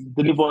come.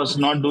 Dilip was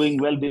not doing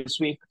well this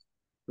week.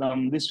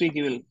 From this week,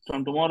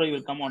 from tomorrow, he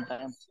will come on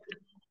time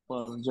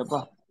for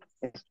japa.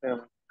 Yes,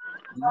 Prabhu.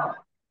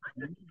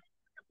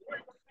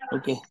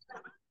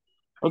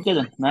 Okay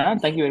then.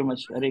 Thank you very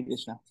much. Hare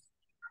Krishna.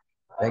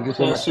 Thank you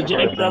so much for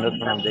Sujay Prabhu.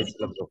 Jai Shri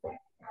Prabhupada.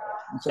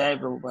 Jai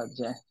Prabhupada,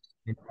 Jai.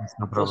 Krishna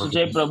So Prabhu.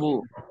 Sujay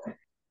Prabhu.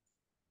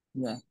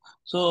 Yeah.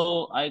 So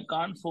I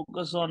can't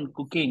focus on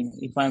cooking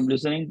if I'm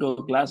listening to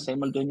a class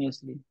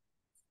simultaneously.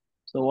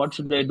 So what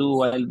should I do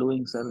while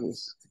doing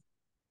service?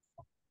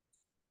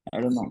 I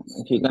don't know.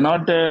 If you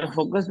cannot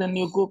focus, then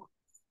you cook.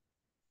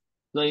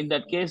 So in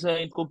that case,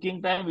 in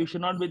cooking time, we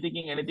should not be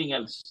thinking anything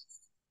else.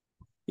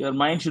 Your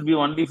mind should be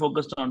only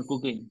focused on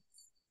cooking.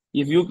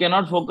 If you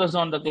cannot focus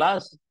on the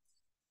class,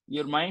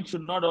 your mind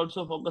should not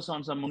also focus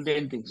on some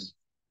mundane things.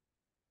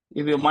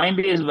 If your mind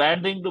is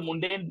wandering to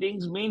mundane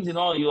things, means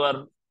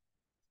your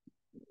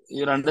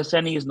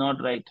understanding is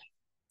not right.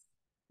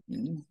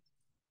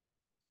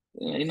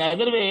 In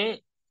other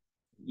way,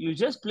 you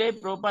just play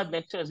Prabhupada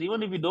lectures.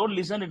 Even if you don't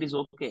listen, it is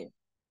okay.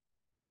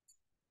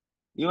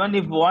 Even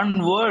if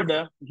one word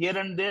here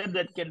and there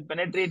that can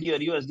penetrate your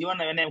ears. Even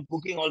when I'm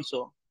cooking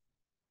also,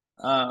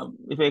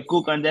 if I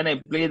cook and then I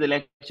play the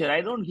lecture,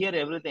 I don't hear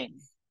everything.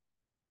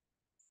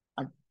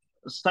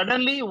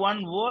 Suddenly,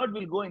 one word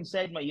will go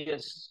inside my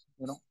ears.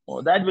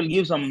 That will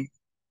give some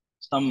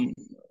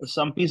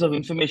piece of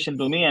information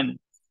to me and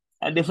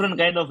a different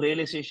kind of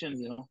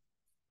realization.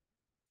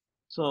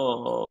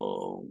 So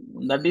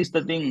that is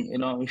the thing.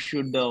 You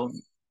should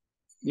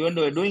even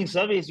though you're doing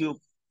service, you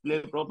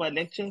play proper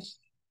lectures,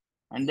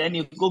 and then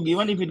you cook.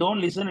 Even if you don't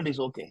listen, it is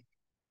okay.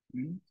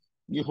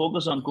 You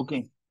focus on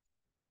cooking.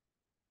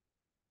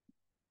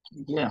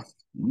 Yeah.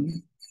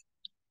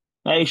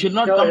 You should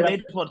not come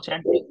late for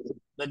chanting.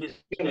 That is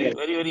very,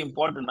 very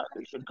important.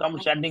 You should come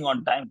chanting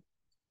on time.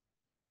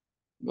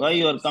 Why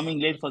you are coming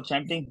late for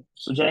chanting,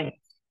 Sujay?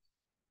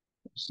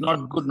 It's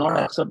not good, not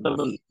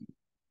acceptable.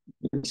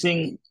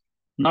 Missing,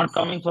 not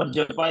coming for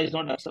japa is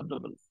not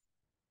acceptable.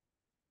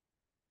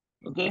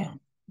 Okay,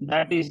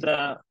 that is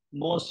the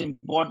most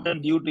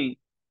important duty.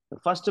 The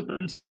first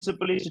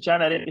principle is to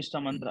chant Hare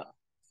Krishna mantra.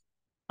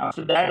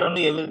 After that,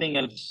 only everything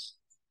else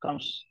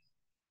comes.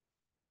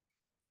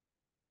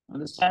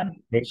 Understand?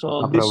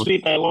 So this Prabhu.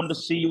 week I want to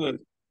see you.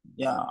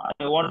 Yeah,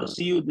 I want to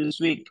see you this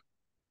week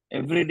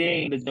every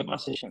day in the Japa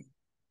session.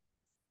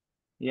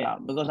 Yeah,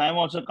 because I'm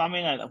also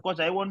coming. Of course,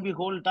 I won't be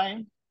whole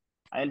time.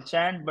 I'll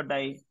chant, but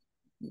I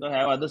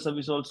have other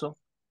service also.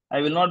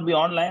 I will not be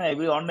online. I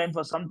will be online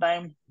for some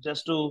time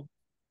just to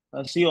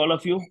see all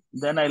of you.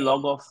 Then I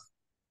log off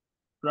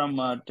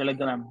from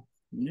Telegram.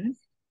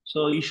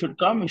 So you should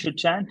come. You should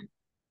chant.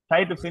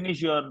 Try to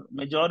finish your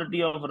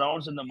majority of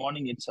rounds in the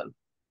morning itself.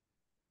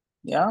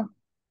 Yeah,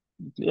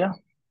 clear.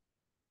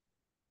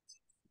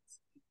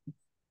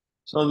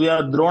 So we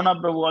are Drona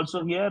Prabhu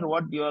also here.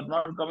 What, you are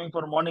not coming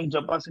for morning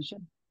japa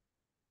session?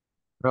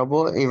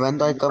 Prabhu, even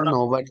though I come, Drona,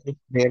 nobody is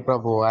there,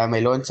 Prabhu. I'm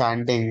alone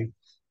chanting.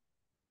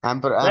 I'm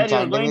where you are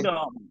chanting going with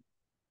to?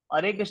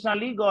 Hare Krishna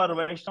League or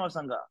Vaishnava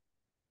Sangha?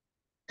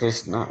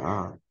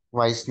 Krishna,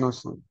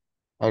 Vaishnu.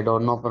 I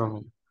don't know,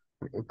 Prabhu.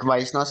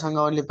 Vaishnu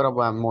Sangha only,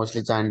 Prabhu. I'm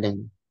mostly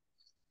chanting.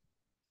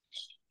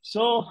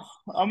 So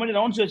how many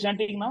rounds you are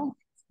chanting now?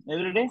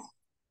 Every day?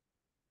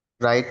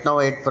 Right now,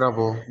 8,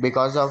 Prabhu.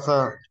 Because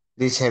of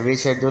this heavy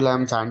schedule,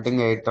 I'm chanting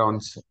 8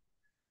 rounds.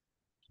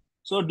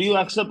 So do you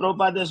accept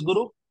Prabhupada as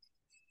Guru?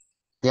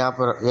 Yeah,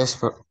 yes,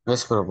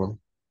 Prabhu.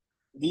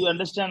 Do you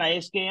understand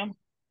ISKM?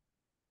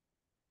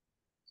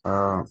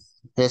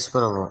 Yes,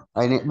 Prabhu.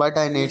 But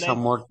I Do you need some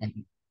like? more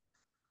time.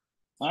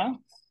 Huh?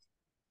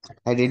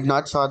 I did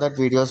not saw that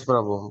videos,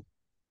 Prabhu.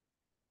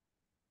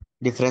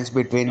 Difference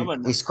No, between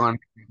but ISKCON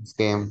and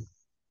SKM.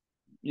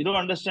 you don't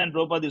understand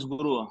Prabhupada is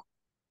Guru.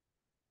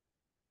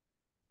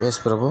 Yes,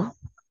 Prabhu.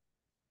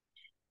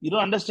 You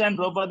don't understand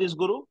Prabhupada is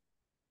Guru?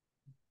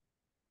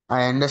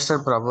 I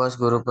understood Prabhu as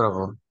Guru,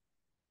 Prabhu.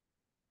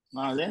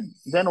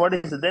 Then what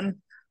is it?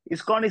 Then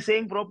ISKCON is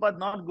saying Prabhupada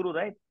not Guru,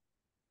 right?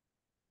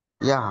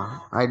 Yeah,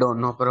 I don't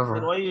know, Then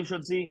Prabhu. why you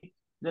should see?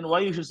 Then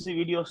why you should see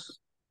videos?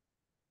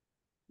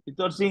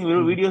 Without seeing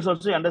videos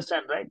also you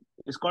understand, right?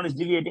 ISKCON is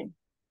deviating.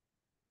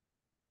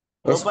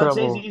 Yes, Prabhupada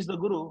says Prabhu. he is the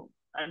Guru,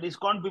 and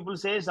ISKCON people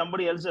say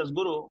somebody else is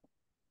Guru.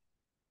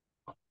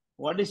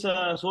 What is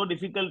a so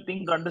difficult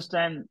thing to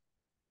understand?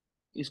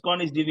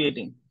 ISKCON is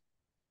deviating.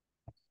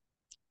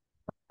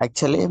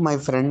 Actually, my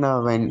friend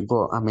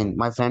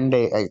my friend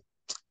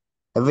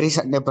every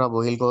Sunday,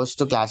 Prabhu, he goes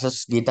to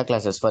classes, Gita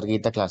classes for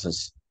Gita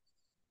classes.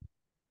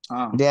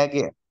 Ah.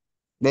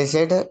 They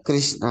said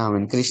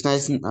Krishna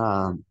is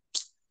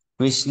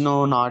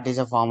Vishnu not is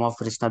a form of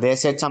Krishna. They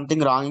said something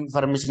wrong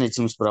information. It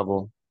seems,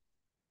 Prabhu.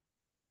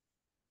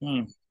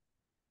 Hmm.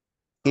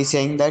 He's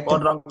saying that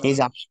What wrong? he's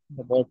asking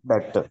about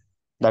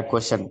that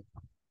question.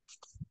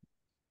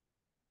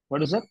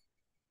 What is it?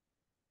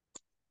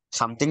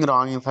 Something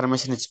wrong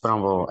information is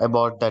Prabhu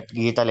about that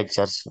Gita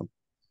lectures.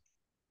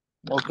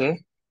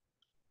 Okay.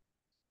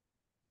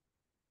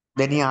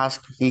 Then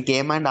he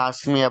came and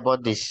asked me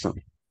about this.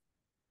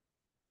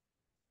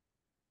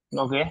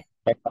 Okay.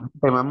 I can't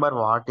remember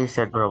what he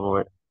said,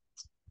 Prabhu.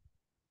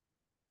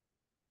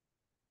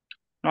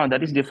 No,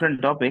 that is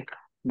different topic.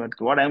 But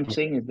what I'm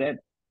saying is that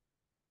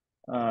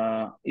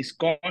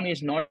ISKCON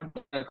is not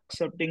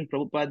accepting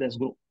Prabhupada as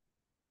Guru.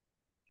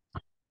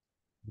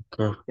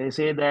 Okay. They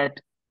say that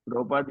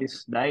Prabhupada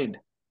is died,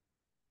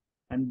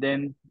 and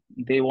then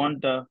they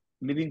want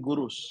living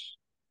gurus.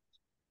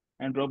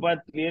 And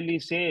Prabhupada clearly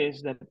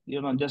says that,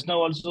 just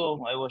now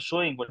also I was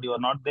showing, but you are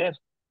not there.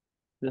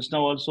 Just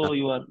now also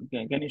you are.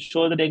 Can you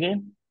show that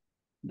again?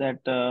 That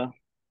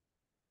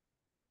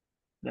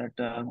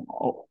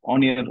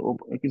on your,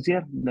 it is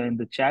here in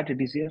the chat. It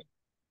is here.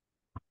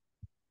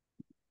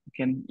 You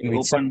can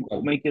Which side,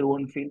 Prabhu? make your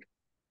own field.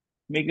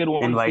 Make your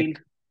In own white. field.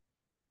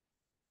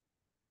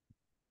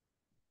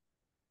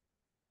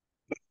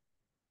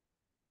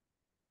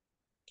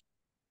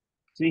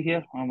 See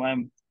here.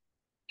 Can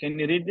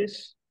you read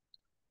this?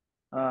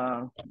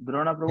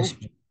 Drona Yes,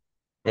 Prabhu.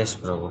 yes,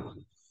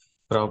 Prabhu.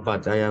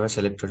 Prabhupada, I have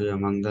selected you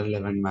among the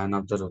 11 men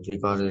of the room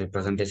because the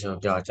representation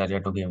of the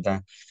Acharya to give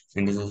the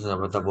indications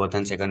about the both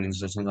and second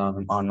instructions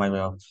on my way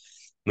of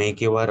make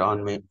your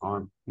on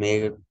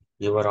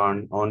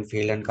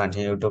field and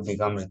continue to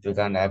become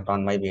Ritvika and act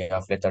on my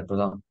behalf letter to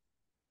the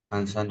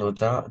concerned with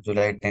the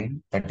July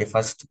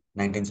 31st,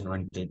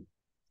 1970.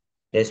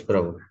 Yes,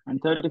 Prabhu.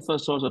 And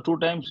 31st also. 2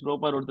 times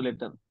Prabhupada wrote the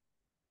letter.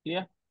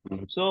 Yeah.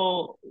 Mm.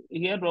 So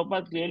here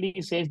Prabhupada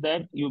clearly says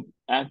that you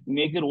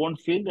make your own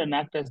field and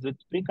act as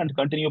Ritvik and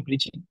continue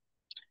preaching.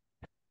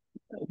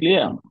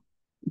 Clear.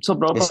 So Yes,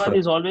 Prabhupada Prabhu.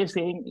 is always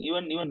saying,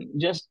 even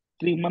just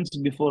 3 months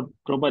before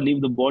Prabhupada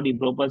leave the body,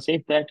 Prabhupada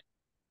says that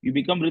you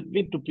become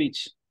Ritvik to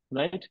preach,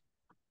 right?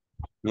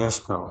 Yes,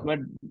 Prabhu. But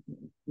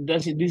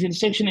this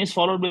instruction is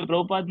followed by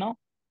Prabhupada now?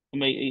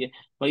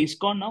 By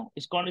ISKCON now?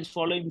 ISKCON is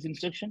following this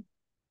instruction?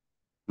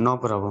 No,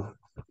 Prabhu.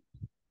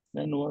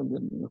 Then,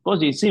 of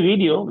course, you see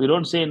video, we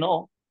don't say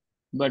no,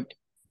 but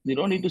you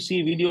don't need to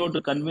see video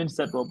to convince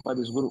that Prabhupada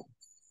is Guru.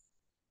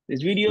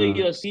 This video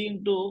you are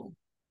seeing to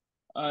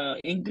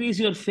increase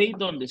your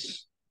faith on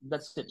this.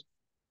 That's it.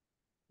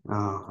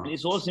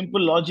 It's so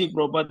simple logic,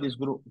 Prabhupada, this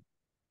guru.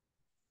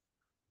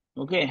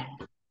 Okay.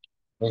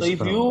 So Yes, if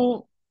Prabhu.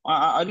 you,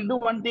 I will do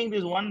one thing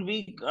this 1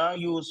 week,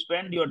 you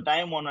spend your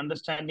time on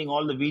understanding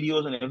all the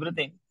videos and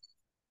everything.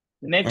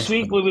 Next Yes,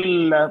 week,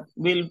 Prabhu.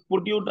 we'll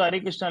put you to Hare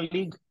Krishna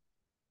League.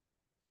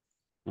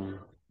 Mm.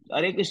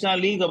 Hare Krishna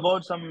League,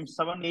 about some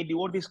 7-8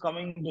 devotees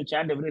coming to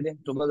chant everything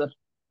together.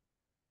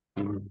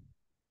 Mm.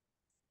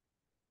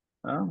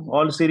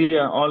 All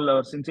Syria,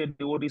 all sincere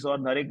devotees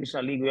on Hare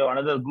Krishna League. We have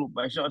another group.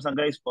 Vaishnava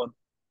Sangha is for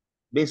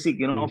basic,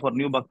 Mm. for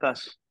new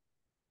bhaktas.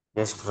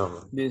 Yes,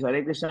 Prabhu. This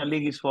Hare Krishna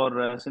League is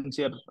for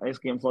sincere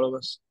ISKM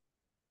followers.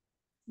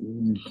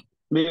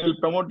 We will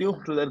promote you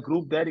to that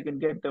group there. You can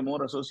get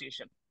more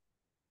association.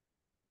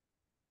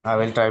 I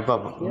will try,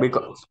 Prabhu. Yeah.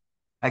 Because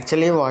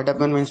actually, what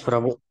happened means,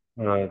 Prabhu,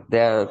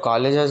 the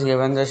college has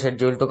given the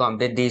schedule to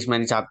complete these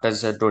many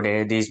chapters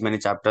today, these many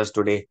chapters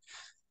today.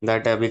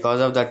 That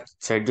because of that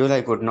schedule,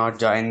 I could not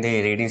join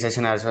the reading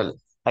session as well.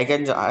 I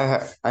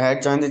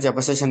had joined the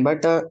Japa session,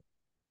 but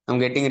I'm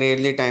getting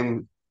rarely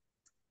time.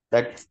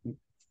 That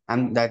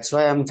and that's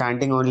why I'm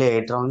chanting only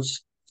 8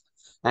 rounds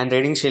and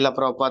reading Srila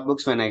Prabhupada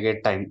books when I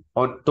get time,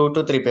 or 2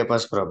 to 3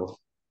 papers, Prabhu.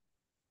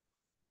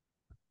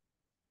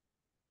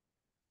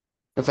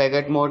 If I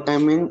get more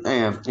time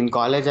in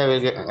college,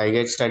 I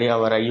get study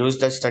hour. I use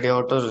that study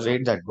hour to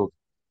read that book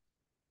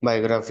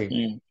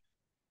biography.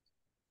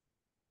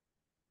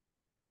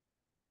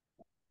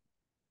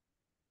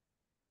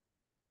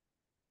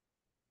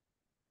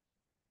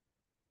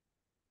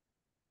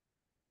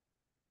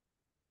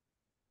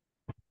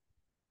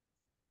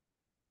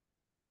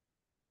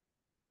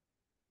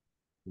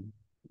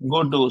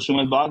 Go to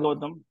Srimad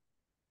Bhagavatam,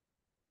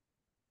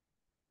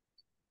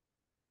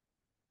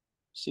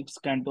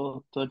 6th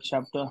canto, 3rd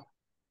chapter.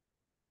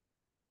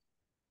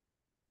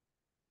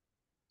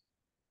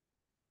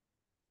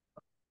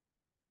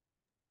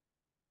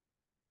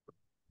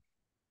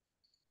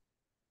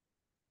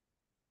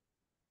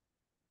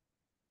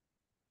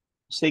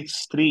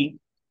 Six 3:29.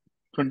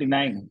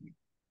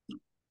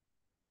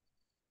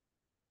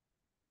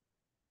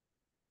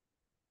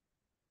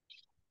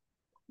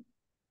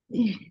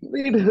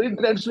 Read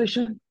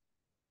translation.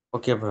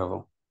 Okay,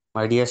 Prabhu.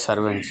 My dear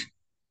servants,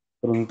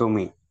 bring to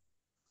me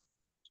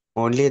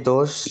only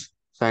those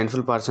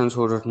sinful persons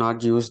who do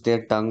not use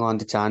their tongue on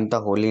the chant the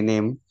holy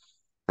name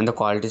and the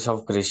qualities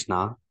of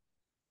Krishna,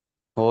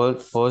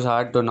 whose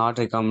heart do not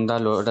recome the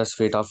lotus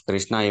feet of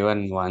Krishna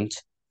even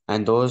once,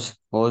 and those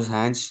whose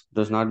hands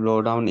does not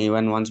bow down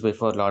even once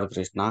before Lord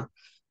Krishna.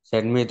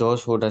 Send me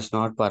those who does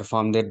not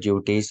perform their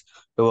duties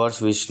towards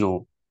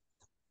Vishnu,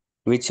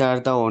 which are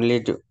the only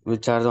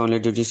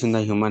duties in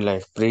the human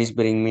life. Please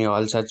bring me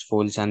all such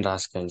fools and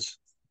rascals.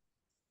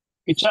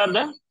 Which are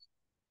the?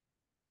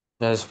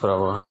 Yes,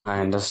 Prabhu, I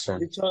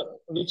understand.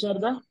 Which are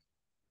the?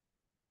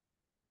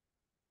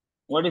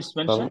 What is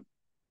Prabhu, mentioned?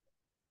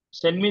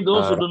 Send me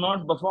those who uh, do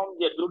not perform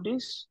their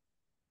duties.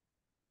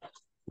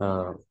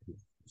 uh,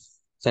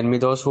 send me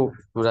those who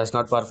does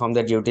not perform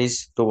their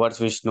duties towards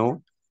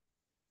Vishnu,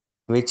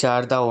 which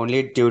are the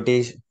only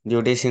duties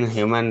in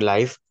human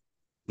life.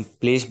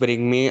 Please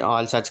bring me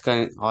all such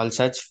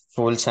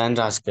fools and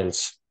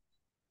rascals.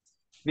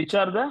 Which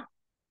are the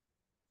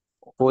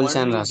Fools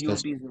and only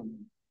rascals. duties?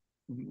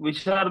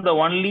 Which are the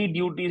only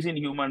duties in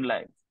human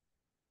life?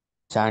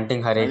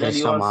 Chanting Hare And then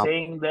you Krishna are Maha.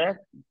 saying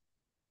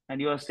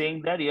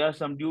that, you have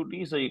some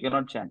duties, so you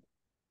cannot chant.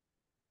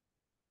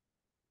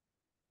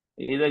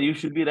 Either you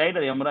should be right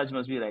or Yamaraj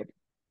must be right.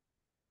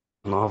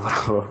 No,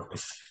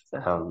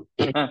 Prabhu.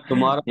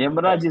 Tomorrow.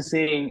 Yamaraj is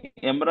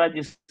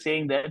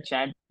saying that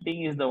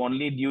chanting is the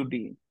only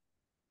duty.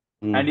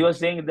 And you Hmm. are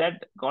saying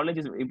that college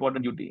is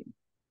important duty,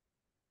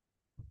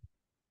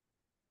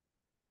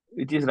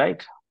 which is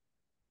right.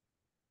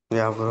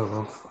 Yeah,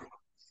 Prabhu.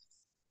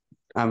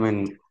 I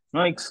mean,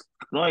 No,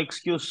 no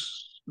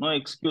excuse. No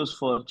excuse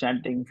for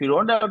chanting. If you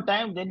don't have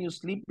time, then you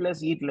sleep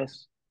less, eat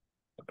less.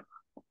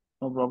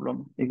 No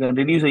problem. You can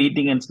reduce your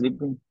eating and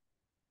sleeping,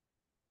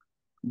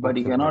 but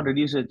you okay, cannot Prabhu.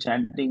 reduce your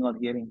chanting or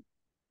hearing.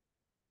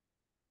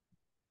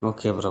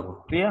 Okay,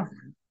 Prabhu. Clear?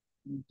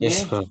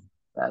 Yes, Clear? Prabhu.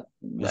 That,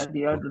 Yes, that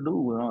you have Prabhu.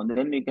 to do.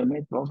 Then we can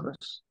make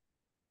progress.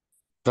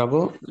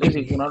 Prabhu, Otherwise,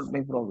 you cannot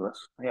make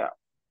progress. Yeah.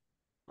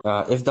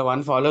 if the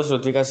one follows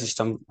Rutvika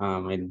system,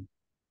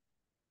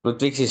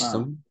 Rutvik Uh,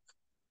 system,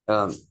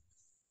 um,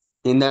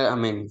 in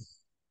the,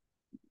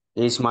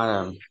 is my,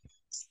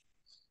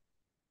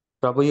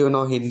 Prabhu, you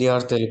know Hindi or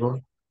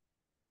Telugu?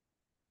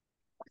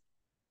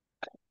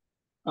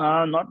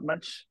 not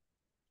much.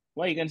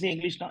 Why you can say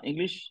English now?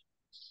 English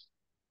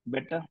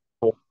better.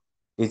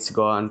 It's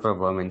gone,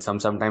 Prabhu.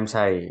 Sometimes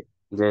I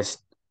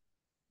just,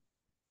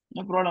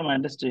 No problem. I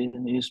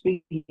understand. You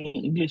speak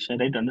English. I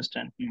try to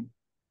understand. yeah,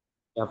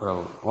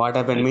 Prabhu. What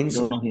happened I means,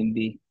 don't know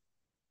Hindi.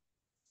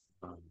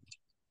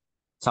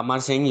 some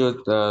are saying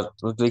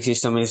Rutvik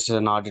system is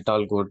not at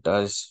all good,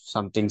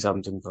 something,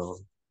 Prabhu.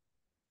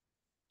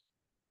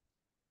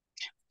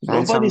 And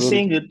Prabhupada some is will,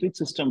 saying Ritvik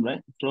system,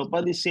 right?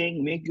 Prabhupada is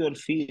saying make your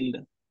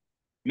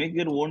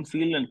own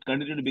field and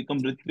continue to become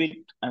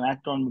Ritvik and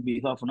act on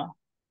behalf. Na?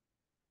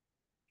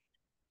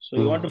 So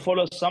you want to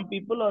follow some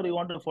people or you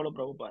want to follow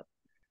Prabhupada?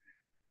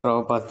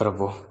 Prabhupada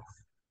Prabhu.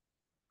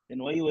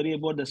 Then why you worry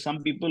about the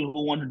some people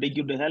who want to take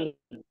you to hell?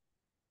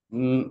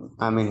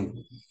 I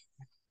mean,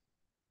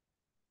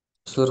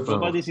 sure,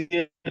 Prabhupada Prabhu. is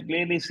here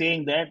clearly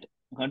saying that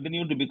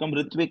continue to become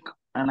Ritvik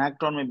and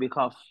act on my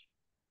behalf.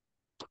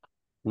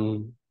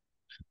 Mm.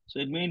 So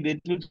it means the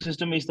Ritvik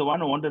system is the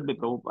one wanted by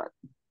Prabhupada.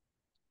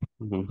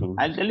 Mhm.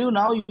 I'll tell you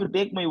now, you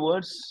take my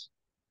words,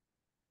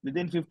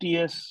 within 50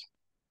 years,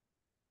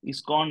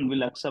 ISKCON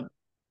will accept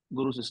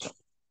Guru system,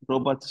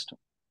 Prabhupada system.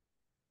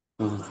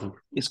 Mhm.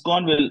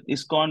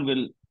 ISKCON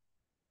will,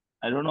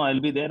 I don't know, I'll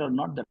be there or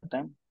not that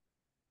time.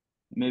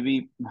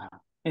 Maybe,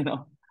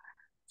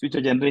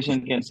 future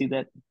generation can see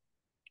that.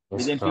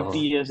 Yes, Within 50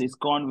 Prabhu. years,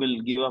 ISKCON will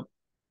give up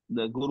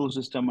the Guru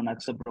system and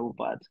accept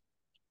Prabhupada.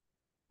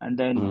 And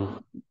then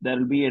there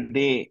will be a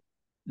day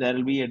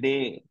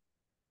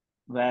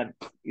where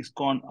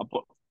ISKCON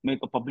make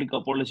a public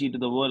apology to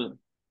the world,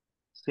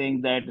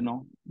 saying that,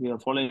 we are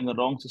following a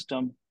wrong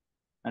system.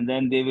 And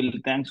then they will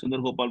thank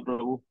Sundar Gopal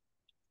Prabhu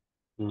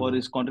for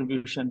his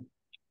contribution.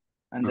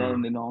 And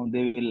then,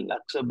 they will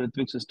accept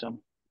Ritvik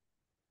system.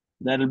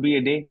 There will be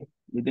a day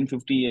within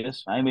 50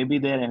 years. I may be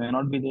there, I may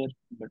not be there,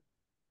 but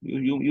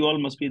you all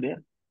must be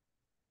there.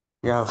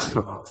 Yeah.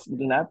 It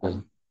will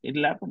happen. It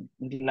will happen.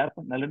 It will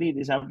happen. Already it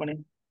is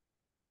happening.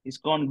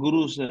 ISKCON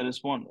Gurus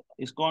respond.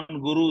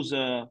 ISKCON Gurus,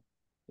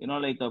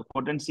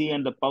 potency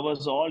and the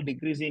powers all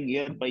decreasing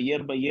year by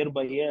year by year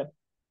by year.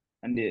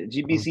 And the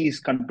GBC is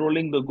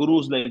controlling the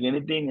Gurus like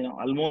anything,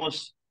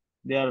 almost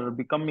they are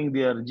becoming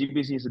their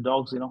GBC's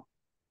dogs,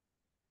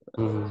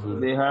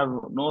 They have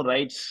no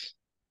rights.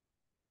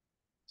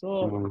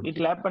 So it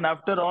will happen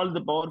after all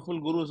the powerful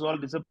Gurus all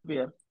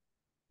disappear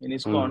in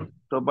ISKCON,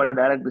 Prabhupada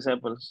direct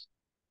disciples.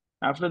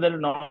 After that,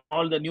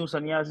 all the new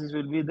sannyasis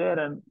will be there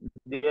and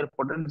their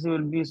potency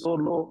will be so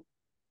low.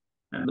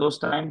 And those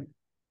time,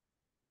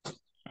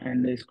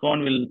 and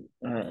ISKCON will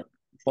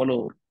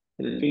follow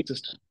the Ritvik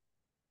system.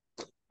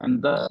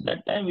 And thus,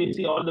 that time we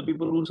see all the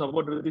people who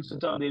support Ritvik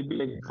system, they'll be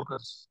like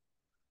focus.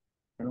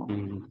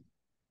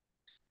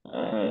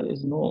 There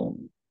is no,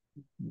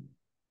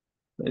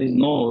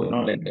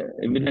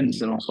 evidence,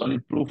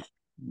 solid proof.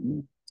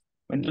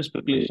 Mental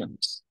speculation.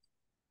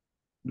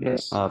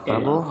 Yes.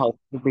 Prabhu,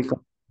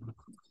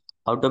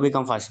 how to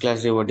become first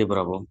class devotee,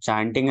 Prabhu?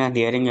 Chanting and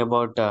hearing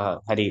about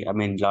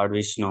Lord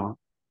Vishnu.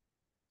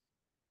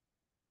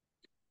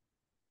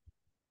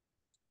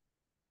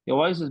 Your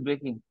voice is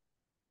breaking.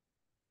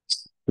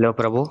 Hello,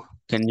 Prabhu.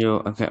 Can you?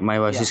 Okay, my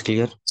voice is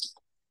clear.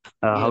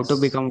 How to Yes.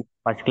 become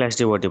first class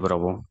devotee,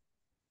 Prabhu?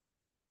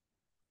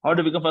 How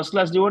to become first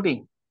class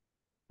devotee?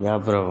 Yeah,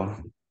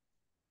 Prabhu.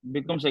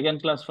 Become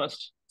second class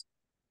first.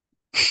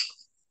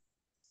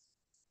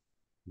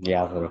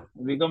 Yeah,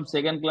 Prabhu. Become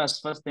second class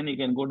first, then you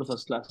can go to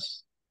first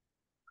class.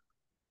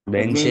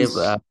 Then That means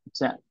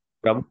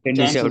Prabhu, can you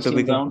chant say how to 16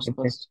 become? rounds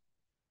first.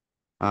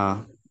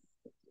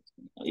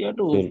 You have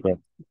Sure, to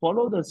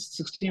follow the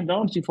 16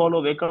 rounds. You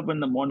follow, wake up in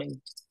the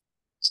morning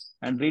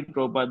and read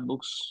Prabhupada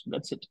books.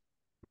 That's it.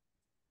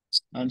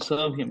 And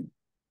serve him.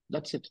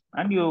 That's it.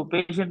 And you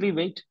patiently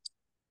wait.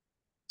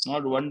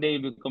 Not one day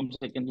you become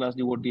second class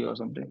devotee or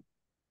something.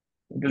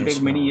 It will Yes,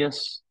 take many Prabhu.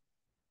 years.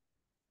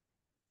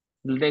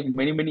 It will take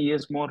many, many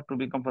years more to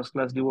become first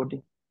class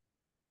devotee.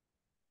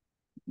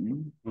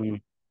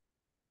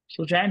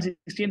 So chant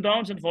 16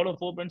 rounds and follow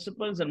 4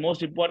 principles. And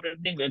most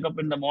important thing, wake up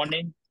in the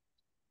morning,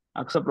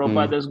 accept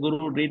Prabhupada as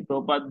Guru, read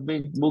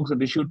Prabhupada books,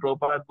 and issue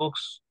Prabhupada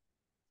books,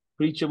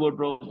 preach about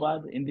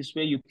Prabhupada. In this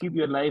way, you keep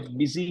your life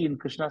busy in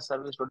Krishna's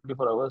service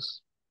 24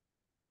 hours.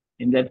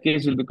 In that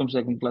case, you'll become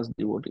second class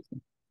devotee.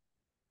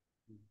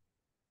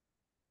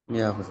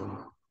 Yeah,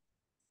 Prabhu.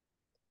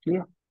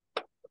 Clear?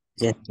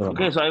 Yes, Prabhu.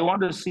 Okay, so I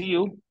want to see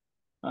you.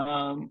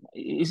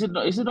 Is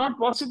it not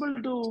possible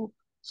to,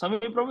 Swami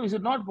Prabhu, is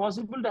it not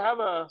possible to have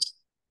a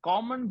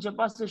common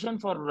japa session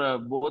for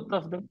both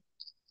of them?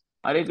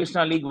 Hare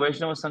Krishna League,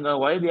 Vaishnava Sangha,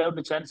 why they have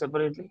to chant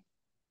separately?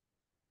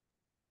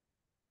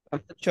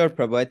 I'm not sure,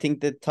 Prabhu. I think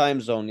the time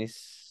zone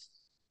is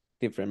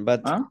different,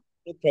 but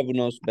Prabhu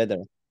knows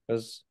better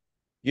because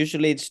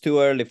usually it's too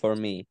early for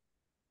me.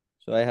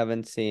 So I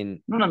haven't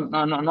seen. No,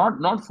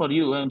 not for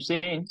you. I'm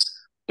saying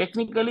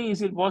technically,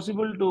 is it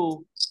possible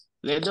to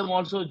let them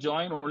also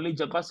join only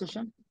japa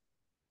session?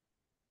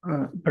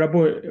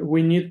 Prabhu,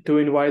 we need to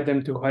invite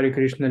them to Hare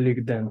Krishna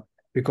League then,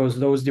 because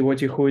those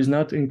devotees who is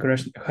not in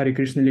Hare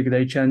Krishna League,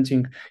 they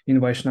chanting in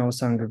Vaishnava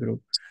Sangha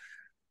group.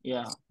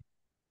 Yeah.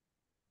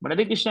 But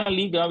Hare Krishna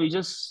League, we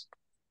just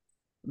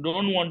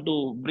don't want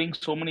to bring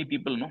so many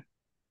people, no?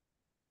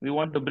 We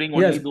want to bring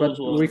only Yes, those but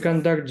who are... we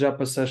conduct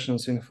japa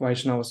sessions in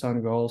Vaishnava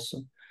Sangha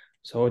also.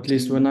 So at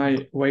least when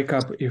I wake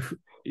up, if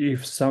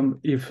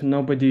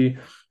nobody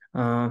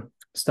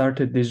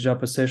started this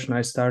japa session,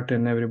 I start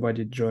and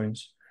everybody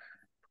joins.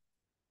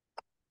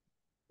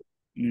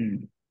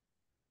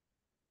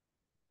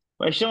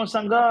 Vaishnava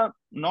Sangha,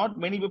 not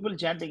many people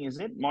chanting, is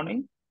it?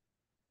 Morning?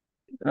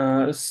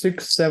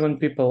 6-7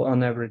 people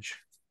on average.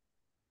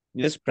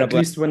 Yes, At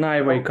least when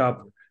I wake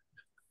up.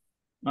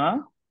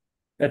 Huh?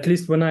 At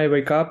least when I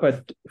wake up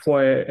at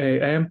 4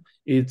 a.m.,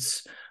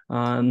 it's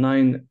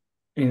 9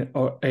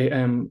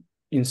 a.m.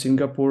 in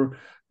Singapore,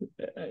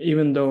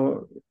 even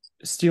though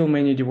still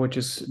many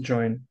devotees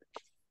join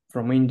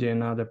from India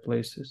and other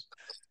places.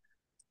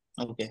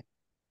 Okay.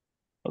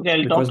 Okay,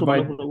 I'll talk to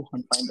Manu Prabhu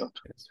and find out.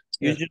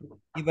 Usually,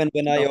 even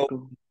when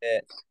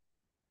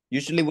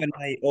usually when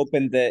I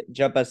open the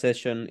japa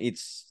session,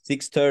 it's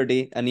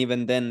 6:30, and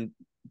even then,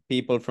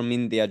 people from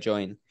India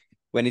join.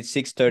 When it's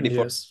 6:30.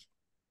 Yes.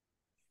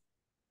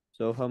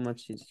 So how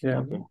much is?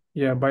 Yeah,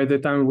 yeah. By the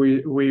time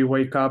we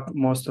wake up,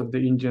 most of the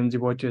Indian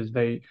devotees,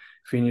 they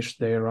finish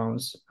their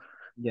rounds.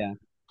 Yeah,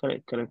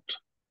 correct.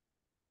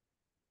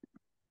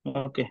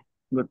 Okay,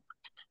 good.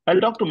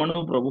 I'll talk to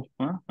Manu Prabhu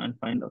and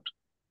find out.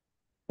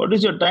 What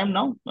is your time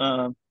now,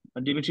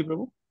 Dimitri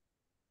Prabhu?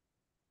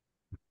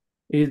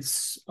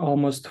 It's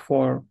almost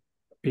 4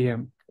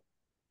 p.m.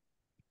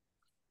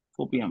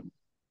 4 p.m.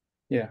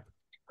 Yeah.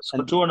 So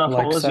 2.5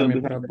 hours you're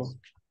behind us.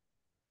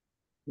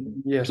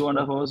 Yes.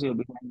 2.5 hours you're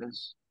behind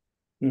us.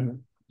 Mm-hmm.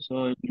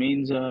 So it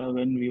means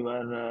when we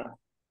were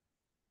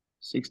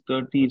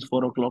 6:30, it's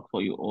 4 o'clock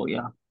for you. Oh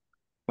yeah.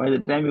 By the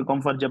time you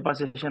come for japa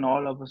session,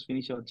 all of us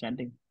finish our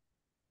chanting.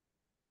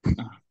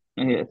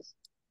 Yes.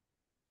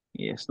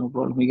 Yes, no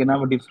problem. We can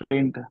have a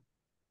different.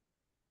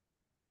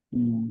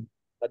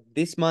 But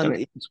this month,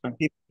 in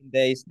 15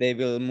 days, they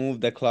will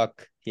move the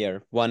clock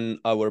here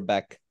 1 hour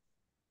back.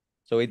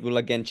 So it will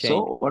again change.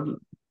 So what?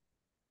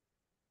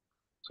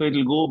 So it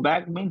will go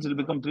back means it will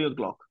become 3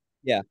 o'clock.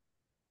 Yeah.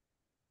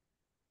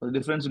 So the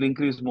difference will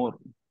increase more.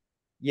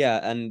 Yeah,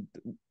 and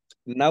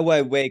now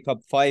I wake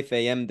up 5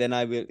 a.m. Then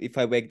I will, if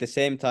I wake the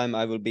same time,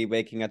 I will be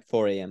waking at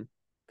 4 a.m.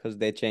 because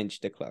they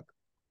changed the clock.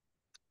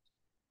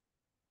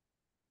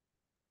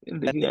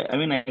 I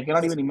mean, I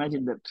cannot even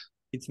imagine that.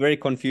 It's very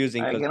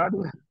confusing. I cannot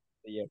even.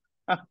 Yeah.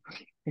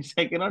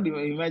 I cannot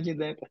even imagine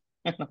that.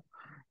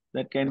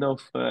 That kind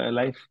of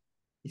life.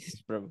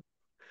 Yes, bro.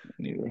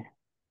 Anyway.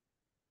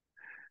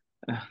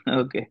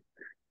 Okay.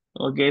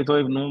 Okay. So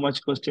if no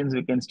much questions,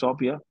 we can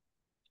stop here.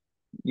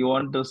 You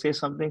want to say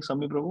something,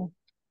 Sami Prabhu?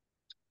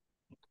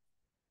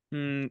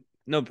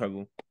 No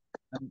problem.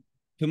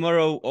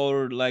 Tomorrow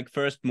or like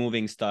first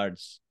moving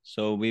starts.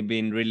 So we've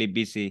been really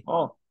busy.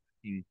 Oh.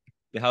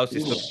 The house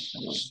is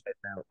right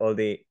now. All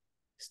the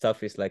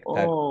stuff is like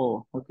packed.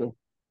 Oh, okay.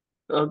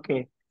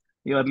 Okay.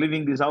 You are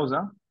leaving this house,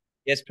 huh?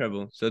 Yes,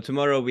 Prabhu. So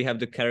tomorrow we have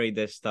to carry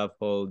the stuff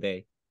all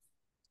day.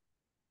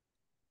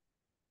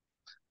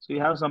 So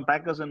you have some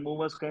packers and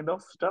movers kind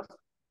of stuff?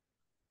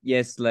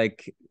 Yes,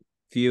 like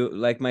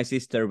my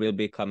sister will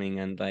be coming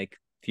and like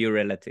few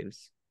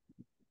relatives.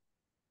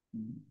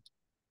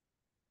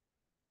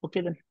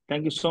 Okay then.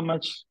 Thank you so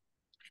much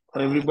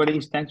for everybody.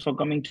 Thanks for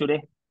coming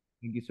today.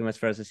 Thank you so much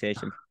for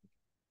association.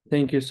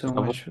 Thank you so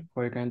much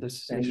for your kind Thank you,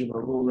 association.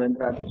 Prabhu.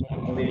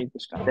 Hare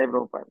Krishna. Jai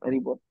Prabhupada. Very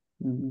good.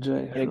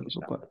 Jai Hare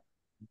Krishna.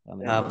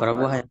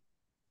 Prabhu,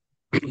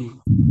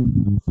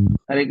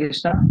 Hare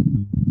Krishna.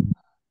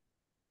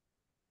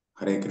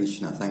 Hare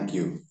Krishna. Thank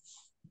you.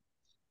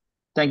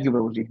 Thank you,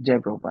 Prabhuji. Jai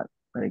Prabhupada.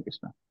 Hare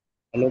Krishna.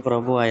 Hello,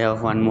 Prabhu. I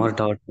have one more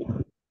thought.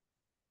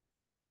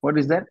 What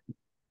is that?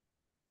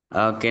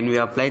 Can we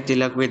apply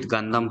tilak with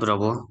Gandham,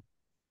 Prabhu?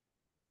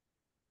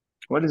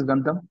 What is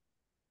Gandham?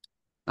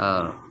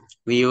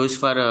 We use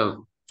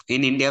for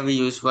in India. We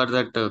use for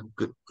that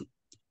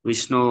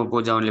Vishnu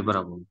puja only,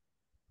 Prabhu.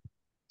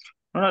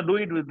 No, do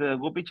it with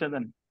Gopi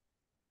Chandan.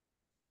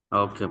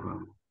 Okay,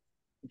 Prabhu.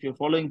 If you're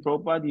following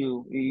Prabhupada,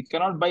 you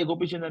cannot buy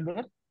Gopi Chandan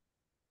there.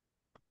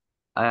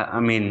 I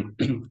mean,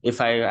 if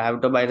I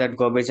have to buy that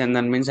Gopi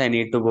Chandan means I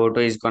need to go to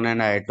ISKCON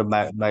and I have to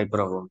buy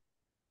Prabhu.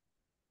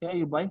 Yeah,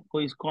 you buy. Go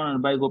ISKCON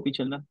and buy Gopi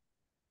Chandan.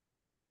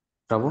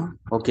 Prabhu?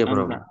 Okay, And,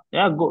 Prabhu.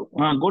 yeah, go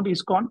to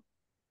ISKCON,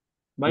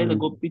 buy the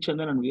Gopi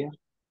Chandan and wear.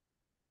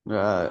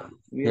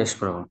 Yes,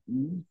 Prabhu.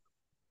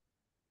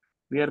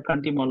 Wear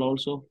Kantimal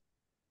also.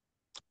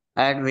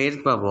 I had wear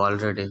Prabhu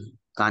already.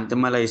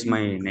 Kantimala is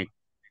my neck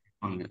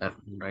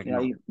right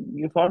now.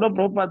 You follow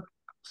Prabhupada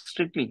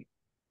strictly.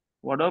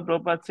 Whatever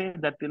Prabhupada says,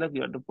 that tilak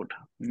you have to put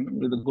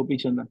with the Gopi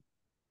Chandan.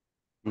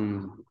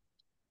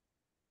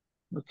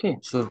 Okay.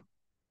 Sure.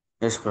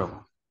 Yes,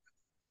 Prabhu.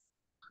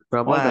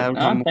 Prabhu, I have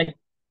some.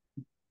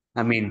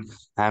 I mean,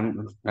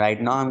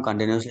 I'm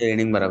continuously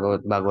reading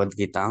Bhagavad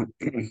Gita.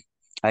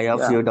 I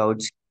have few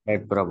doubts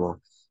at Prabhu.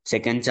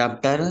 Second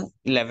chapter,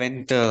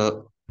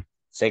 11th,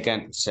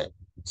 second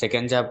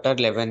chapter,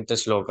 11th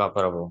sloka,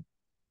 Prabhu.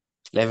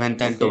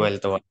 11th and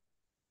 12th one.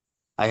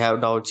 I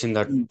have doubts in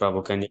that,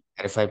 Prabhu. Can you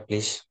clarify,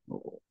 please?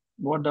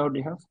 What doubt do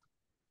you have?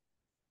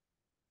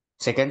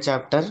 Second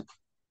chapter,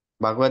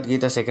 Bhagavad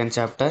Gita, second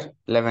chapter,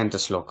 11th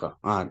sloka.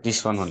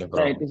 This one only, Prabhu.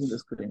 Yeah, it is in the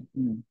screen.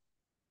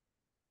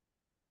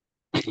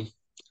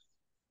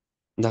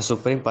 The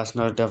Supreme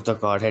Personality of the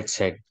Godhead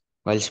said,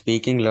 while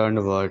speaking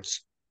learned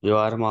words, you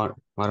are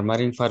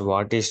murmuring for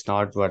what is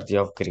not worthy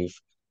of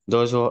grief.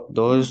 Those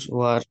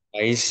who are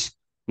wise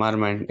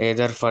murmur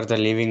either for the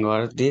living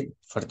or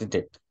for the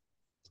dead.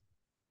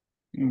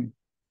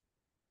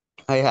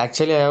 I have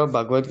a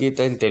Bhagavad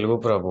Gita in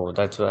Telugu, Prabhu.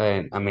 That's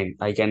why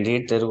I can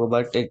read Telugu,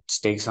 but it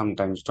takes some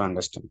time to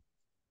understand.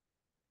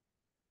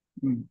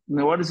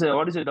 Now, what is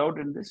your doubt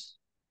in this?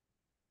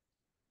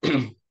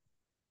 If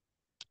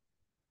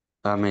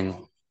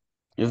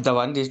the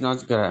one is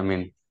not,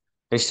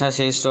 Krishna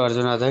says to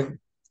Arjuna that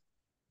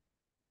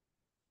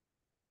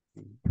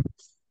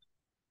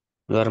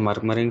you are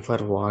murmuring for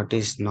what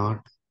is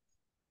not.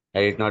 I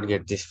did not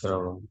get this,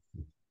 Prabhu.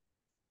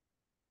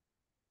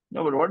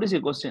 No, but what is your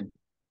question?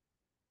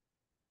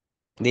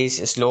 This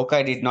sloka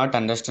I did not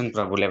understand,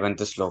 Prabhu.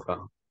 11th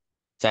sloka,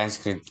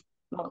 Sanskrit.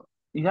 No,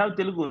 you have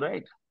Telugu,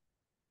 right?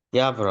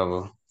 Yeah,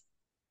 Prabhu.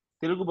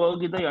 Telugu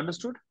Bhagavad Gita, you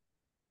understood?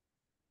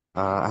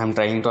 I am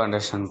trying to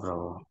understand,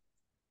 Prabhu.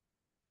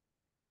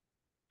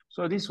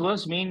 So this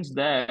verse means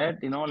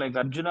that, like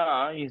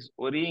Arjuna is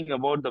worrying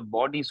about the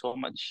body so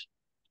much.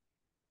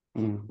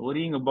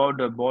 Worrying about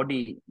the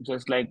body,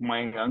 just like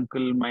my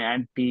uncle, my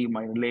auntie,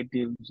 my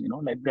relatives,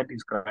 like that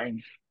is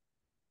crying.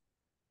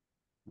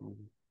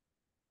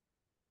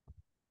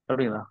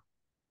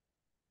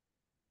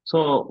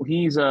 So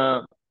he's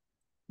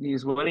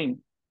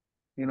worrying,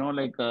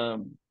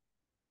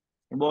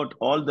 about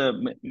all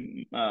the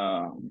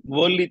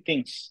worldly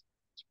things,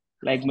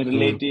 like my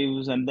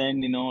relatives, and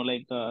then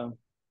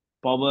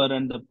power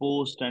and the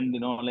post, and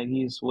like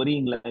he's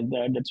worrying like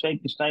that. That's why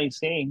Krishna is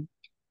saying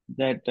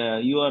that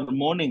you are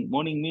mourning.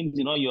 Mourning means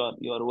you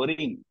are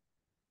worrying.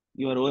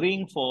 You are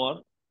worrying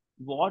for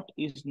what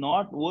is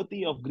not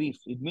worthy of grief.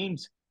 It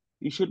means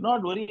you should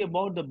not worry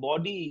about the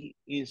body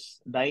is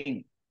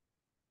dying.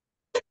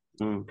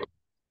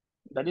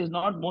 That is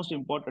not most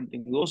important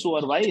thing. Those who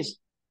are wise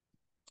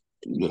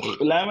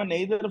will have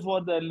neither for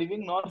the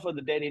living nor for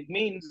the dead. It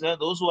means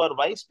those who are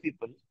wise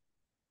people,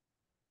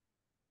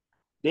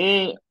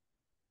 they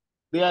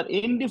are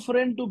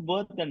indifferent to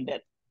birth and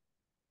death,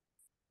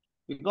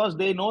 because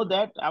they know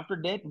that after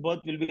death birth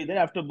will be there,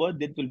 after birth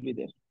death will be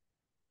there.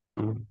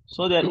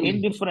 So they are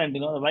indifferent. The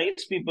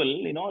wise people,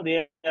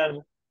 they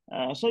are.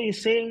 So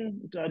he's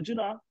saying to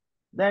Arjuna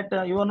that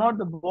you are not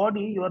the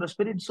body, you are a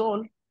spirit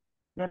soul.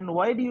 Then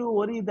why do you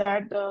worry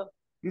that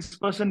this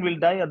person will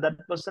die or that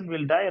person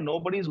will die, and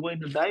nobody is going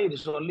to die? It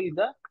is only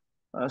the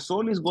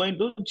soul is going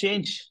to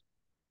change.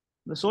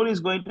 The soul is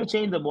going to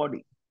change the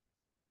body.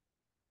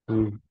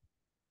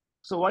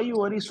 So why you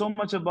worry so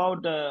much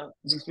about the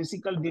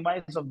physical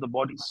demise of the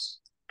bodies?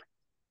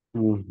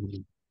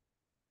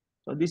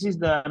 So this is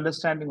the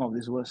understanding of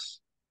this verse.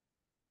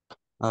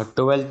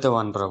 12th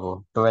one,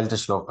 Prabhu. 12th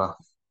sloka.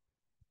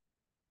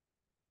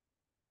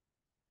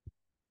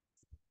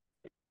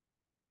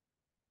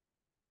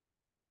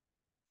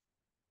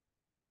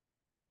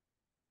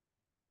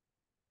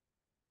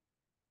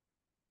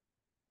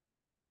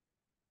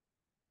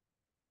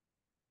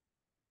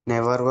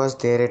 Never was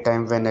there a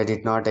time when I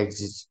did not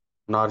exist,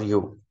 nor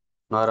you,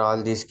 nor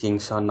all these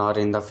kings, or nor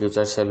in the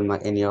future shall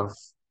any of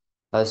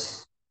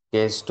us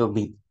case to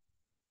be.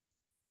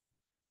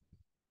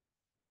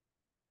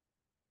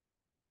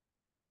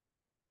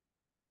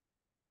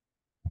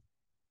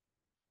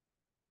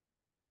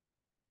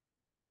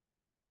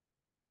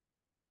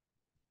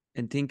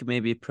 And think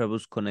maybe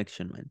Prabhu's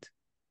connection went.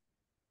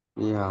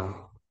 Yeah,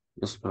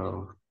 yes,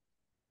 Prabhu.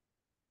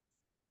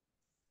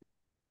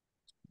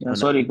 Yeah,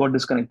 sorry, got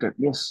disconnected.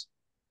 Yes.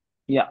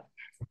 Yeah.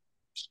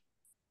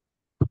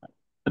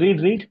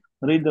 Read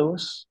the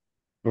verse.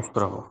 Yes,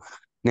 Prabhu.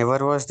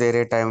 Never was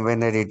there a time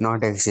when I did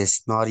not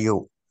exist, nor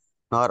you,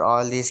 nor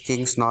all these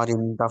kings, nor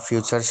in the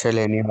future shall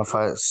any of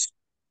us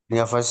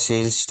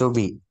cease to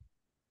be.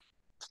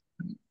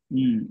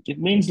 It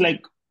means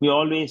like we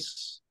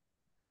always,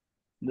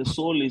 the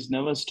soul is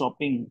never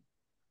stopping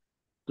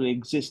to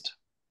exist.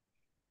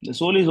 The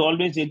soul is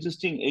always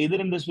existing either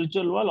in the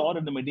spiritual world or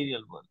in the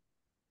material world.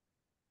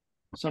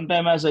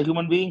 Sometimes as a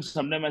human being,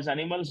 sometimes as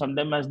animal,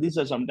 sometimes as this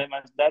or sometimes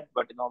as that,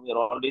 but we are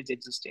always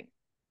existing.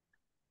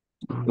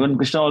 Even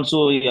Krishna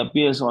also, he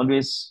appears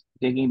always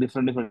taking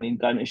different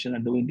incarnation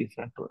and doing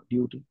different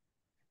duty.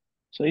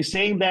 So he's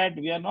saying that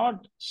we are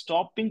not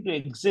stopping to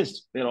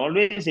exist. We are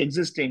always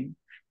existing.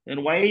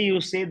 Then why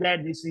you say that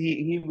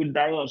he will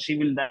die or she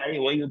will die?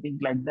 Why you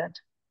think like that?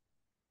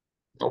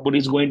 Nobody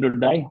is going to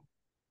die.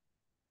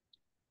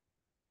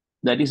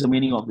 That is the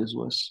meaning of this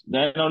verse.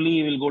 Then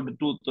only we will go to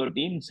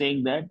 2:13,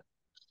 saying that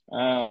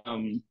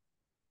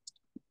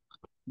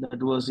that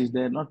verse is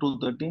there, not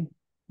 2:13.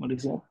 What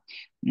is that?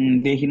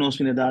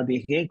 Dehinosvinada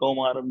dehe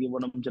kaumaram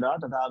yuvanam jara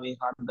tadave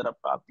handara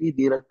prapti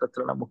dhirat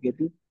tatrana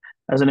mukyati.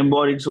 As an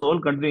embodied soul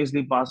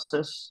continuously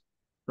passes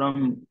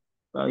from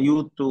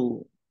boyhood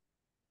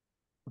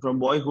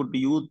to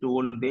youth to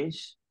old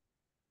age,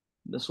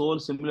 the soul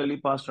similarly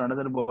passed to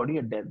another body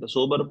at death. The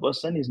sober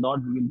person is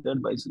not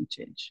bewildered by some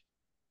change.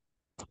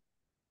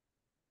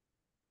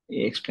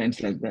 He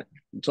explains like that.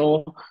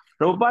 So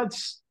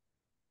Prabhupada's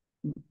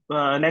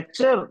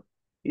lecture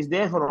is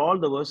there for all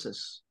the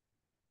verses.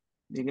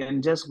 You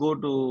can just go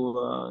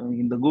to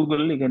in the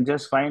Google, you can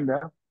just find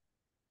the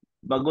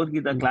Bhagavad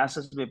Gita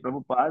classes by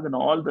Prabhupada, and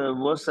all the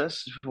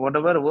verses,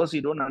 whatever verse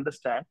you don't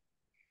understand,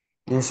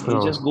 Yes, you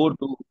Prabhu. just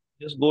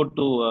go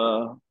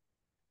to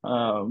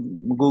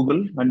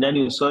Google, and then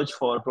you search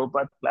for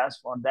Prabhupada class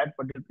on that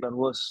particular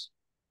verse.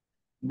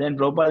 Then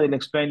Prabhupada will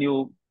explain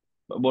you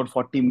about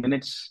 40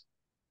 minutes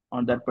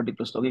on that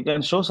particular story. You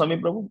can show Sami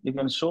Prabhu, you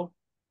can show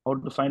how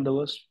to find the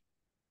verse.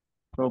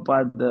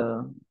 Prabhupada,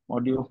 the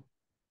audio.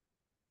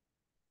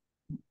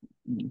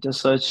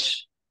 Just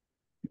search.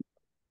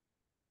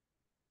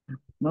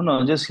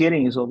 No, just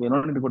hearing is okay.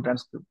 No need to put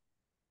transcript.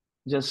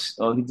 Just,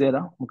 it's there,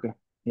 huh? Okay.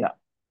 Yeah.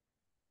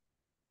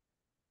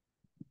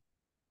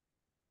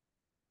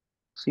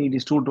 See, it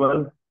is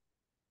 2:12.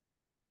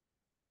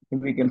 If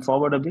we can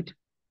forward a bit.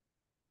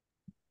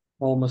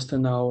 Almost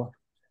an hour.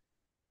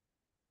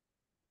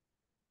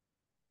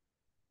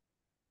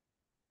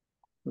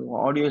 The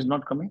audio is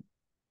not coming.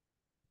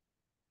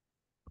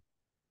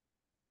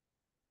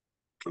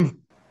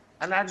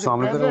 And at the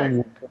Swami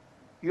present, Prabhu,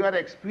 you are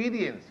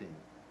experiencing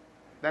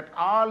that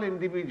all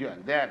individuals,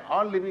 they are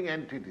all living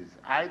entities,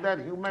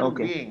 either human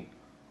Okay. being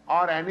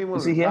or You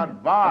animals see or here,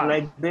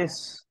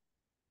 birds.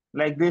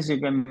 like this, you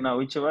can,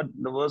 whichever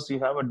the verse you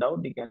have a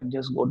doubt, you can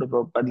just go to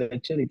Prabhupada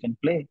lecture, you can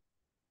play.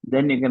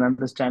 Then you can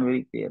understand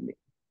very clearly.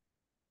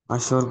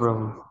 sure,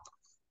 Prabhu.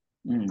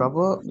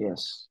 Prabhu,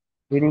 Yes.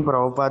 reading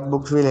Prabhupada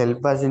books will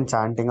help us in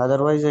chanting.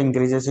 Otherwise, it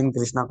increases in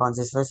Krishna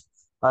consciousness,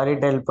 or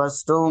it help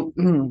us to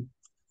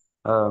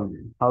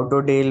how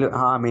to deal.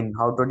 How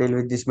to deal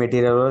with this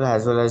material world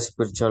as well as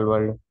spiritual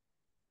world.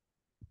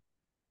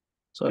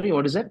 Sorry,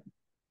 what is that?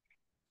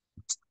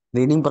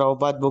 Reading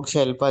Prabhupada books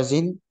help us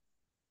in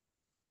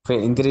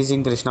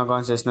increasing Krishna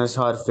consciousness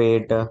or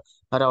fate, or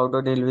how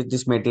to deal with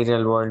this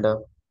material world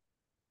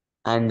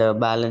and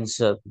balance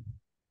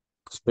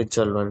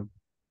spiritual world.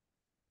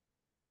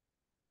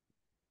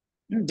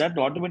 That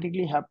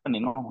automatically happen,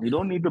 You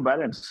don't need to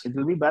balance. It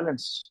will be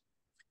balanced.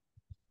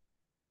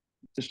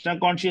 Krishna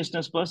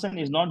consciousness person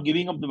is not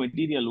giving up the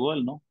material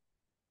world, no?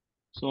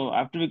 So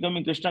after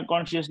becoming Krishna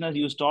consciousness,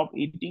 you stop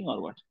eating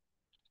or what?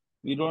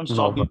 We don't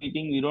stop No,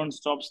 eating, we don't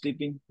stop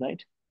sleeping,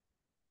 right?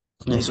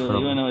 Like yes,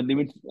 even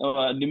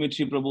Prabhu.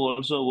 Dimitri Prabhu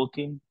also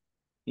working.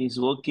 He's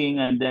working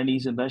and then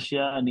he's in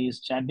Russia and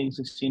he's chanting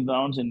 16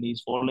 rounds and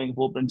he's following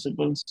four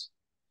principles.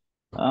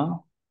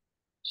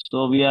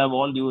 So we have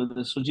all you.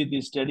 The Sujit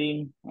is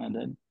studying and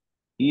then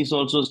he's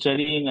also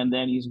studying and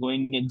then he's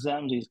going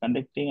exams. He's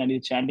conducting and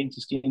he's chanting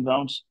 16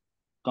 rounds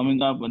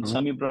coming up. And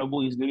Sami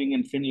Prabhu is living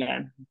in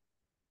Finland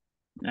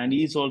and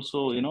he's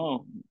also, I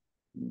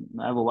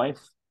have a wife.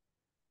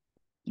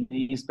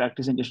 He's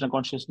practicing Krishna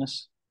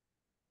consciousness.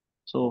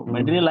 So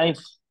material life,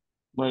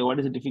 boy, what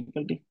is the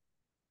difficulty?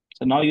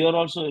 So now you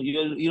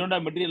don't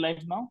have material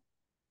life now.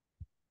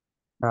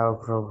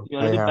 Prabhu.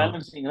 You're I already have.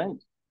 balancing, right?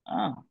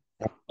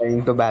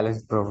 Trying to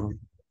balance, Prabhu.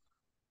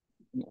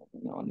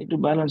 You need to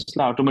balance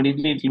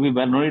automatically. It will be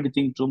balanced. No need to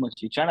think too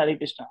much. You chant Hare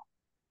Krishna.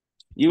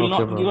 You will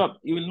Okay, not give Prabhu. up.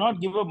 You will not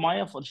give up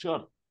Maya for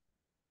sure.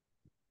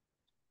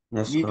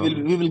 Yes, We will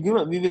Prabhu. we will give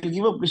up. We will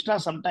give up Krishna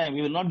sometime.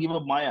 We will not give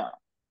up Maya.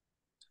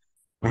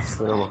 Yes,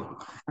 Prabhu.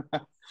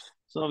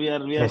 So we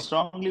are Yes.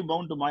 strongly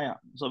bound to Maya.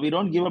 So we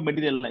don't give up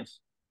material life.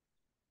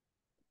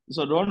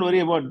 So don't worry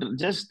about.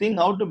 Just think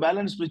how to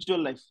balance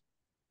spiritual life.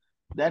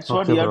 That's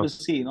what Okay, you have Prabhu. to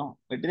see.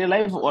 Material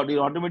life, what you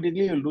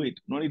automatically will do it.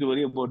 No need to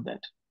worry about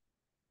that.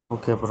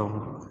 Okay, Prabhu.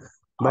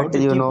 How But to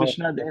keep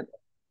Krishna there?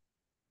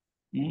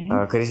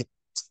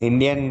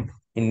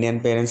 Indian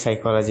parent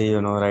psychology,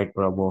 right,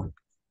 Prabhu?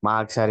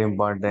 Marks are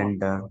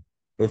important.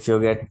 If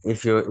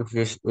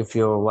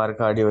you work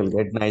hard, you will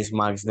get nice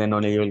marks. Then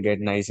only you will get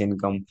nice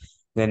income.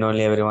 Then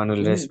only everyone will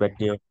In respect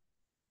you,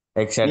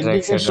 etc., Indian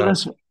etc.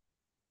 students,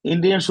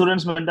 Indian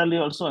students mentally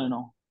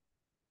also,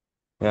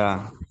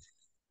 Yeah.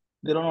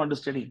 they don't want to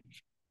study.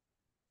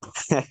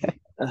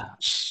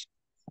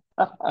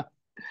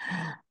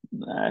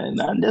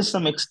 Not just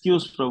some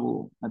excuse,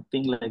 Prabhu.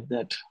 Nothing like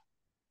that.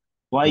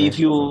 Why, Yes,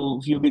 Prabhu.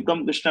 if you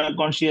become Krishna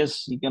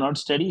conscious, you cannot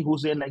study? Who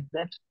say like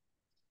that?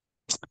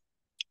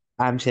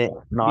 I'm saying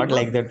We not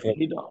like don't that, Prabhu.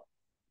 we don't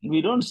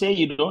we don't say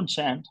you don't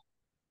chant.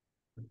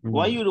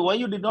 Why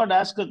you did not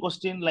ask a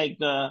question like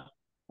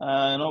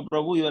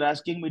Prabhu, you are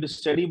asking me to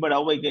study, but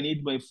how I can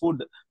eat my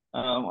food,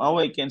 how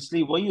I can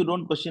sleep? Why you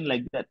don't question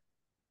like that?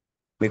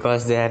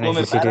 Because they are Oh, my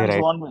necessity, parents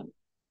right? want me.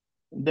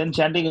 Then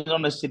chanting is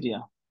not necessity.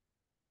 Yeah.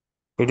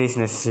 It is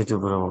necessity,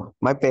 Prabhu.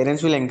 My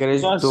parents will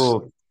encourage Because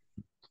to.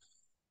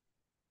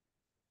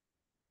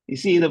 you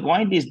see, the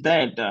point is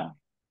that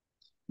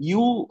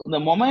the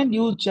moment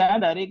you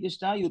chant Hare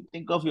Krishna, you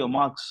think of your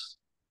marks.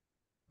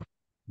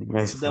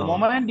 Yes, The Prabhu.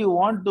 moment you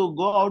want to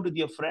go out with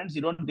your friends,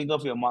 you don't think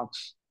of your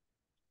marks.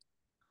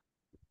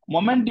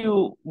 Moment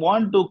you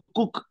want to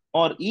cook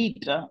or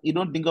eat, you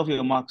don't think of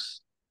your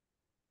marks.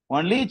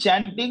 Only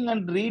chanting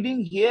and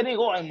reading, hearing,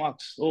 oh, I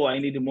marks. Oh, I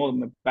need more.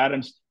 My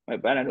parents.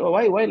 Oh,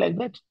 why like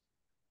that?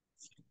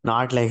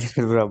 Not like that,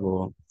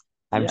 Prabhu.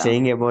 I'm Yeah.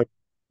 saying about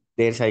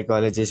their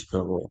psychologist,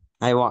 Prabhu.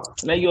 I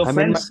want. Like I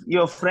mean,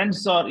 your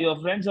friends are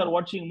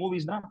watching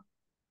movies now.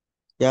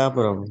 yeah,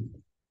 Prabhu.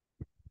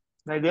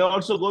 Like they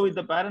also go with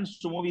the parents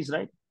to movies,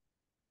 right?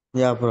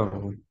 Yeah,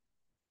 Prabhu.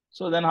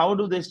 So then how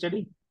do they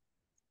study?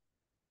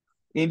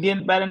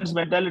 Indian parents'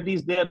 mentality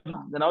is there.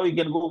 Then how you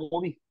can go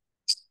movie?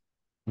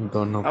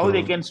 Don't know, How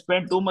they Prabhu. can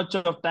spend too much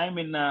of time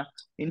in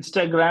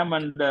Instagram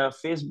and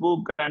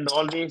Facebook and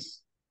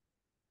always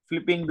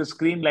flipping the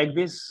screen like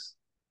this?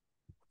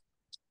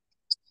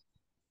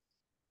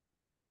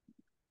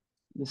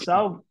 This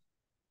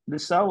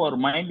is how our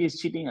mind is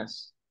cheating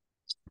us.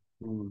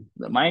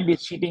 The mind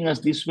is cheating us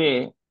this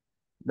way.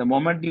 The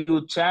moment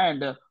you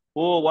chant,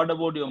 oh, what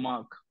about your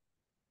mark?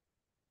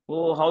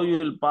 Oh, how you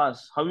will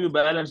pass? How you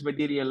balance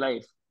material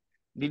life?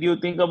 Did you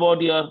think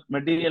about your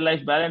material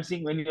life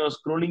balancing when you are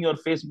scrolling your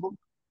Facebook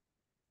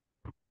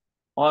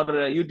or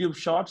YouTube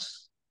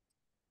shorts?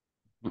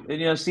 When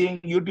you are seeing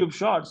YouTube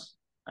shorts,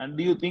 and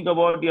do you think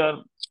about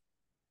your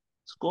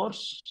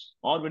scores?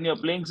 Or when you are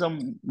playing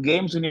some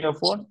games in your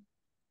phone,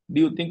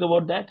 do you think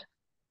about that?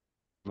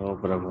 No,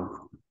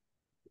 Prabhu.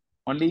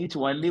 Only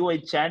while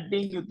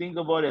chanting, you think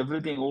about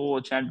everything. Oh,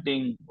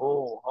 chanting.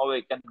 Oh, how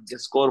I can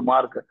score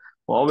mark.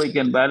 How I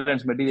can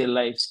balance material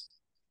life.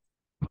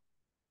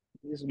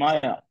 This is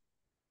Maya.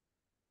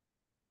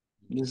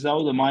 This is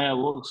how the Maya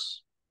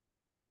works.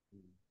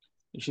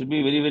 You should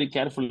be very, very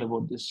careful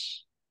about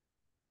this.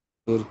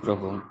 Sure,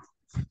 Prabhu.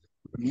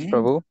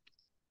 Prabhu?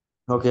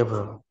 Okay,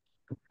 Prabhu.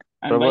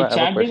 And Prabhu, by I have a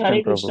chanting question,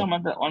 Hare Krishna Prabhu.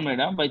 mantra, one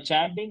minute, by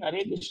chanting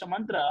Hare Krishna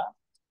mantra,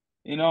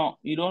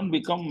 you don't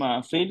become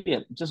a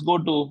failure. Just go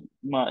to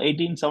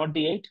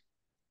 1878.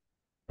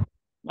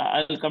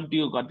 I'll come to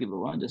you, Karthi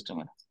Prabhu, just a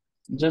minute.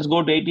 Just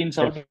go to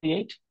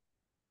 1878.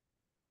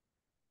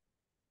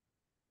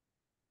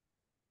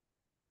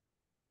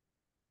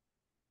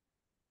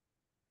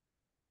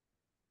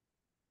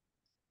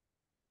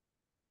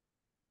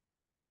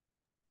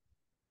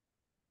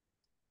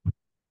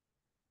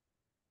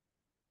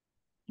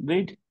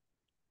 Read.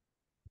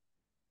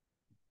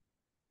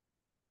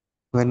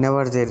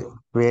 Wherever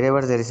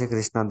there is a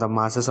Krishna, the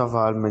masters of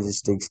all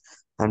majestics,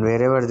 and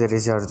wherever there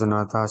is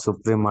Arjuna, the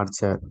supreme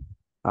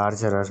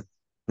archerer,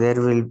 there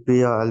will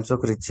be also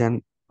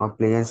Christian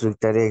appliance,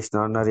 victory,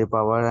 extraordinary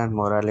power, and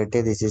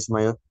morality. This is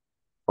my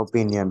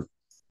opinion.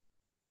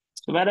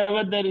 So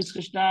wherever there is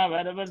Krishna,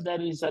 wherever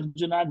there is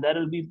Arjuna, there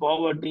will be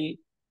poverty,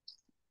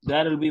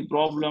 there will be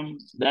problem,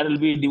 there will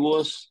be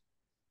divorce,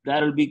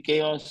 there will be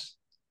chaos.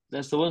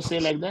 Does the verse say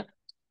like that?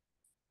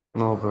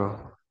 No, bro.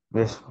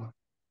 Yes.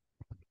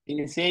 It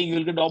is saying you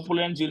will get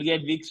opulence, you will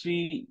get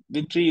victory,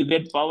 you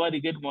get power, you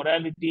get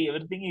morality,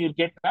 everything you will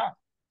get now.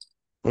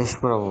 Yes,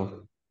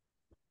 Prabhu.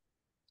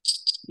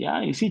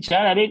 Yeah, you see,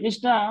 chant Hare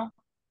Krishna,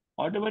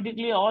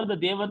 automatically all the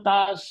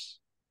devatas,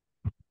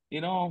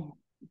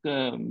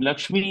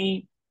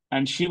 Lakshmi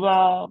and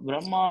Shiva,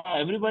 Brahma,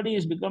 everybody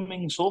is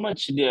becoming so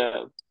much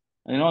dear.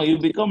 You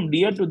become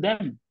dear to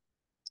them.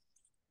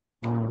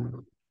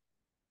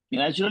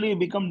 Naturally, you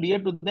become dear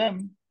to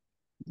them,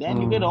 then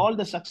you get all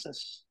the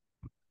success.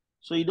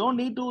 So you don't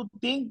need to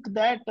think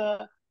that,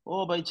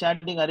 by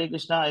chanting Hare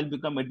Krishna, I'll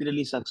become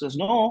materially success.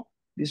 No,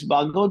 this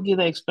Bhagavad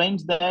Gita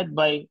explains that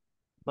by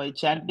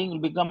chanting, you'll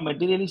become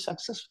materially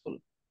successful,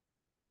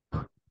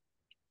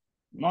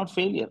 not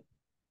failure.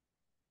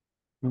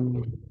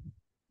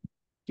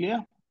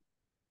 Clear?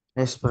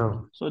 Yes,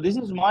 Prabhu. So this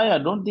is Maya.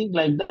 Don't think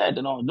like that.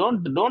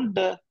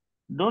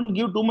 Don't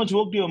give too much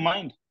work to your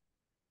mind.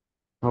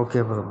 Okay,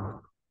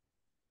 Prabhu.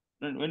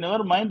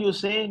 Whenever mind you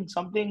saying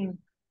something,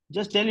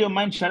 just tell your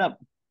mind, shut up.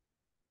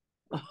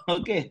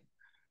 Okay.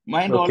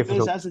 Mind Okay, always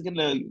Prabhu. asks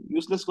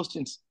useless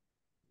questions.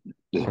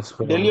 Yes,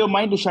 Tell Prabhu. your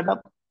mind to shut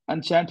up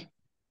and chant.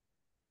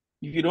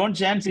 If you don't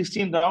chant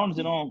 16 rounds,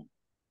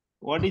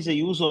 what is the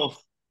use of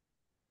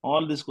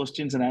all these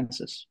questions and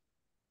answers?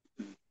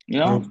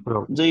 Yes,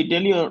 Prabhu. So you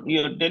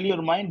tell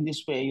your mind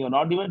this way, you're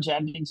not even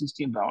chanting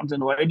 16 rounds,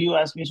 and why do you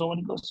ask me so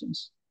many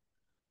questions?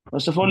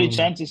 First of all, you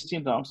chant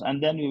 16 rounds,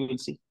 and then we will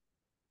see.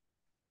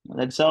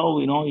 That's how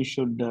you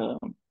should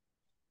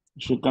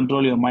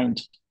control your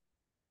mind.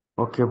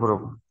 Okay,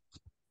 Prabhu.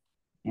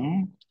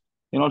 You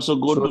can also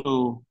go Sure.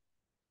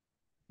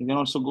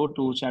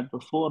 to chapter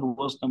 4,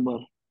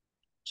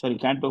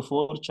 Canto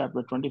 4,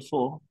 chapter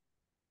 24.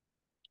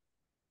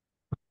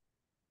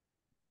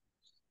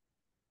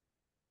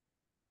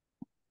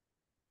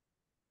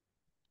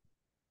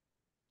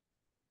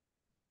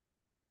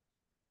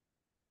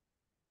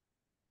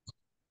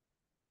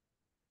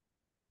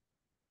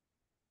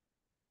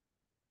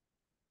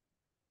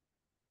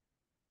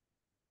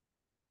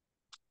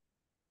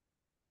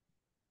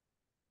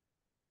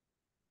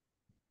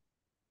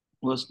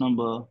 Verse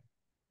number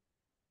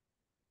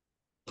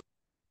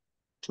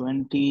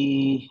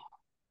 20.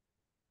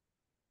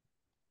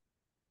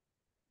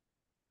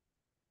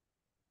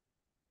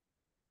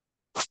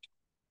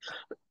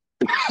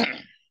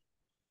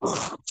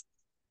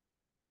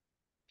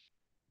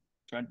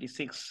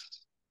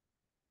 $26.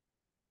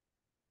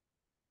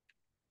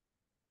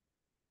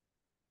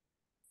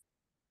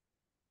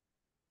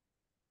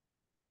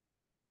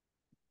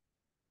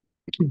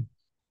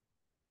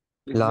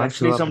 This is Lord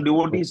actually Shiva. some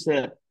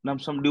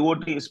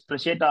devotees,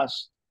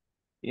 Prashetas,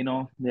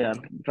 they are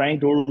trying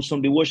to do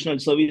some devotional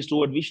service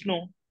toward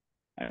Vishnu.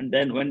 And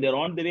then when they're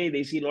on the way,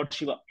 they see Lord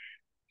Shiva.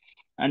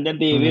 And then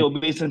they way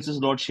obeisances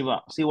Lord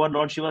Shiva. See what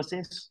Lord Shiva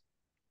says?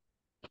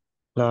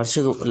 Lord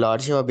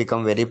Shiva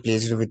become very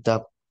pleased with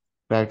the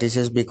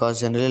practices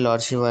because generally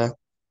Lord Shiva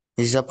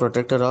is the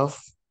protector of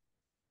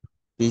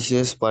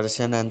pious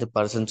person and the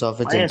persons of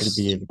a gentle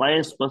behavior.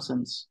 Pious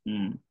persons.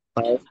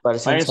 Pious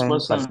persons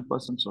Pious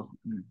persons of.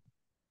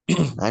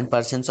 and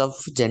persons of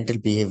gentle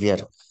behavior.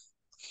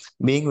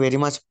 Being very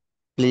much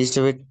pleased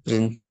with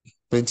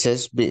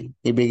Princess,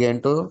 he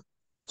began to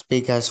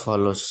speak as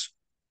follows.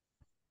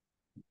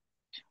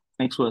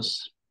 Next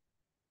verse.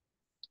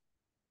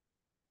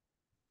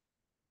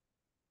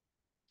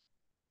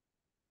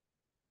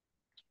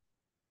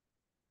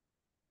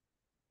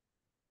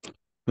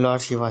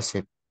 Lord Shiva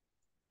said,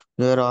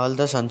 "You are all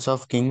the sons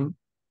of King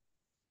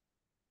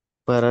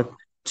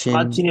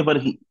Prachina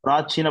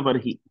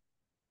Barhi.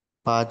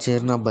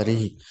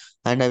 Barihi,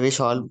 and I wish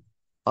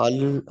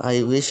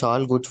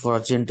all good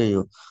fortune to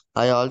you.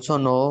 I also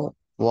know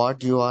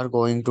what you are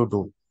going to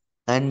do,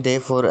 and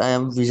therefore I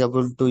am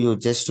visible to you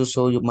just to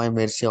show you my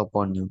mercy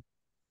upon you."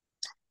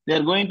 They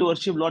are going to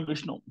worship Lord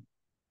Vishnu.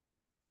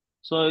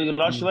 So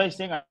Lord Shiva is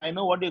saying, I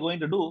know what you're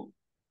going to do.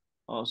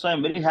 So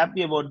I'm very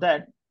happy about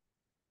that.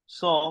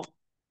 So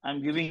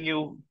I'm giving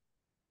you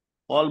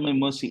all my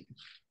mercy.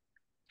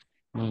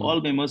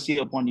 All my mercy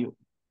upon you.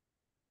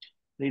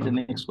 Read the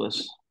next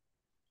verse.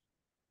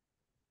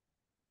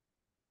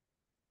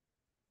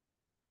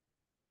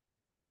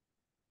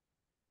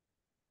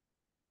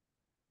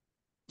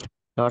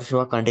 Lord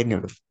Shiva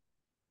continued,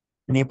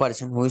 "Any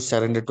person who is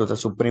surrendered to the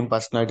Supreme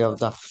Personality of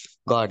the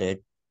Godhead,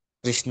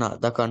 Krishna,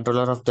 the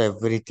controller of the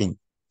everything,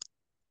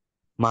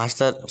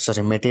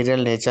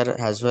 material nature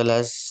as well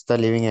as the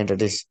living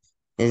entities,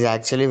 is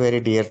actually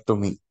very dear to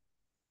me."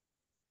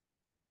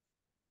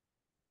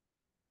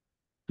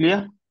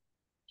 Clear?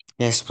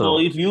 Yes, So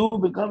Prabhu. if you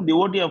become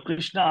devotee of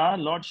Krishna,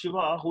 Lord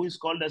Shiva, who is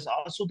called as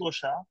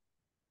Asutosha,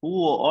 who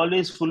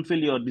always fulfill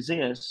your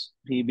desires,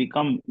 he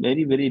become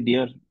very, very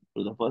dear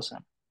to the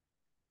person.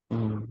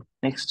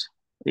 Next.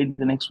 Read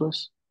the next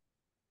verse.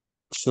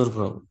 Sure,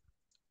 Prabhu.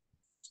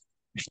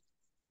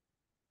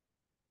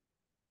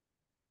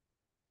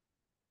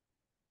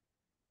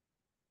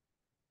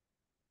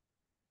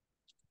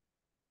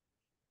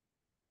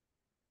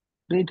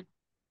 Read.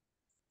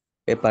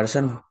 A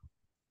person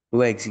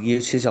who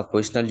executes his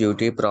occupational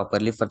duty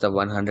properly for the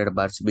 100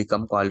 births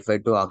become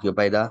qualified to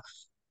occupy the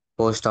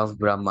post of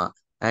Brahma.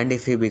 And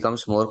if he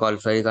becomes more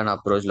qualified, he can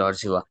approach Lord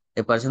Shiva.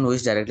 A person who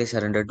is directly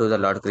surrendered to the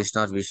Lord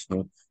Krishna or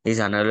Vishnu, his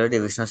annual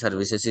devotional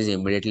services is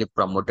immediately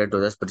promoted to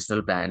the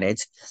spiritual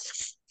planets.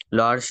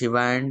 Lord Shiva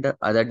and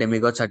other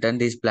demigods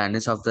attend these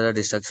planets after the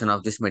destruction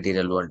of this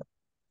material world.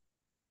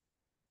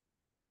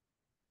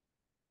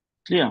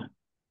 Clear?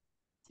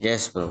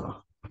 Yes,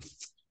 Prabhu.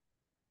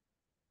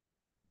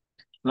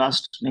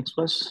 Last, next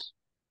verse.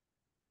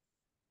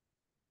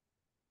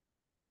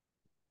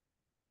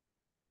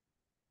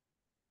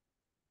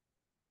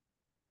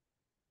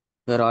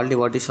 We are all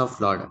devotees of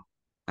Lord.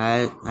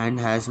 And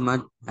as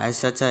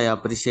such, I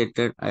appreciate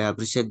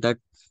that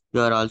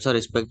you are also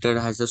respected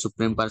as the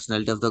Supreme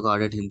Personality of the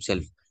Godhead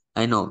Himself.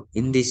 I know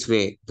in this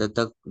way that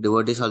the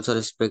devotees also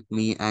respect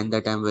me and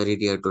that I am very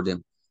dear to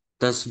them.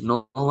 Thus,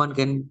 no one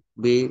can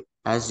be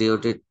as dear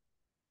to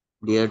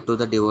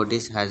the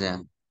devotees as I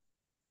am.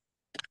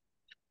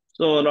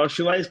 So Lord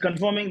Shiva is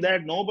confirming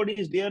that nobody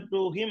is dear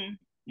to him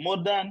more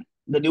than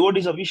the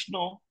devotees of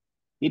Vishnu.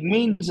 It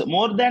means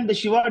more than the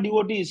Shiva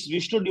devotees,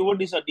 Vishnu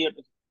devotees are dear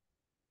to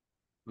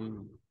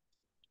him.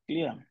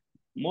 Clear?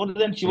 More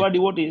than Shiva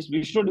devotees,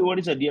 Vishnu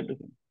devotees are dear to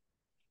him.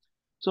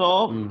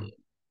 So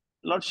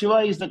Lord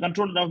Shiva is the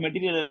controller of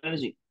material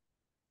energy.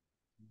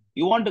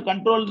 You want to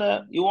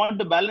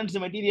balance the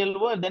material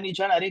world, then you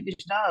chant Hare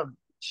Krishna,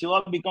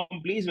 Shiva become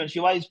pleased. When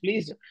Shiva is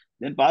pleased,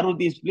 then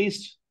Parvati is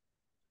pleased.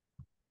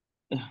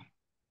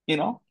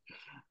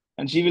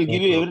 And she will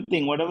give you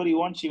everything. Whatever you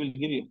want, she will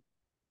give you.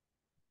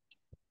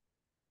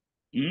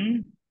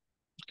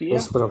 Clear?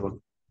 Yes,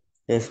 Prabhu.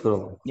 Yes,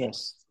 Prabhu.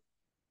 Yes.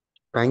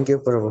 Thank you,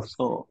 Prabhu.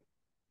 So,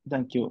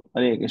 thank you.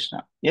 Hare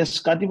Krishna.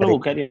 Yes, Kati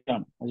Prabhu, carry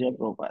on. Jai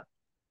Prabhupada.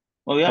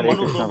 Oh, we have Hare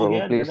Manu Krishna, Prabhu Prabhu.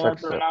 here. Please Dandavad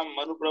accept. Pranam,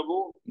 Manu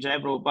Prabhu. Jai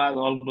Prabhupada.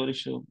 All glory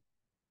to you.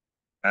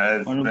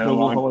 It's Manu been a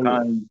Prabhu, how long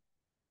are time. you?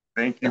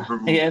 Thank you,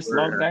 Prabhu, Yes,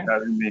 long for time.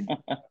 having me.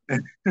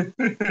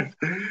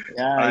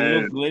 Yeah, you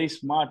look very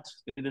smart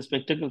with the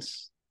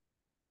spectacles.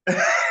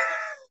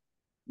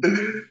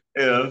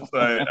 Yes,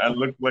 I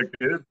look like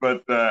it,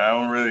 but I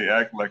don't really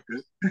act like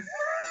it.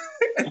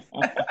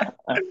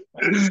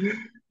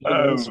 You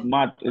look very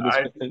smart with the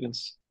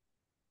spectacles.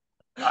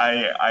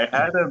 I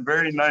had a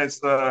very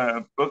nice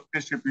book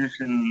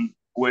distribution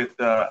with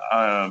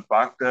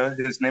Bhakta.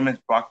 His name is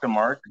Bhakta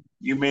Mark.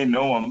 You may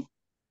know him.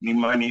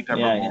 Nimani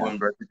Prabhu and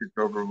Vertika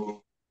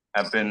Prabhu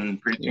have been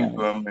preaching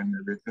to him and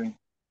everything.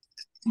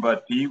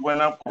 But he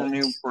went up for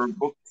me for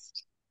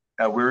books.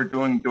 We were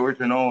doing door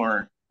to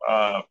door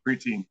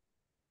preaching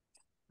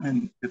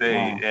and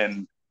today,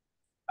 and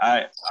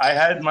I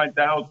had my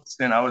doubts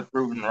and I was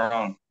proven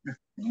wrong.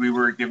 We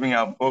were giving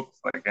out books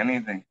like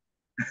anything.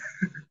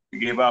 We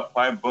gave out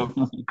 5 books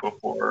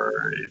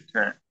before it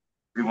turned.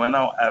 We went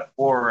out at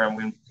 4 and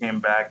we came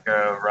back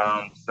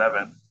around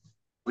 7.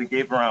 We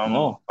gave around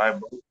 5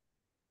 books.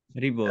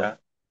 Yeah.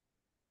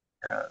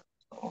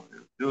 So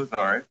it was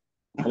all right.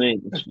 Hare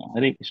Krishna,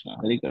 Hare Krishna,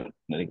 very good,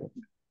 very good.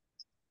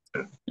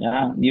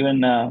 Yeah,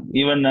 even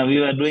we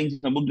were doing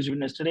some book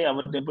distribution yesterday.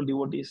 Our temple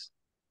devotees.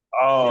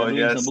 Oh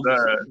yes,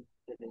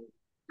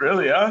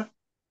 really? Huh?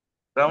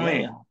 Tell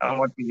me. Yeah. I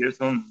want to hear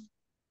some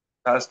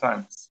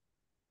pastimes.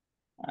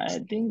 I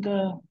think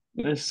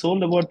we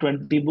sold about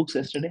 20 books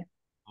yesterday.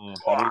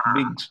 Wow.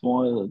 Big,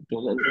 small,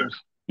 together.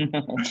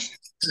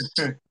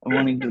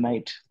 Morning to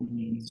night.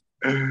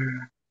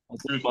 I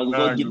think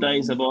Bhagavad Gita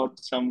is about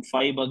some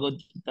 5 Bhagavad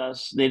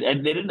Gitas. I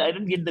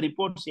didn't get the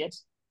reports yet.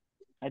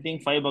 I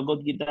think 5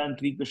 Bhagavad Gita and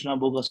 3 Krishna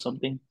book or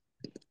something.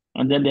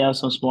 And then they have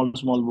some small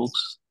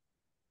books.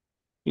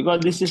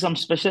 Because this is some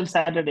special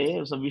Saturday,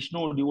 some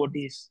Vishnu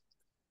devotees.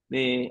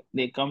 They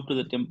come to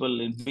the temple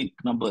in big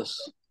numbers.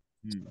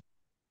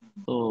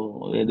 So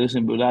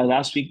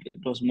last week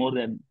it was more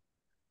than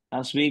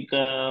last week.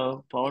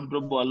 Prahlad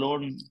Prabhu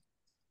alone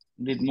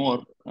did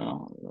more.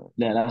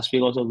 Last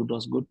week also it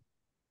was good.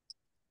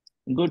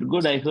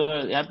 Good. I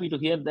heard, happy to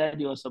hear that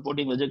you are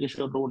supporting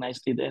Vajakishore Prabhu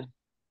nicely there.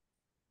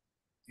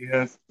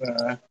 Yes,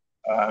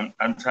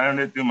 I'm trying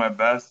to do my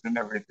best and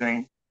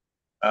everything.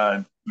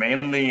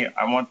 Mainly,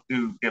 I want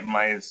to get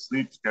my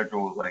sleep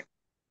schedule like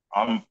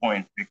on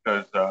point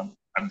because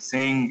I'm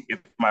seeing if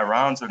my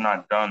rounds are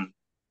not done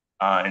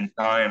in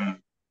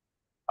time.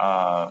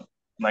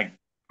 Like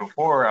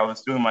before, I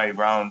was doing my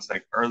rounds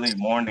like early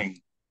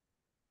morning,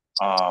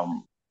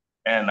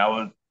 and I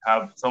would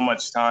have so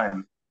much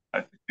time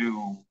to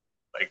do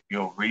like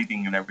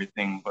reading and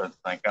everything. But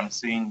like I'm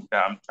seeing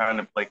that I'm trying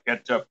to play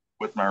catch up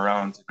with my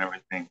rounds and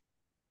everything.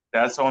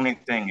 That's the only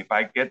thing. If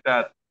I get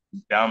that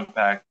down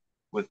packed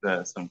with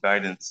some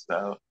guidance,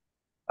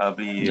 I'll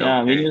be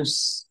okay.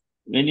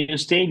 When you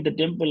stay in the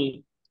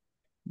temple,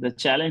 the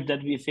challenge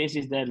that we face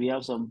is that we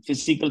have some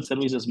physical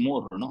services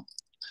more,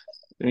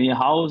 In your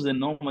house, there's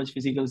no much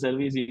physical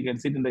service. You can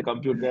sit in the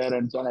computer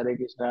and chant Hare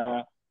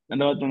Krishna,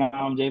 Dandavat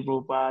Pranam, Jai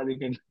Prabhupada. You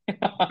can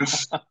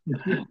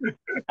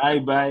hi,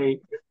 bye.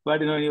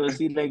 But you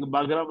see like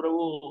Bhagra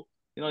Prabhu,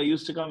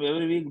 used to come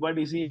every week. But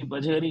you see,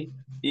 Bajari,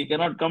 he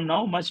cannot come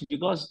now much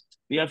because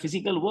we have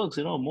physical works,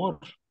 more.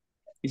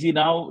 You see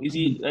now,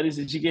 where is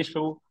Rishikesh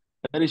Prabhu?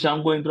 Where is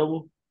Sham Govind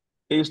Prabhu?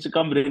 They used to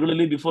come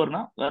regularly before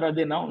now. Where are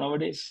they now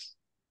nowadays?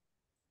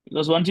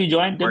 Because once you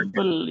join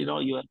temple,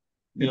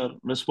 your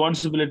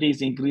responsibility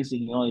is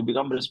increasing. You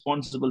become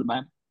responsible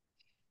man.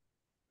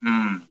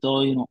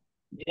 So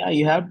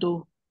you have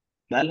to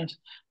balance.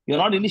 You're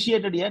not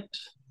initiated yet.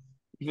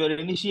 If you're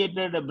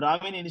initiated a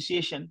Brahmin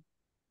initiation,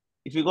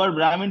 if you got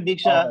Brahmin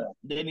Diksha,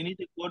 then you need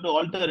to go to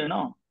altar.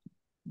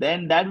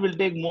 Then that will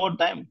take more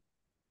time.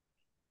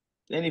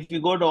 Then if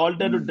you go to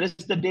altar to dress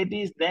the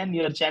deities, then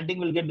your chanting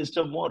will get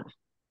disturbed more.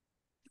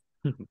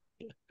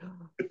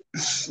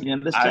 You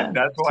understand?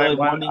 That's why I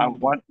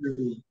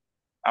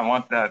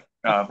want that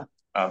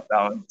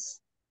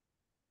balance.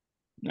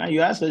 Now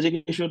you ask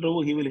Rajikeshwar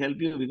Prabhu, he will help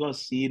you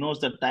because he knows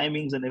the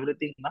timings and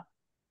everything.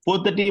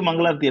 4:30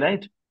 Mangalarti,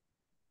 right?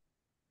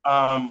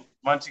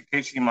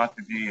 Manchikeshi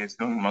Mataji is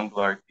doing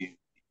Mangalarti.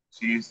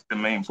 She's the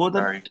main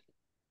Pujari.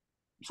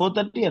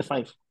 4:30 or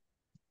 5?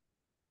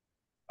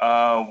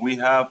 We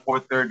have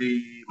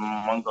 4:30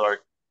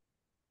 Mangalarti.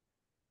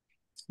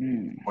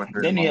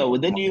 Then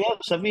you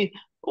have service.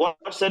 What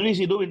service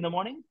you do in the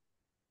morning?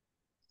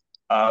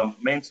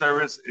 Main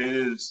service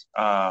is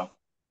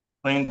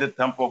clean the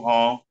temple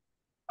hall,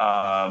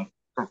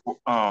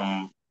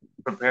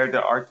 prepare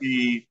the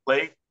arti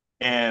plate,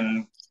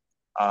 and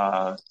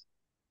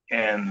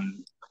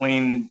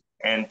clean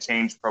and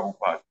change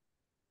Prabhupada.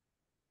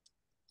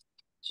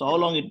 So how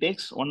long it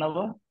takes? 1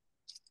 hour?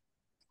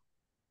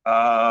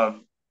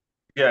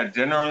 Yeah,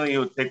 generally it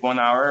would take 1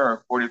 hour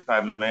or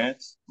 45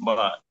 minutes,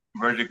 but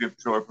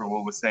Virgikishore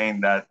Prabhu was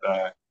saying that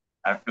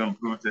I have to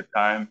improve the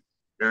time.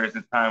 There is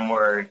a time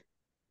where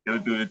they'll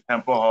do the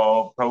temple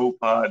hall,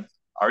 Prabhupada,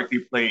 arti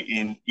plate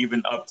in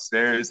even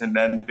upstairs, and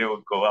then they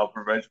would go out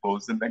for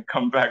vegetables and then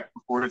come back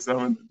before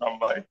 7. And I'm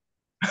like,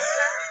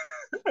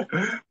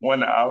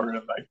 1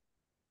 hour, like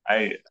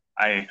I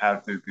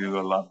have to do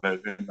a lot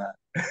better than that.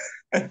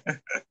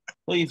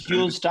 So if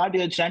you start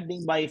your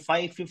chanting by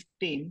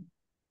 5:15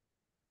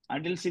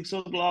 until 6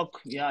 o'clock,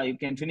 you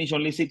can finish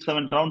only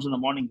 6-7 rounds in the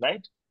morning,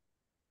 right?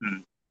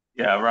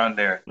 Yeah, around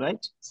there.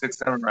 Right?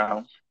 6-7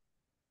 rounds.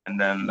 And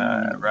then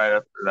right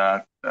after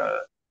that,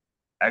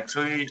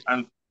 actually,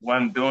 what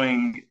I'm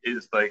doing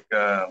is like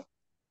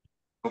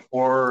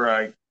before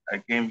I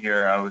came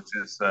here, I was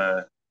just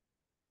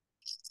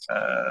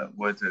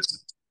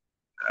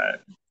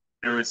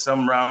there were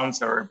some rounds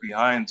that were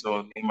behind,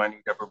 so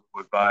Nimani never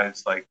would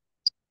advise like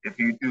if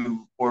you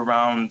do 4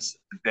 rounds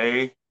a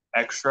day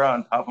extra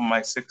on top of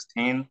my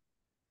 16,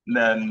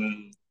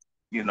 then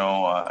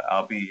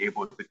I'll be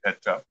able to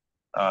catch up.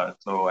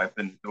 So I've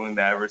been doing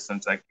that ever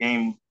since I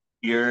came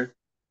here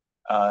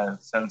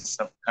since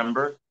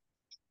September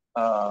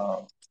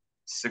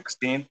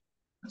 16th.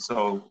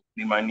 So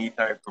Nimani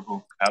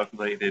Prabhu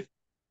calculated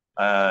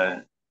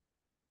until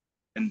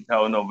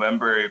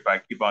November, if I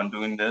keep on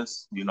doing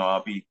this,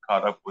 I'll be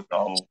caught up with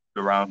all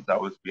the rounds I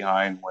was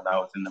behind when I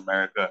was in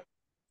America.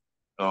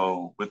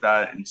 So with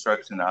that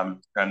instruction,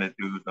 I'm trying to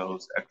do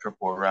those extra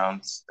 4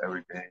 rounds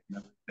every day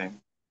and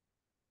everything.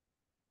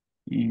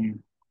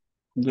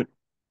 Good.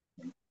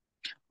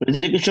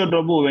 Kishore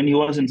Prabhu, when he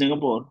was in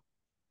Singapore,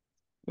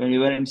 when we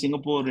were in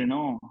Singapore,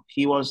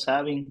 he was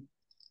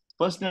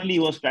personally, he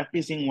was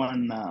practicing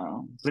one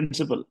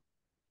principle.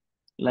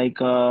 Like,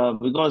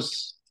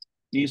 because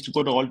we used to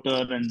go to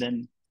altar and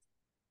then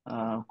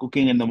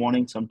cooking in the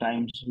morning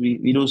sometimes.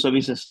 We do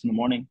services in the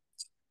morning.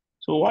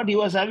 So what he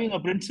was having a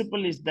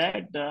principle is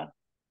that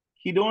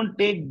he don't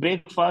take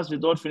breakfast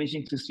without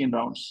finishing 16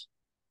 rounds.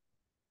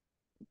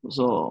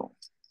 So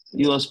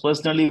he was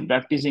personally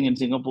practicing in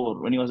Singapore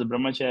when he was a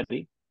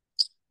brahmachari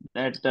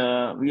that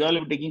we all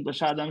are taking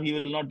prasadam, he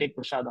will not take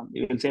prasadam.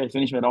 He will say, I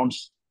finish my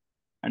rounds.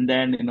 And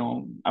then,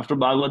 after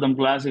Bhagavatam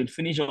class, he'll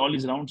finish all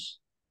his rounds.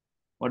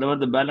 Whatever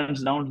the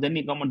balance rounds, then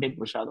he come and take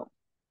prasadam.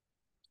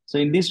 So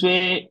in this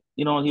way,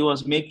 he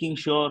was making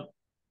sure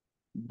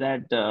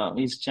that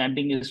his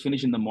chanting is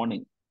finished in the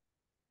morning.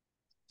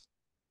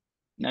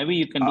 Maybe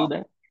you can do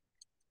that.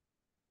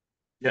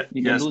 Yeah,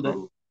 you can do that.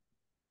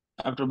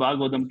 After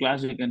Bhagavatam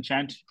class, you can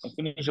chant,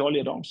 finish all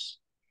your rounds,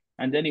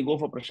 and then you go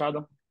for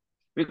prasadam.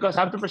 Because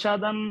after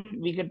prasadam,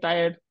 we get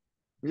tired.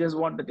 We just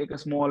want to take a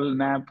small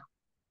nap,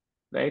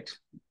 right?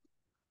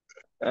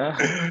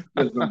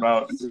 Just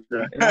about.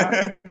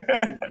 Yeah.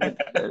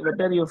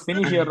 Better you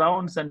finish your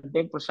rounds and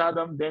take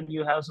prasadam, then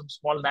you have some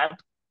small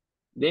nap.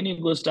 Then you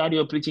go start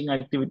your preaching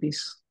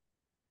activities.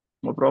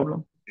 No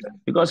problem.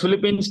 Because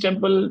Philippines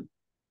temple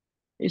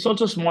is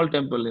also small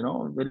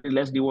temple, very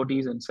less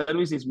devotees, and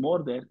service is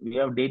more there. We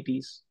have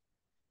deities.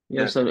 We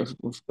have service.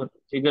 If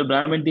you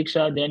Brahmin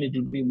Diksha, then it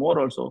will be more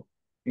also.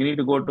 You need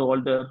to go to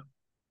altar,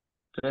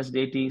 dress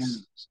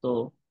deities.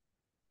 So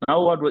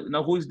now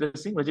who is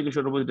dressing?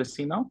 Vajikishore Prabhu is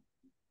dressing now.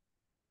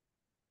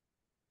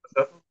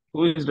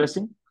 Who is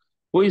dressing?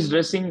 Who is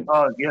dressing?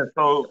 Yeah,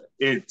 so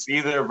it's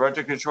either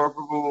Kishore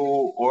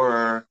Prabhu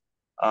or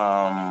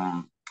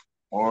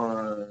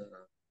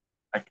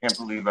I can't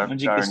believe I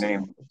forgot her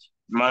name.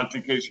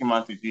 Mantikeshi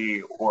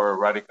Mataji or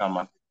Radhika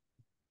Mataji.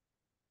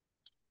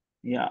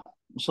 Yeah.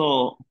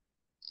 So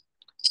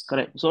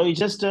correct. So you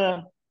just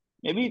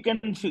maybe you can,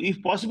 if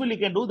possible, you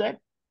can do that.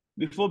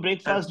 Before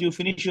breakfast, you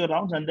finish your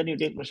rounds and then you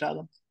take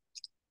prasadam.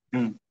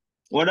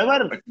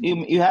 Whatever,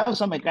 you have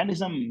some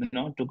mechanism,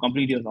 to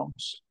complete your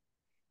rounds.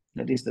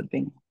 That is the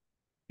thing.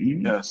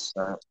 Yes,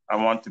 I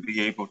want to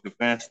be able to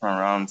finish my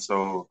rounds.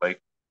 So,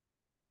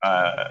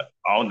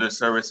 all the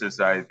services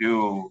I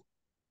do,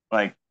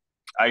 I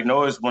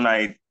noticed when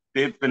I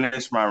did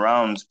finish my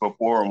rounds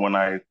before, when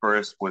I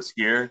first was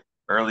here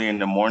early in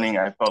the morning,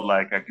 I felt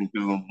like I can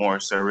do more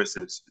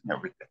services and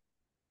everything.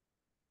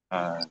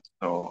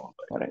 So,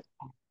 correct.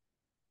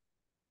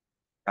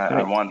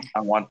 I want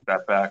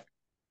that back.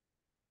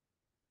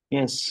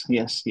 Yes.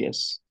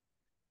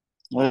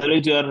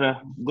 Otherwise, you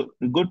are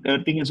good.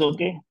 Everything is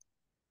okay.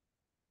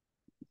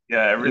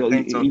 Yeah,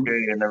 everything's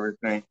okay and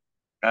everything.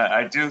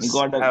 I just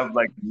have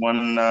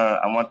one.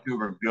 I want to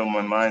reveal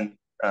my mind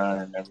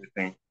and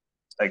everything.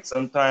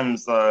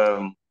 Sometimes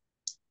I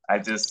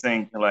just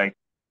think the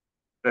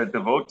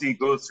devotee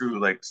goes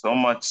through so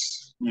much,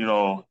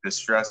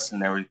 distress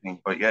and everything,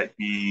 but yet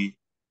he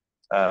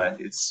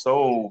is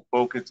so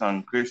focused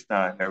on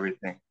Krishna and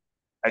everything.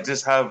 I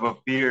just have a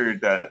fear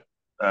that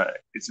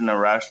it's an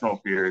irrational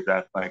fear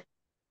that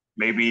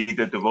maybe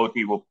the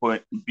devotee will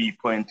be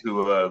put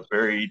into a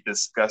very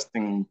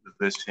disgusting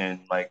position,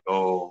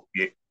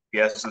 he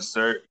has to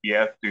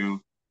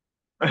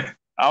I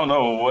don't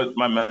know what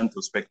my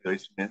mental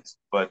speculation is,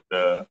 but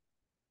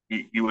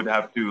he would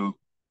have to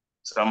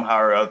somehow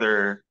or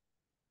other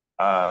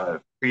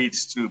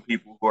preach to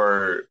people who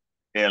are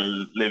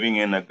living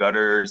in a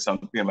gutter or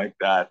something like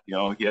that. He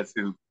has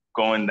to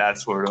go in that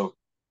sort of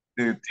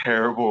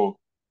terrible,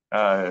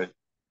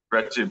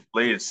 wretched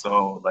place.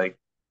 So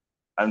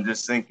I'm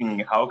just thinking,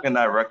 how can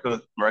I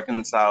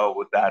reconcile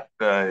with that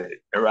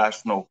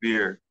irrational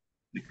fear?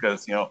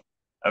 Because, the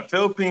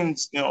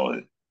Philippines,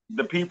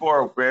 the people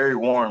are very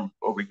warm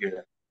over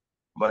here.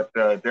 But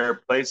there are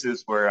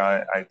places where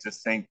I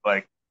just think,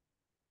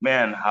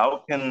 man,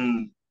 how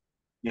can,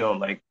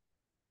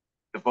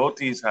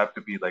 devotees have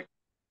to be,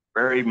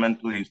 very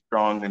mentally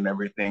strong and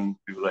everything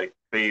to,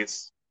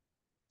 face,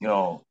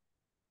 to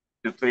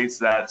face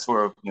that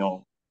sort of,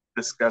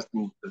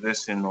 disgusting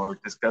position or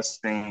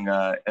disgusting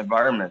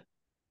environment.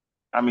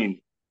 I mean,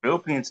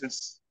 Philippines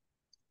is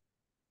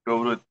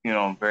filled with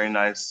very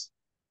nice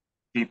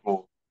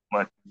people,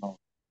 but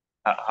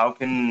how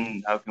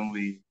can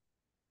we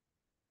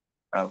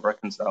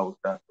reconcile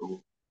with that?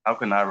 Or how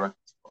can I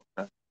reconcile with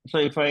that? So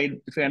if I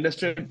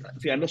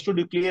understood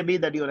you clearly,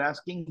 that you're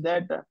asking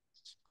that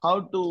how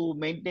to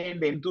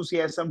maintain the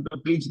enthusiasm to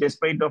preach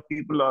despite of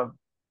people are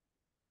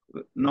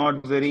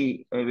not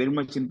very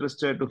much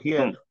interested to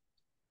hear.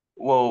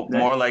 Well,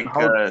 more if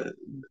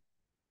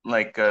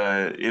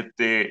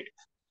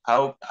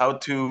how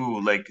to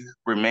like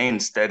remain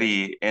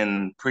steady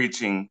in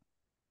preaching,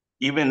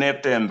 even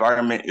if the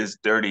environment is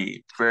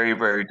dirty, very,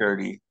 very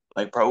dirty.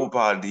 Like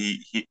Prabhupada,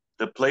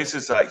 the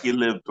places that he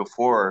lived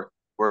before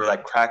were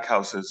like crack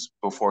houses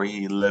before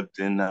he lived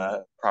in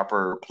a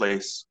proper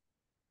place.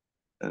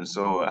 And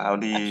so how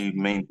do you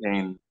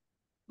maintain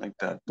like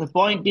that? The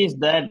point is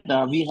that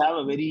we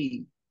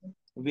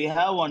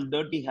have one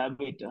dirty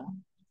habit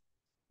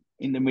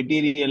in the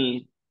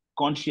material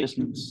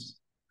consciousness,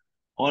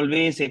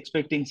 always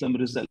expecting some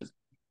result.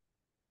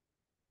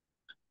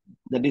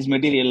 That is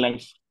material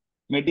life.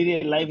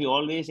 Material life, you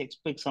always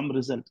expect some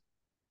result.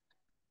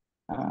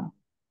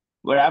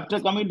 But after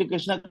coming to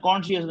Krishna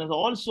consciousness,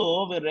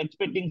 also we're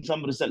expecting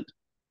some result.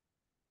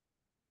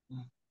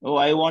 Oh,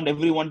 I want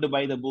everyone to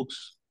buy the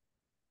books.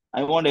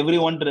 I want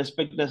everyone to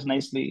respect us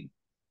nicely.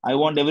 I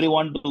want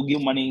everyone to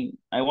give money.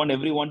 I want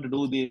everyone to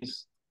do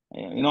this.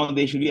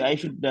 I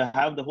should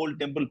have the whole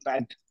temple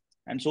packed,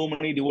 and so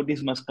many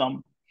devotees must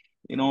come.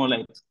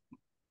 Like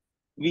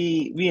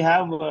we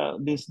have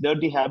this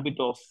dirty habit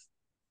of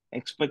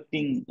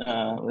expecting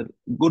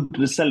good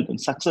result and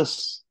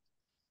success.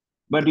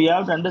 But we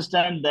have to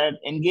understand that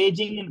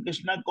engaging in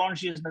Krishna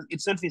consciousness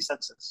itself is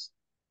success.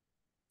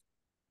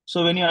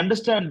 So when you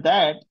understand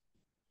that,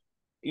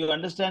 you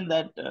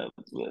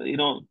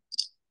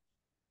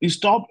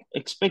stop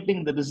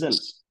expecting the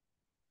results.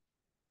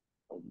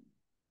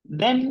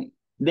 Then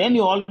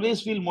you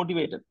always feel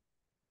motivated,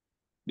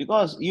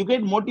 because you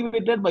get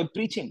motivated by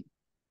preaching.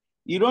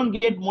 You don't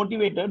get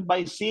motivated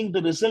by seeing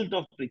the result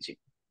of preaching.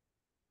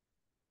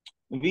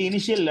 We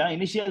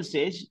initial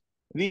stage,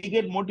 we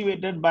get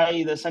motivated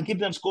by the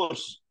Sankirtan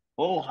scores.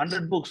 Oh,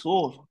 100 books,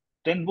 oh,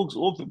 10 books,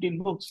 oh, 15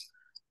 books.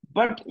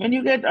 But when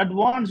you get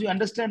advanced, you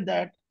understand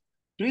that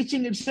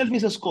preaching itself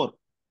is a score.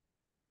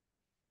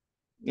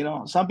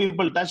 Some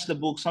people touched the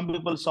book, some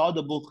people saw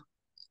the book,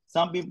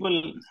 some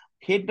people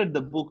hated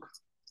the book,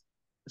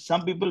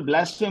 some people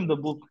blasphemed the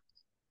book.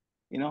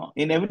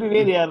 In every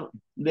way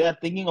they are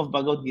thinking of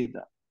Bhagavad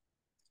Gita.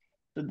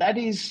 So that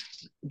is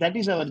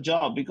our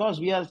job, because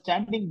we are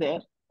standing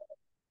there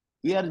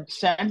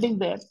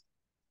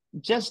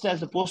just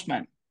as a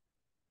postman.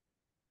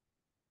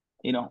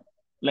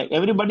 Like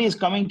everybody is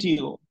coming to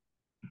you,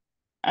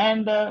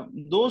 and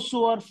those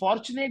who are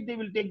fortunate, they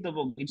will take the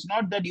book. It's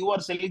not that you are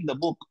selling the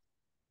book.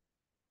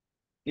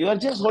 You are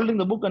just holding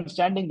the book and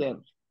standing there.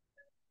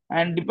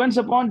 And depends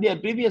upon their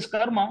previous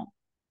karma.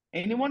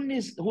 Anyone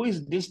who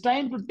is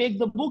destined to take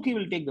the book, he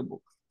will take the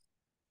book.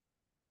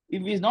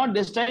 If he is not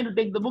destined to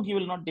take the book, he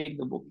will not take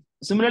the book.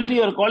 Similarly,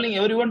 you are calling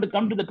everyone to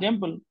come to the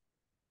temple.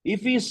 If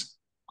he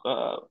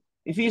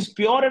is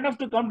pure enough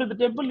to come to the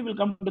temple, he will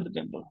come to the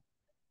temple.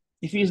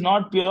 If he is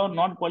not pure,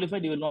 not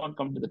qualified, he will not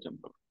come to the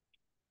temple.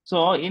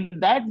 So in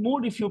that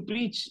mood, if you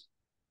preach,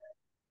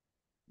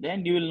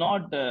 then you will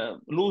not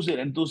lose your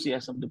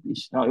enthusiasm to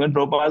preach. Now, even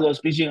Prabhupada was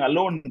preaching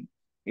alone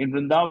in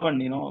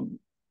Vrindavan,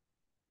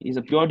 he's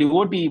a pure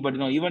devotee, but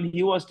even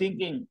he was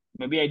thinking,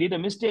 maybe I did a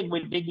mistake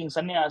by taking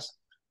sannyas.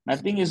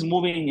 Nothing is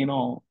moving,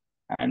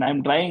 and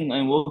I'm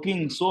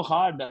working so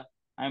hard.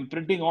 I'm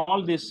printing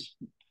all these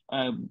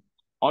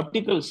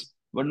articles,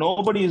 but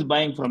nobody is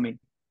buying from me.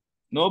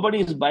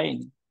 Nobody is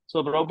buying.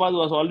 So Prabhupada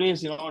was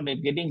always,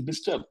 getting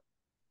disturbed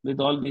with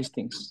all these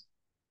things.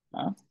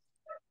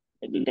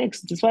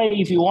 That's why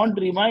if you want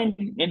to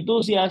remain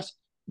enthusiastic,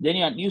 then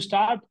you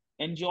start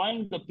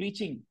enjoying the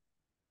preaching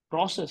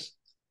process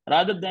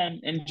rather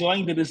than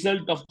enjoying the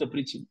result of the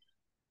preaching.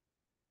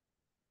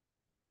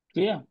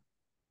 Clear?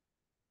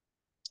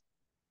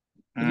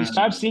 If you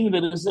start seeing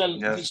the result,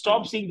 yes. If you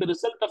stop seeing the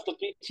result of the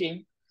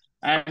preaching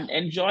and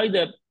enjoy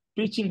the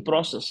preaching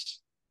process,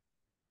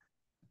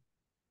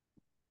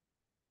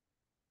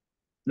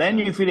 then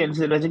you feel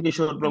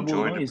Rajakishore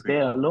Prabhu is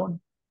there alone.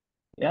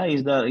 Yeah,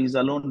 he's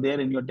alone there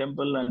in your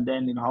temple, and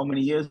then in how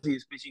many years he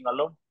is preaching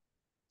alone.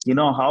 You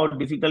know how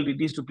difficult it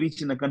is to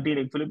preach in a country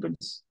like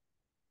Philippines,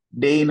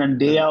 day in and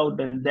day out.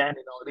 And then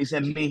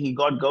recently he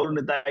got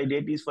Gauranitai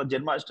deities for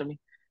Janmashtami.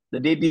 The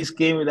deities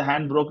came with a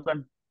hand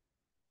broken.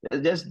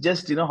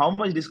 Just how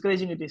much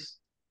discouraging it is.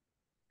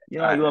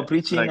 You are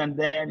preaching and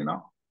then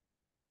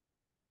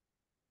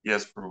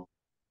Yes, bro.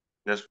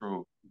 Yes,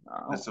 bro.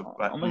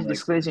 How much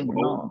discouraging,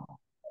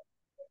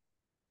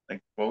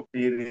 Like both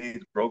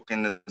deities broke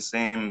in the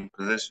same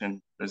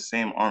position, the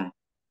same arm,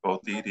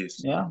 both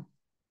deities. Yeah.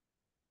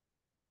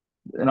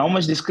 And how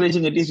much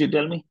discouraging it is, you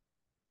tell me?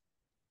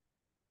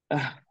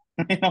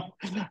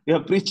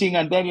 You're preaching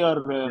and then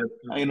you're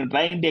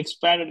trying to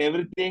expand and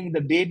everything. The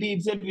deity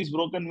itself is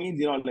broken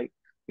means, like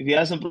if you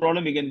have some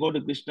problem, you can go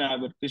to Krishna.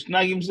 But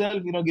Krishna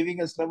himself,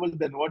 giving us trouble,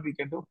 then what we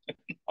can do?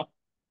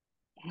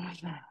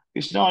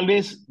 Krishna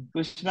always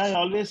tests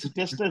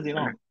us,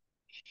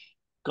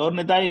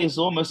 Gauranitai is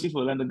so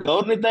merciful. And the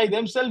Gauranitai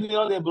themselves,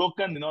 they're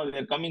broken,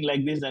 they're coming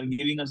like this and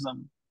giving us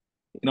some,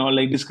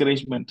 like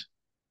discouragement.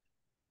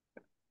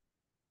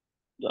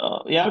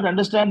 You have to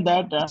understand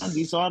that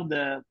these are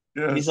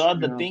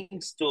the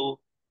things to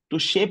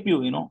shape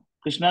you.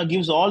 Krishna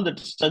gives all the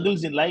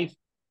struggles in life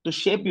to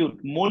shape you,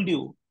 mold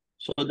you,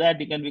 so that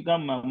you can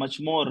become a much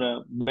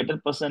more better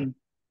person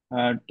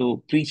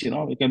to preach.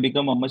 You can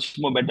become a much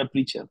more better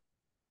preacher.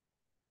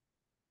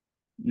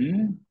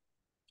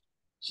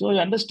 So you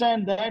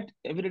understand that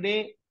every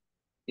day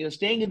you're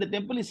staying in the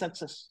temple is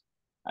success.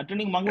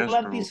 Attending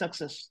Mangalarti is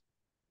success.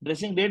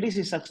 Dressing deities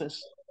is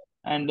success.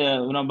 And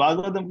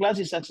Bhagavatam class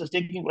is success.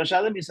 Taking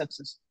Prasadam is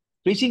success.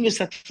 Preaching is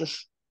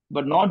success.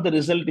 But not the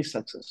result is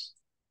success.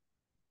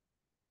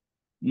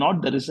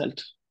 Not the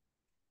result.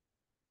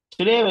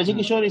 Today,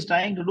 Vajikishore is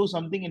trying to do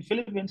something in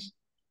Philippines.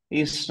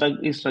 He's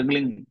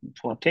struggling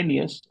for 10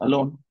 years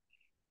alone.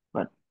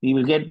 But he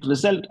will get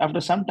result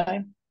after some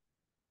time.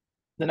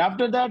 Then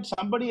after that,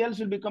 somebody else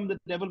will become the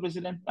temple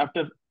president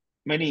after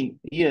many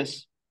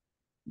years.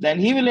 Then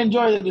he will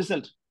enjoy the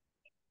result.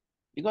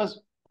 Because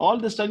all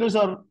the struggles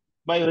are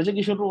by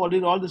Rajakishore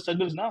already, all the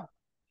struggles now.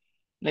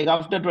 Like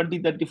after 20,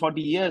 30,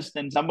 40 years,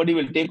 then somebody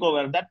will take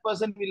over. That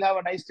person will have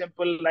a nice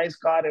temple, nice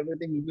car,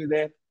 everything will be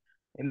there.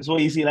 And so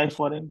easy life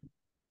for him.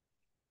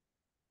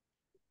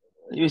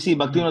 You see,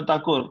 Bhaktivinoda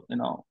Thakur,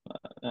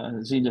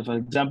 for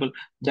example,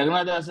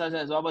 Jagannath Das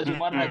as Babaji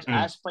Maharaj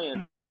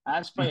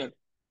aspired.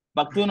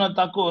 Bhaktivinoda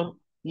Thakur,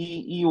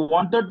 he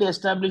wanted to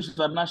establish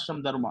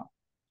Varnashram Dharma.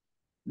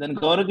 Then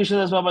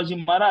Gaurakishore Das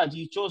Babaji Maharaj,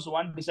 he chose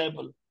one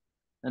disciple.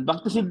 And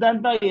Bhakti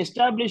Siddhanta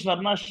established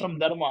Varnashram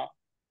Dharma,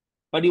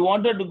 but he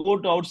wanted to go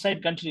to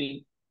outside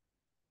country,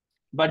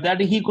 but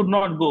that he could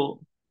not go.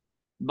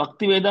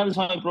 Bhakti Vedanta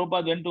Swami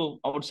Prabhupada went to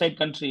outside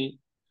country.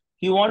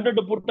 He wanted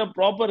to put a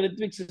proper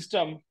Ritvik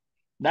system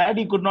that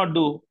he could not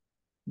do.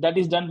 That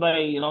is done by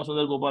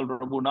Sundar Gopal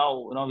Prabhu.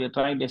 Now we are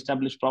trying to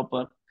establish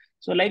proper.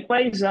 So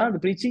likewise, the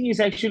preaching is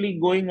actually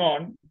going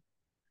on.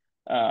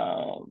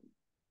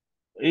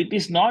 It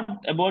is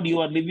not about you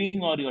are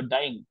living or you are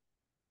dying.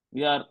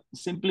 We are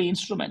simply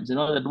instruments.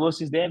 That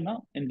verse is there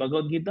now in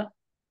Bhagavad Gita.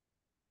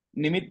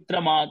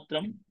 Nimitra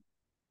matram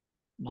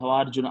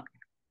bhavarjuna.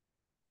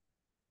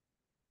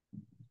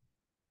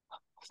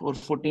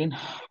 4:14.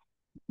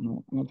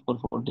 No, not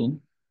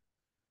 4:14.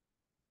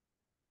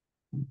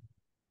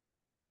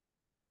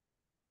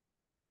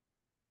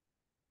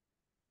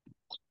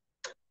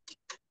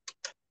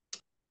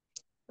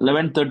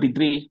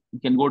 (11:33). You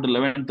can go to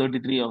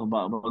 11:33 of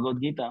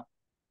Bhagavad Gita.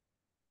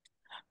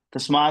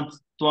 Tasmat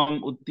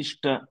tvam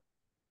uttishta.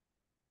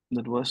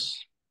 That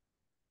verse.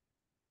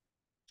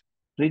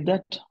 Read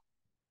that.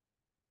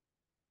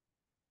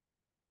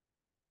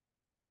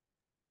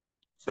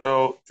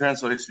 So,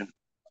 translation.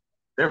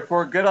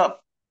 Therefore, get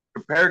up,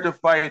 prepare to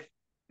fight,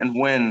 and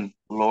win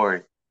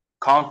glory.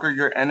 Conquer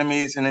your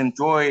enemies and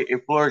enjoy a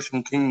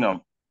flourishing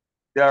kingdom.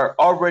 They are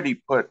already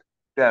put to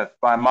death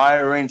by my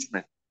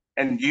arrangement,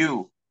 and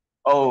you,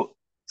 O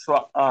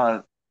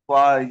Swayachi,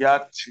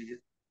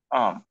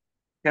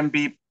 can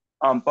be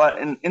but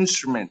an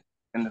instrument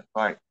in the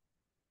fight.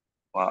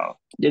 Wow.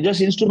 You're just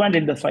instrument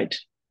in the fight.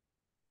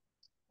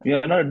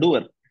 You're not a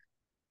doer.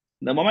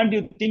 The moment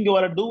you think you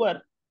are a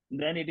doer,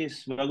 then it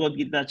is Bhagavad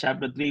Gita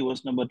chapter 3,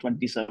 verse number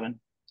 27.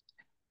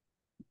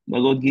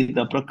 Bhagavad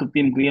Gita,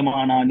 Prakritim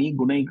Kriyamanani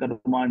Gunai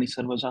Karmani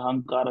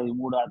Sarvasahankara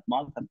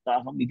Vimudatma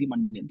Kartaham Iti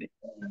Manyate.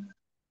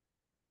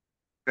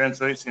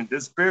 Translation.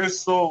 This spirit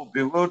soul,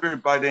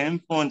 bewildered by the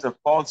influence of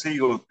false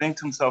ego, thinks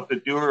himself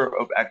the doer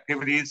of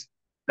activities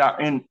that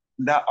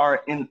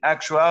are in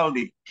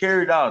actuality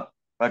carried out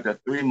by the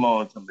three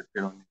modes of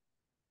material.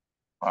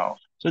 Wow.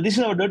 So this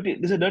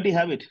is a dirty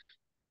habit.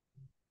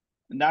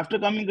 And after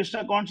coming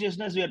Krishna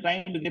consciousness, we are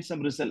trying to get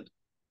some result.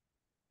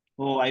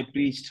 Oh, I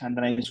preached and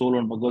then I sold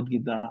on Bhagavad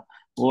Gita.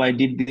 Oh, I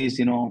did this,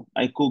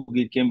 I cooked,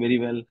 it came very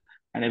well.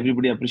 And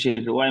everybody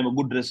appreciated. Oh, I'm a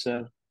good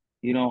dresser.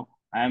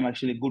 I am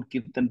actually a good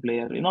kirtan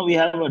player. We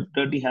have a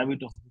dirty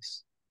habit of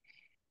this.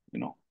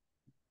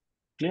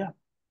 Clear?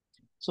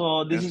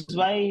 So this is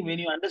why when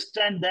you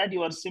understand that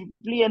you are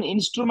simply an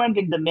instrument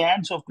in the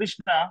hands of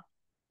Krishna,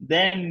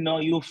 then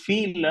you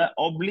feel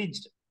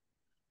obliged.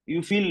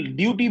 You feel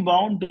duty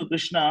bound to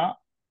Krishna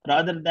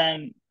rather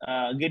than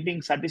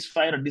getting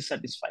satisfied or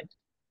dissatisfied.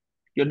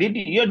 You're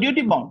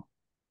duty bound.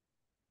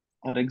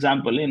 For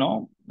example,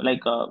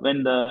 like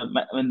when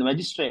the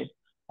magistrate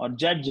or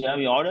judge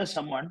we order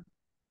someone,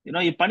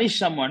 you punish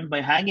someone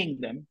by hanging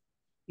them.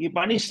 You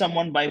punish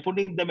someone by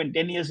putting them in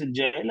 10 years in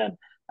jail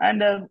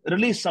and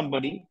release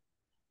somebody,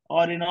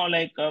 or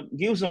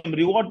give some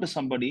reward to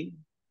somebody.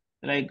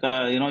 Like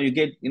you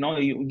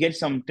get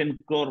some 10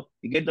 crore,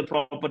 you get the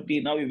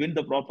property. Now you win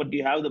the property,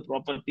 you have the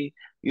property,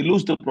 you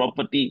lose the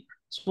property.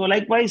 So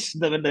likewise,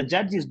 when the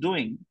judge is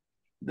doing,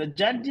 the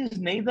judge is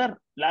neither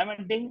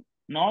lamenting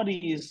nor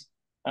he is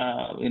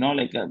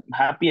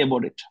happy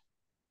about it.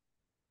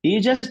 He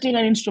is just an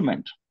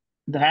instrument,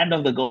 the hand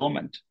of the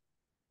government.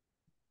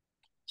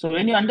 So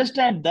when you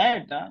understand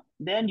that,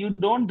 then you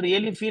don't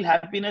really feel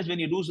happiness when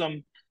you do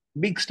some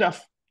big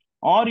stuff,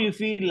 or you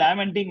feel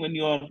lamenting when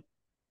you are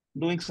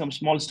doing some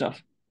small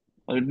stuff.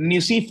 When you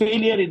see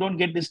failure, you don't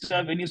get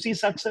disturbed. When you see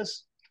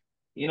success,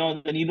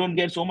 then you don't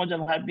get so much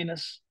of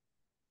happiness.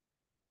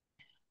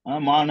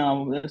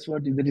 That's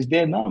what that is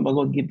there now.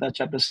 Bhagavad Gita,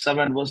 chapter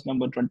 7, verse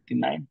number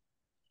 29.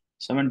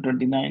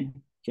 7:29,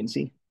 you can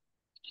see.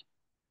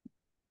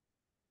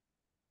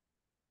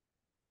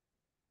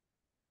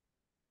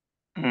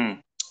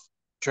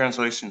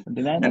 Translation.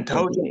 29 or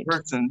Intelligent 38?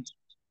 persons.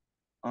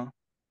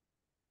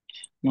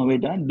 No,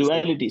 wait,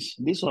 dualities.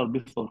 This or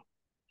before?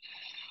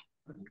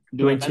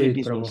 28,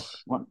 Dualities Prabhu.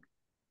 was one.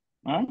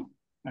 Huh?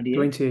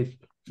 28.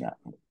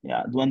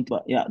 Yeah,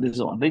 Dvandva. Yeah, this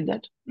is one. Read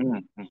that.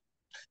 Mm-hmm.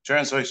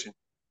 Translation.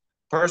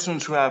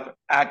 Persons who have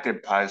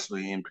acted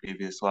piously in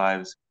previous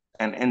lives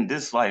and in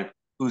this life,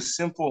 whose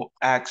sinful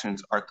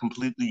actions are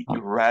completely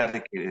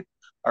eradicated,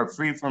 are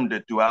free from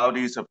the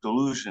dualities of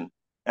delusion,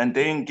 and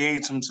they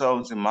engage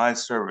themselves in my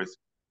service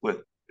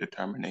with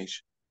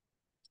determination.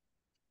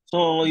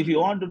 So if you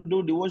want to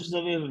do devotions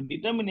away with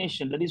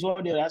determination, that is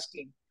what you're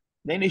asking,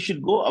 then you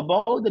should go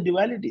above the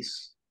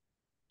dualities.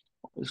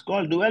 It's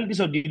called dualities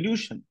of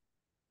delusion.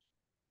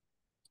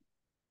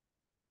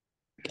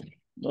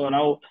 So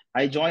now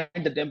I joined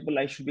the temple,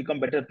 I should become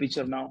better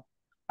preacher now.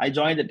 I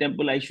joined the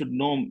temple, I should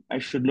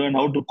learn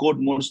how to quote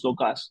more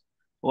slokas.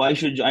 Or I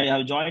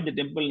have joined the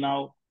temple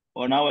now,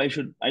 or now I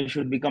should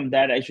become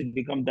that, I should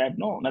become that.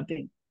 No,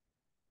 nothing.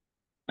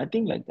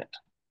 Nothing like that.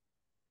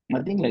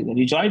 Nothing like that.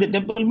 You join the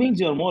temple means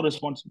you're more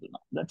responsible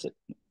now. That's it.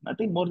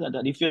 Nothing more than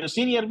that. If you're a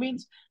senior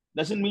means,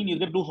 doesn't mean you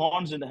get two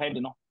horns in the head,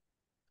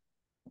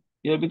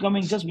 You're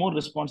becoming just more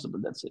responsible.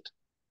 That's it.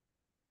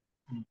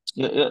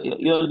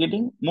 You're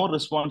getting more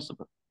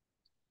responsible.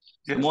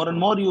 Yes, the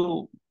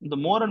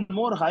more and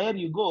more higher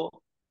you go,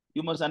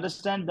 you must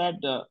understand that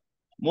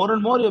more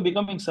and more you're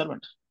becoming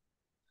servant.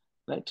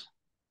 Right?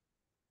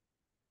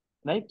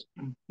 Right?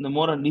 The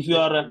more, if you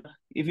are a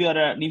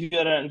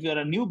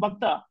new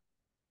bhakta,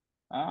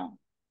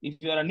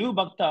 if you are a new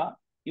bhakta,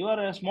 you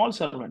are a small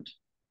servant.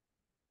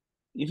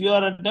 If you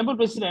are a temple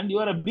president, you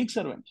are a big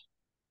servant.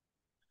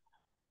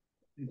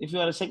 If you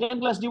are a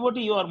second-class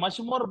devotee, you are much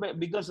more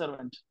bigger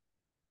servant.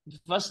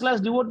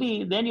 First-class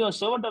devotee, then you are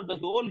servant of the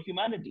whole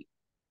humanity.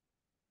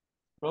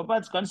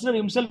 Prabhupada considered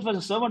himself as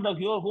a servant of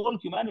your whole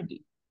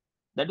humanity.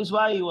 That is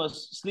why he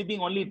was sleeping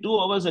only 2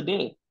 hours a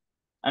day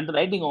and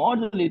writing all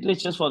the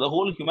literatures for the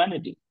whole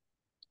humanity.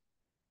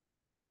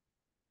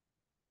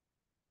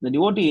 The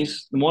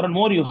devotees, the more and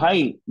more you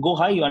go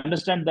high, you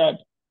understand that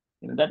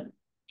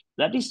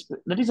that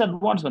is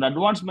advancement.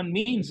 Advancement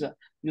means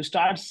you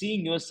start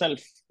seeing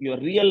yourself, your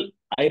real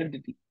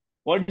identity.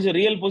 What is the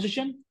real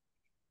position?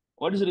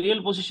 What is the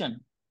real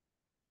position?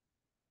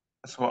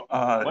 So,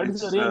 what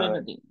is the real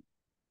identity?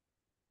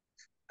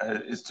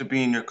 It's to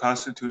be in your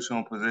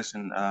constitutional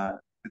position.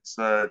 It's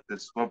the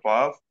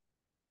Swabhav.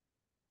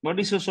 What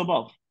is your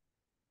Swabhav?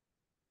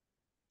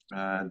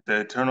 The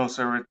eternal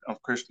servant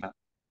of Krishna.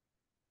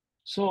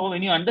 So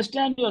when you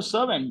understand your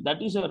servant,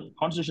 that is your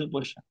constitutional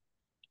position.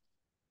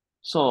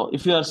 So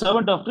if you are a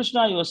servant of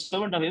Krishna, you are a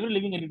servant of every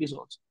living entity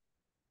also.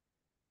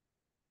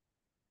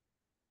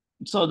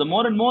 So the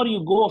more and more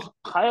you go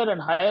higher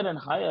and higher and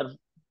higher,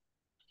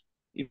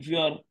 if you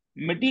are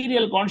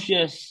material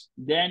conscious,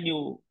 then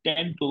you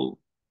tend to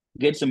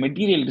get some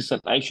material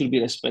result. I should be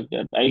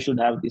respected. I should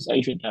have this.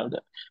 I should have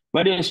that.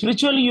 But if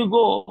spiritually you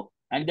go,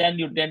 and then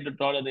you tend to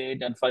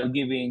tolerate and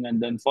forgiving,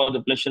 and then for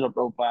the pleasure of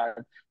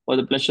Prabhupada, for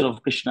the pleasure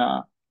of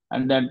Krishna,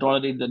 and then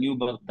tolerate the new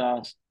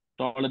bhaktas,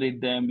 tolerate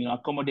them,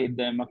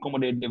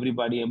 accommodate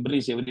everybody,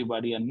 embrace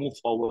everybody, and move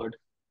forward.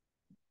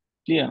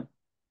 Clear?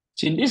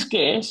 So in this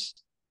case,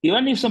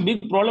 even if some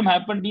big problem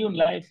happened to you in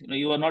life,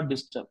 you are not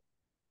disturbed.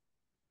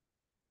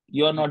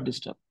 You are not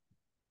disturbed.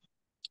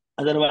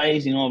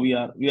 Otherwise, we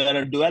are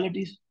a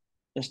dualities.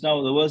 Just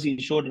now the verse he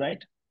showed,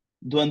 right?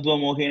 Dvandva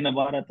mohena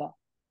bharata,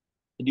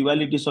 the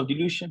dualities of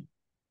delusion.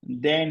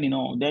 Then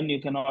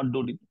you cannot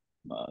do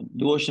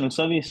devotional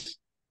service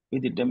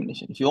with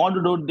determination. If you want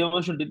to do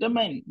devotion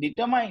determined,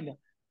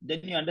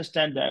 then you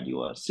understand that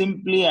you are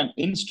simply an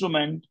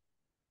instrument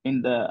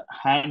in the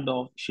hand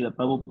of Srila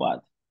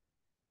Prabhupada.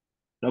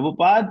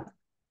 Prabhupada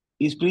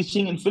is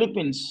preaching in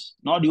Philippines,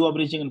 not you are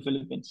preaching in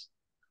Philippines.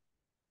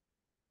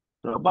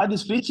 Prabhupada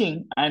is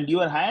preaching, and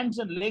your hands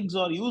and legs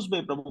are used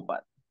by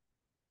Prabhupada.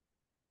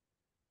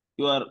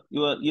 You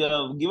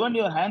have given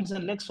your hands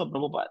and legs for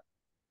Prabhupada.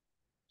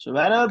 So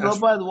wherever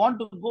Prabhupada want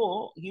to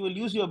go, he will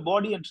use your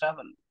body and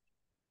travel.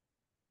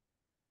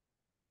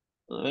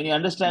 So when you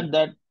understand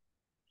that,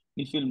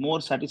 you feel more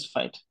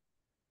satisfied,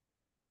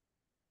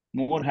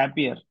 more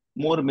happier,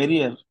 more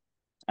merrier,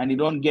 and you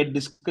don't get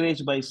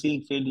discouraged by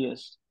seeing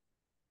failures.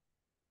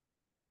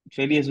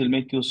 Failures will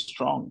make you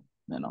strong.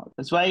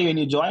 That's why when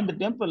you join the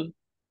temple,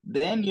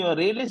 then your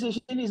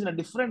realization is in a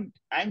different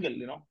angle.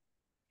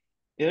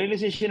 Your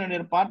realization on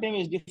your part-time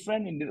is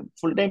different, and your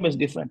full-time is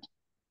different.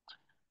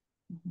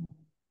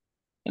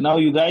 And now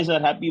you guys are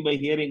happy by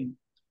hearing,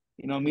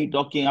 me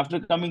talking. After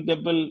coming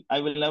temple,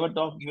 I will never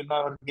talk. You will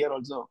never hear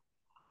also.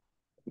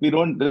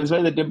 That's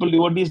why the temple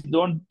devotees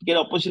don't get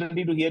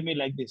opportunity to hear me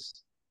like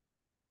this.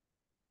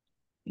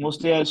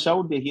 Mostly I'll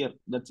shout, they hear.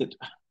 That's it.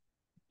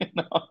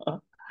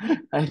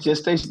 I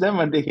chastise them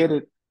and they hear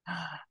it.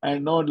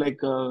 And not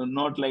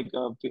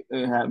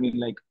having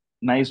like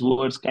nice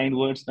words, kind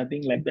words,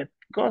 nothing like that.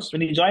 Because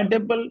when you join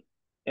temple,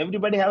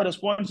 everybody have a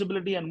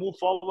responsibility and move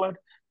forward.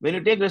 When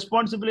you take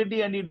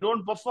responsibility and you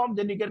don't perform,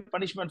 then you get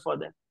punishment for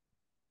that.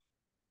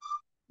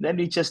 Then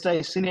we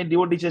chastise. Senior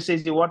devotee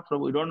chastise you, what,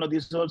 Prabhu? You don't know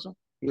this also?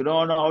 You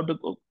don't know how to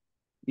cook.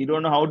 You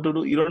don't know how to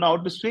do. You don't know how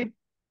to sweep.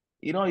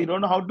 You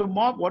don't know how to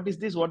mop. What is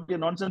this? What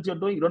nonsense you're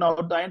doing? You don't know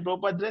how to iron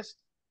proper dress.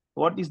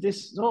 What is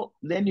this? So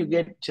then you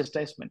get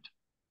chastisement.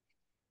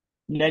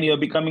 Then you're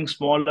becoming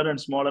smaller and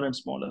smaller and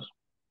smaller.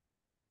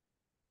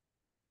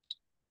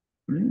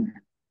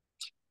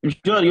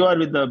 Sure, you are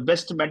with the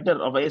best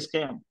mentor of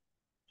ISKM.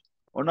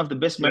 One of the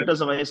best mentors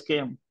of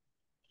ISKM.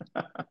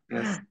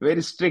 Yes.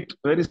 Very strict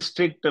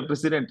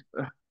president.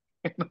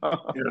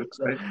 Yes,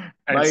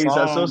 By his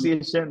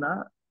association.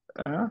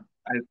 I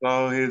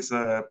saw his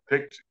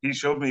picture. He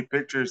showed me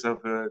pictures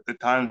of the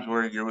times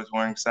where he was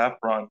wearing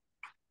saffron.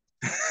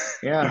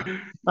 Yeah.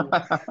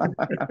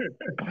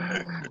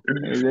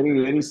 Very,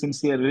 very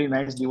sincere, very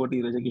nice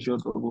devotee,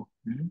 Rajakishore Prabhu.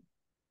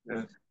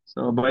 Yes.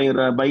 So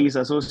by his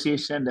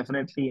association,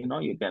 definitely,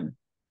 you can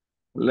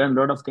learn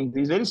a lot of things.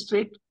 He's very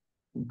strict,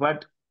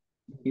 but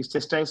his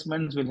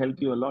chastisements will help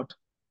you a lot.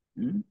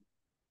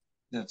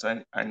 Yes,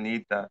 I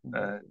need that.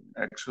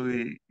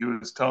 Actually, he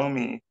was telling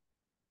me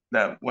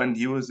that when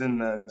he was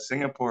in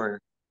Singapore,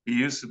 he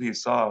used to be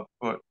soft,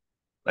 but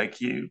like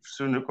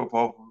Sundar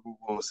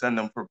will send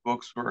him for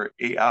books for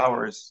 8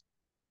 hours,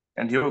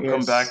 and he will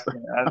come back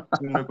and ask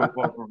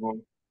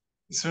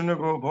Sundar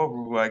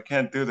Prabhu, I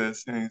can't do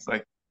this, and he's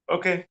like,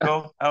 okay,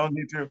 go, I don't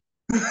need to.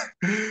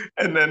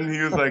 And then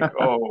he was like,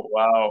 oh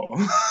wow.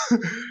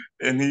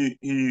 And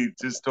he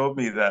just told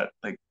me that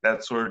like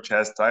that sort of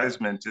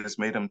chastisement just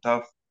made him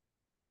tough.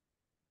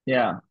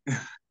 Yeah.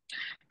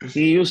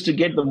 He used to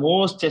get the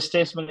most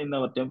chastisement in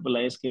our temple,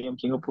 ISKM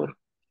Singapore.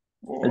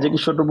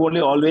 Rajakishore Prabhu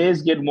only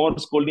always get more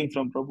scolding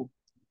from Prabhu.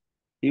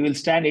 He will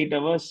stand 8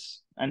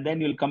 hours and then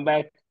he will come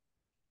back.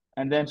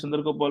 And then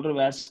Sundar Gopal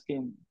will ask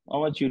him, how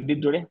much you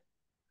did today?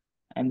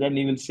 And then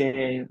he will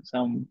say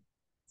some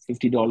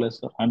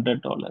 $50 or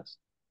 $100.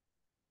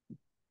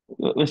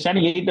 We're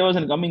standing 8 hours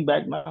and coming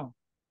back now.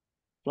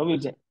 Prabhu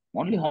will say,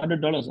 only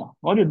 $100. Huh?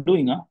 What are you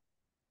doing? Huh?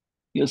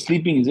 You're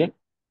sleeping, is it?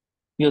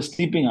 You're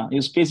sleeping. Huh?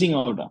 You're spacing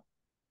out. Huh?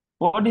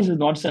 What is this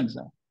nonsense?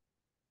 Huh?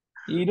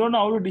 You don't know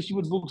how to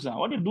distribute books. Huh?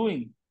 What are you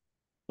doing?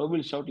 Prabhu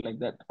will shout like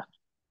that.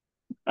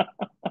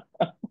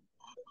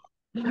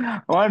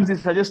 Once he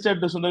suggested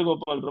to Sundar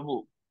Gopal,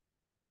 Prabhu,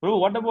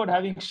 what about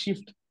having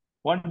shift?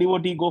 One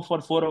devotee go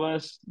for 4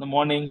 hours in the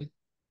morning,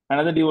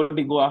 another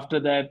devotee go after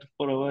that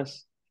 4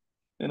 hours.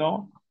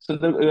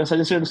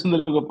 Suggested to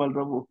Sundar Gopal,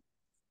 Prabhu.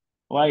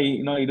 Why,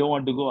 you don't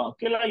want to go?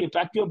 Okay, you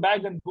pack your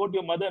bag and go to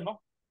your mother, no?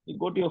 You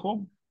go to your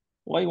home.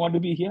 Why you want to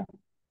be here?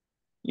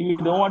 If you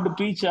don't want to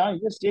preach, you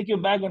just take your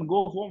bag and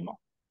go home, no?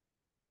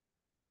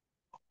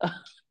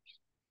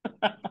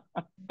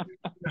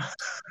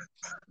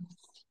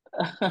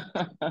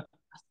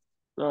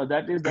 So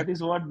that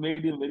is what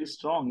made him very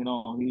strong.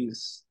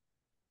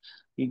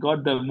 He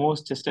got the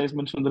most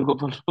chastisement from the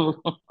Gopal.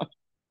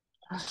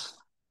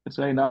 That's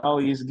why now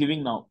he's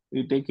giving now.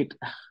 You take it.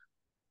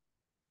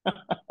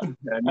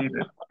 I need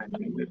it.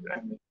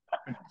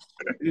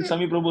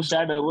 Swami Prabhu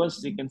shared a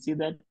verse. You can see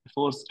that,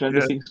 verse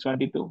 26,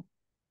 22.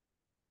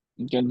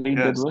 You can read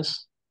that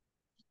verse.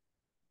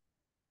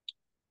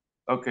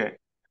 Okay.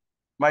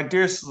 My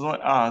dear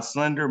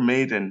slender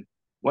maiden,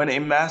 when a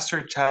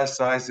master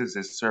chastises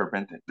his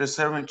servant, the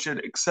servant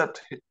should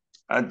accept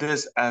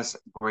this as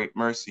great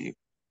mercy.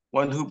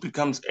 One who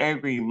becomes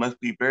angry must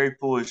be very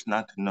foolish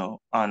not to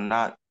know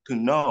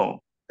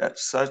that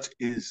such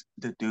is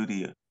the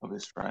duty of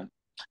his friend.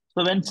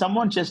 So when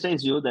someone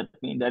chastises you,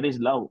 that is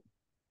love.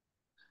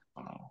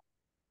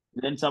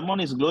 When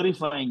someone is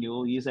glorifying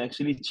you, he is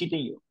actually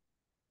cheating you.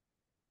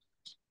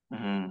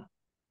 Mm-hmm.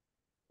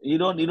 You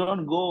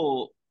don't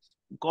go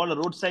call a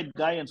roadside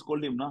guy and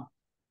scold him, no?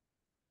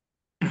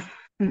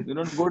 You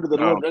don't go to the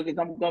road, okay,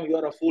 come, you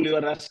are a fool, you are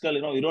a rascal,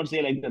 you don't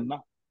say like that,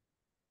 no?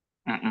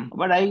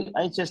 But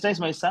I chastise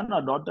my son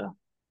or daughter,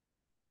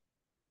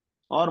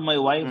 or my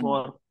wife,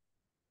 or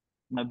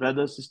my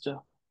brother, sister,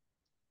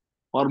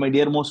 or my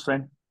dearmost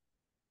friend,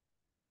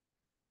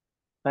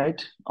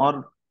 right?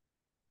 Or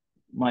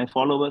my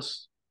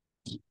followers,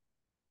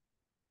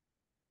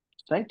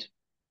 right?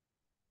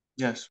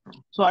 Yes.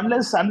 So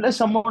unless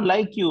someone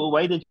like you,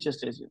 why they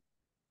chastise you?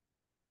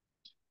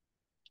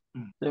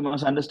 They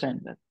must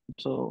understand that.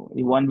 So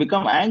if one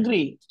become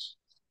angry,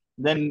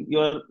 then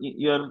your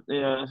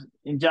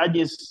in charge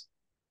is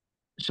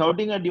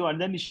shouting at you, and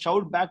then you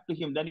shout back to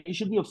him, then you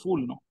should be a fool,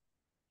 no?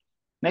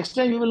 Next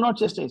time he will not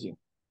chastise you.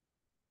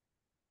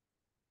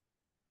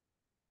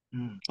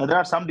 There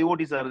are some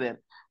devotees are there.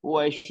 Oh,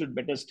 I should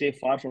better stay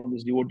far from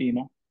this devotee,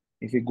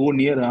 If you go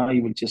near,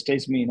 he will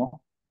chastise me,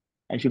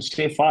 I should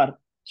stay far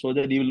so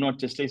that he will not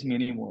chastise me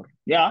anymore.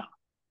 Yeah,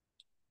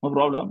 no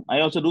problem.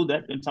 I also do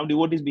that. When some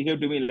devotees behave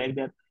to me like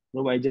that,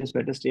 I just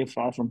better stay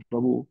far from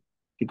Prabhu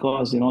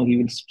because, he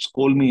will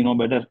scold me,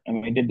 better. I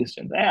maintain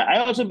distance. I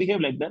also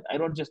behave like that. I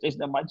don't chastise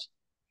them much.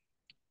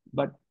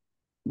 But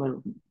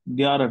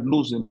they are at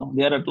loss,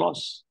 They are at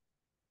loss.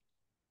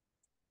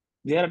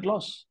 They are at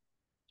loss.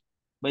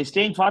 By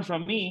staying far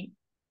from me,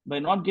 by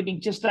not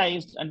getting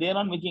chastised, and they are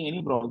not making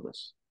any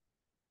progress.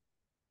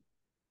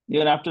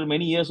 Even after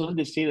many years, also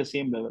they stay the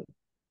same level.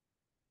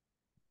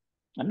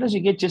 Unless you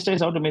get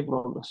chastised, how to make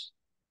progress?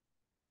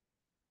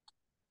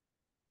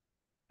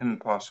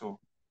 Impossible.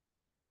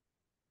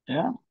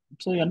 Yeah.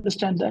 So you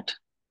understand that.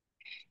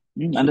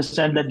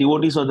 Understand that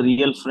devotees are the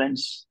real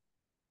friends.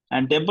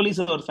 And temple is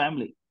our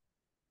family.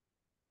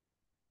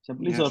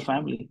 Temple is our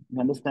family. You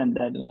understand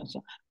that.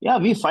 So, yeah,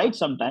 we fight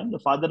sometimes. The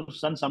father,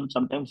 son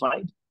sometimes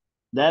fight.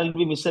 There will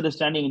be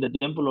misunderstanding in the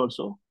temple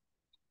also.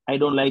 I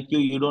don't like you,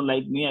 you don't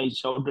like me. I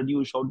shouted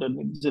you, shouted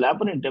me. This will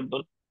happen in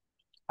temple.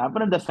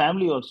 Happen in the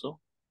family also.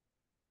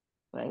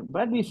 Right?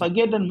 But we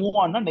forget and move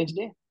on, next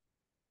day.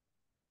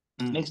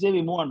 Next day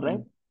we move on, right?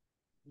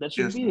 That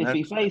should be,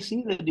 if I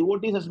see the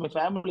devotees as my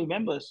family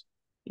members,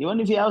 even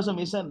if you have some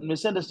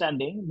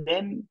misunderstanding,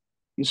 then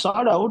you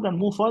sort out and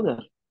move further.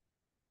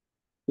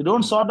 You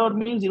don't sort out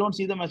means you don't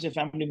see them as your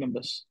family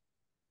members.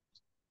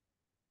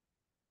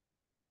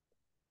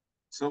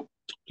 So,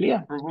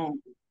 clear? Prabhu,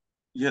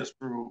 yes,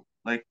 Prabhu.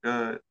 Like,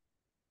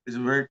 it's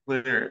very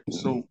clear.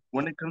 So,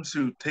 when it comes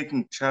to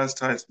taking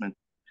chastisement,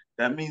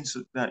 that means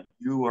that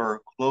you are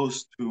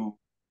close to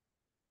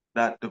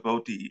that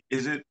devotee.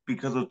 Is it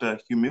because of the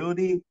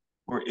humility,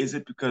 or is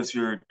it because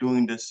you're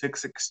doing the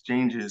 6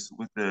 exchanges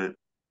with the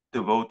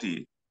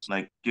devotee,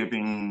 like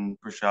giving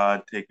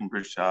prasad, taking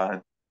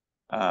prasad,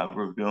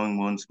 revealing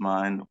one's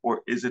mind,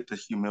 or is it the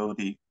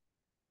humility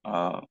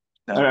I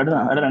don't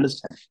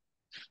understand.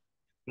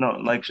 No,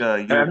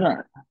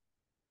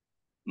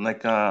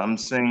 like I'm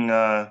saying,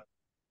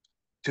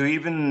 to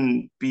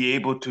even be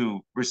able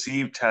to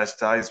receive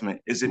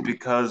chastisement, is it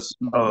because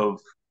of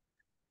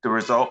the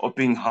result of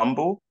being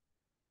humble,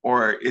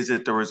 or is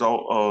it the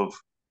result of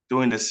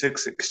doing the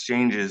 6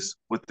 exchanges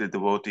with the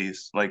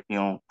devotees, like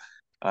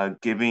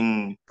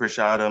giving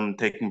prasadam,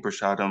 taking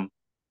prasadam,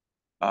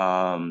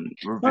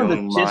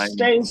 revealing mind?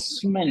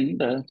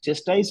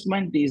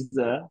 Chastisement is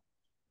the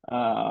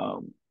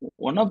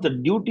one of the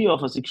duty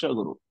of a Siksha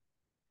Guru.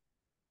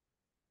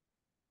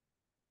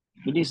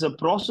 It is a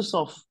process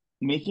of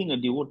making a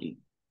devotee.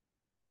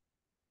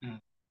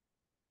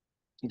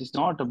 It is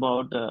not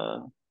about,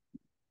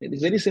 it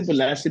is very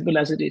simple as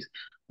it is.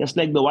 Just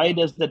like why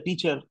does the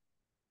teacher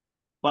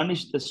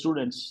punish the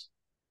students?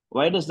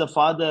 Why does the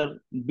father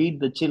beat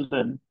the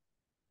children?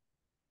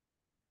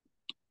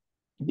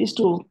 It is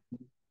to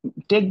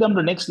take them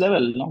to next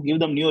level, give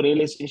them new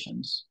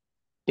realizations,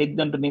 take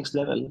them to next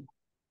level.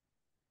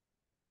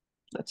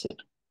 That's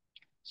it.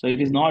 So it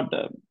is not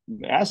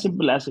as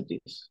simple as it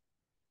is.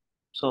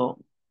 So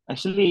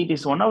actually, it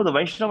is one of the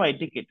Vaishnava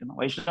etiquette.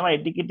 Vaishnava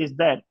etiquette is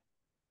that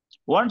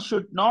one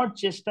should not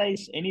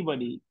chastise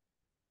anybody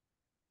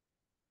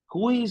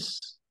who is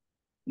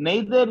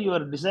neither your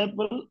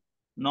disciple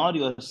nor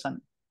your son.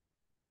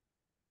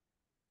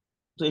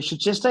 So you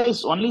should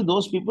chastise only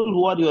those people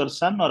who are your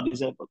son or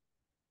disciple.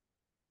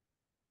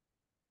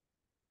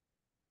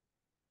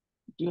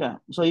 Yeah.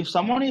 So if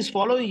someone is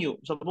following you,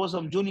 suppose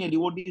some junior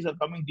devotees are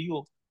coming to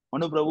you,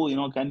 Manu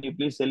Prabhu, can you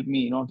please help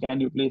me?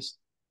 Can you please?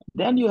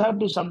 Then you have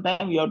to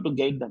sometimes you have to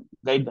guide them.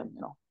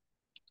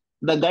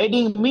 The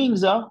guiding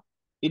means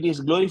it is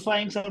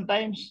glorifying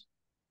sometimes,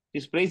 it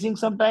is praising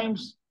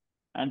sometimes,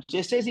 and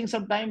chastising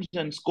sometimes,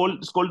 and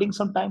scolding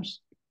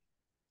sometimes.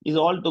 Is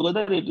all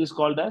together. It is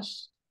called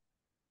as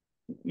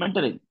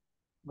mentoring.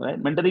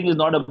 Right? Mentoring is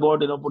not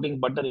about putting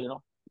butter.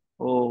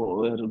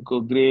 Oh,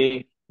 you're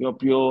great, you're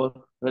pure,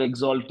 you're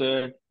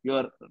exalted,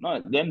 you're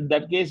no. Then in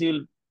that case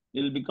you'll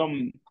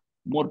become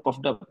more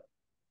puffed up.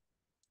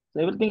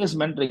 So everything is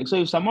mentoring. So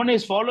if someone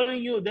is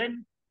following you,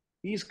 then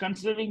he is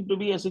considering to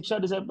be a Siksha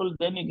disciple.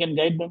 Then you can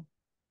guide them.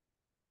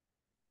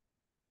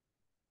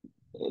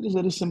 It is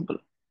very simple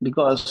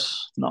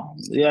because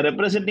we are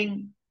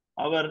representing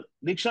our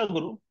Diksha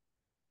Guru.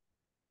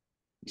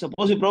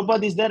 Suppose if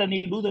Prabhupada is there and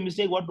you do the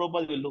mistake, what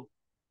Prabhupada will do?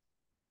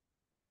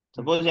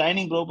 Suppose you're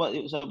ironing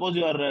Prabhupada, suppose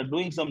you are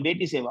doing some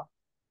deity seva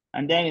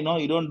and then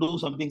you don't do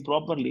something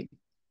properly.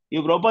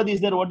 If Prabhupada is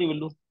there, what you will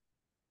do?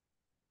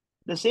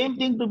 The same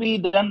thing to be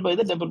done by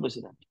the temple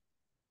president.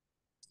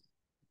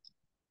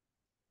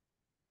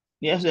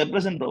 He has to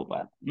represent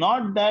Prabhupada.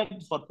 Not that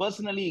for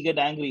personally you get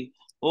angry.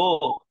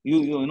 Oh,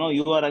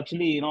 you are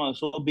actually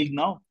so big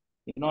now.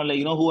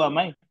 Who am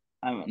I?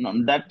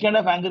 That kind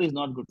of anger is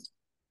not good.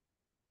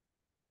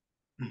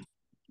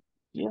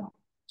 Yeah.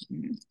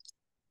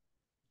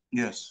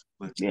 Yes.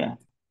 Yeah.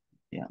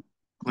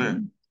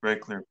 Clear. Very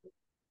clear.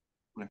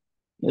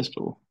 Yes,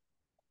 Prabhu.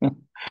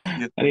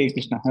 Hare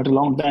Krishna. At a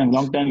long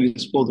time we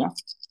spoke.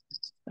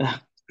 Huh?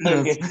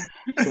 Okay.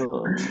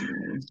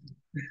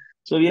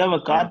 So we have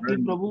a Kartik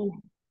Prabhu.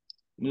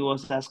 He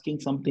was asking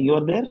something. You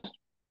are there?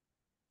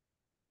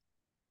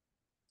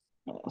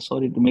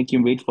 Sorry to make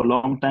him wait for a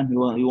long time.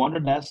 You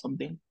wanted to ask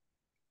something?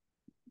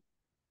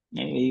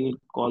 Maybe he will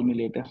call me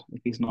later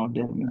if he's not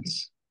there.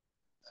 Means.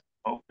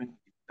 Open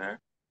there.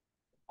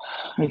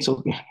 It's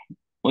okay.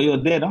 Oh, you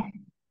are there, huh?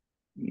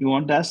 You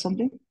want to ask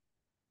something?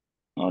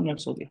 No,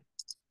 that's okay.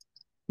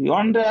 You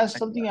want to ask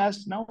something,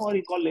 ask now or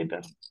you call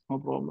later. No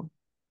problem.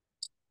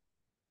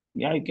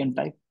 Yeah, you can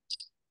type.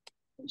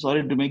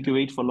 Sorry to make you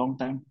wait for a long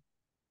time.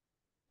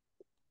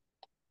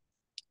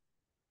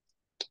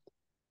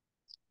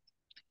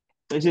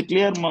 Is it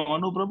clear,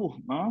 Manu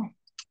Prabhu? Huh?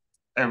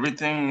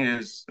 Everything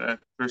is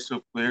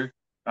crystal clear.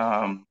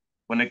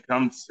 When it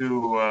comes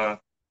to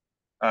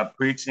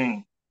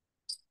preaching,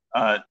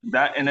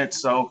 that in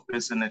itself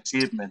is an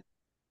achievement.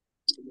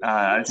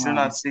 I should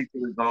not seek the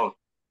result,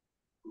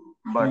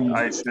 but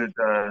I should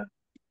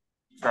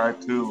try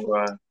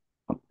to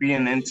be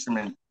an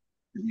instrument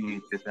to be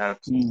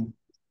detached.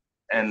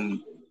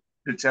 And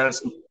the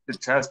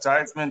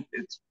chastisement,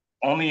 it's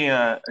only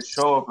a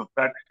show of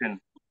affection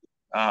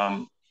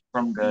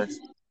from the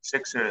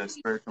Shiksha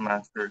spiritual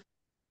master,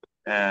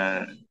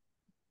 and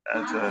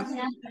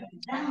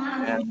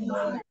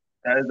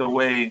that is a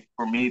way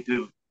for me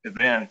to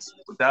advance.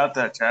 Without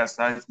that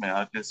chastisement,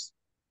 I'll just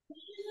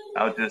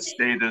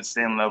stay the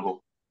same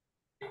level.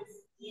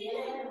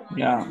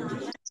 Yeah.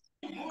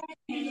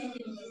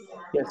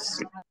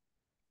 Yes.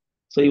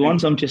 So you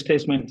want some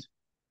chastisement?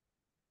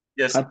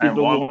 Yes, Karthi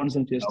Prabhu wants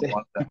some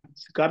chastisement.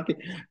 Karthi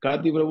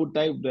Prabhu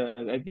typed,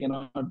 I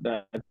cannot,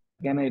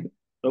 can I?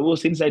 Prabhu,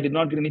 since I did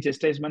not get any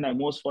chastisement, I'm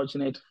most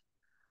fortunate.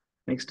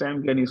 Next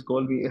time, can you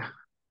scold me?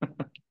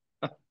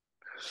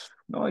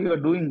 No, you're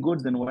doing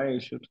good, then why I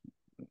should?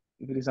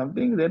 If it is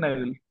something, then I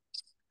will.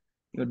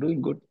 You're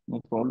doing good,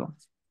 no problem.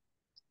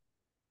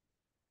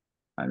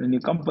 And when you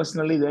come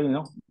personally,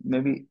 then,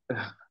 maybe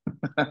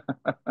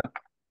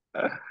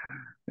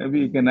maybe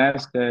you can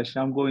ask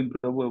Shyam Govind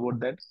Prabhu about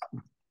that.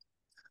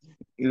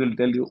 He will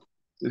tell you.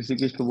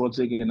 Rishikesh Prabhu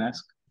also you can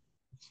ask.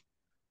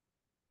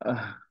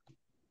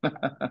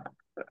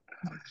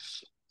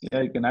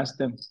 Yeah, you can ask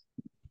them.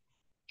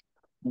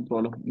 No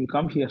problem. You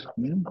come here.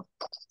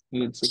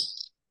 We'll see.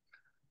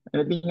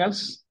 Anything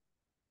else?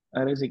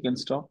 Otherwise, you can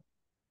stop.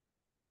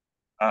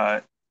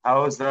 How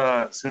is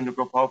Sundar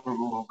Gopal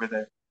Prabhu over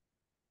there?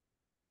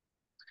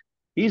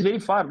 He's very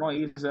far, no?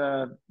 He's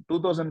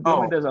 2,000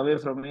 kilometers away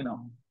from me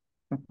now.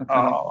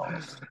 Oh.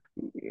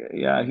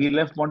 Yeah, he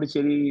left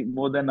Pondicherry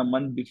more than a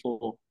month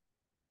before.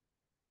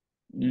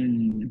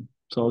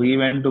 So he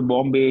went to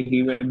Bombay,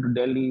 he went to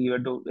Delhi,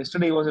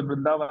 yesterday he was in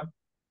Vrindavan.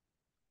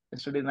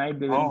 Yesterday night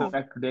they went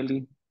back to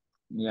Delhi.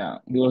 Yeah,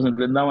 he was in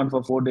Vrindavan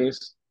for 4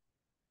 days.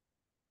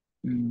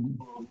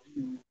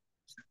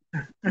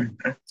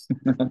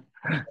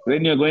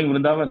 When you're going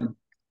Vrindavan?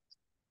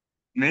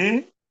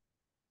 Me?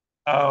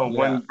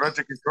 When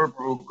Braja Kishore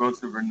Prabhu goes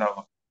to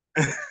Vrindavan.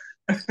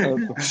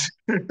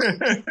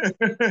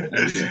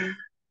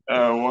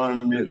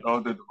 Want to meet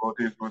all the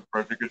devotees with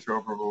Braja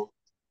Kishore Prabhu.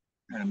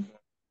 And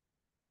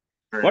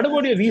what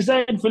about your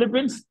visa in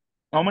Philippines?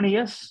 How many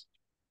years?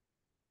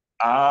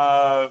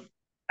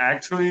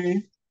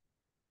 Actually,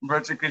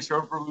 Braja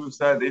Kishore Prabhu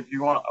said if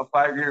you want a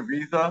 5-year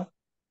visa,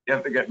 you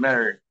have to get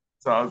married.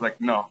 So I was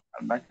like, no,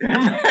 I'm not getting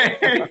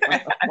married.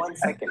 1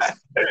 second.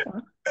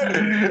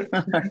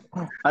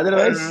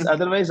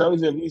 Otherwise, how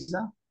is your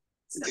visa?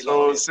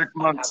 So 6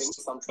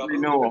 months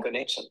renewal.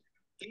 Connection.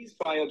 Please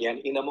try again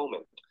in a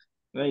moment.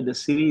 Why the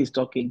Siri is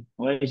talking?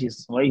 Why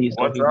he's What's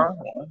talking? wrong?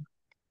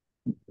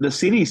 The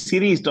Siri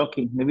is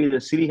talking. Maybe the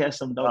Siri has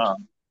some doubt.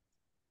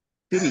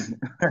 Siri.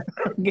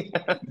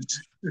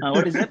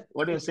 What is that?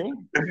 What are you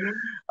saying?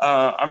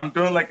 I'm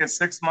doing like a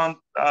 6-month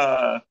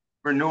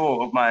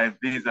renewal of my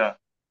visa.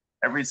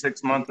 Every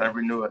 6 months I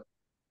renew it.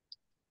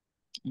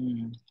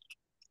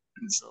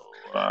 So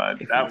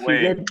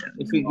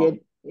if you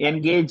get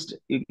engaged,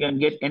 you can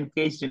get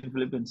engaged in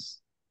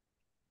Philippines.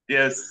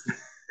 Yes.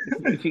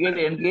 If you get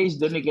engaged,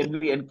 then you can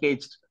be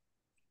engaged.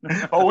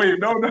 Oh wait,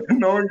 no.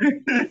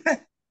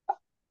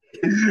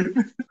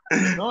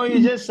 No,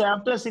 you just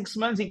after 6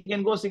 months you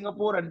can go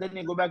Singapore and then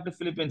you go back to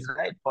Philippines,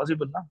 right?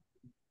 Possible, no?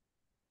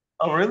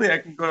 Oh really? I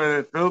can go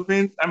to the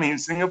Philippines? I mean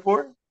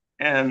Singapore?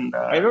 And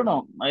I don't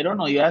know.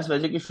 You ask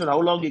Rajikishore how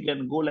long you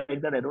can go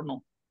like that. I don't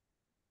know.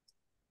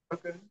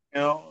 Okay,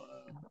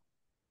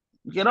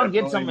 you cannot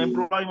get some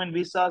employment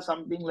visa,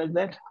 something like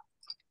that,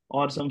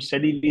 or some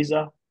study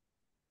visa.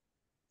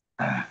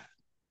 How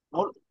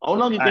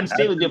long you can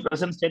stay with your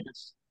present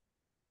status?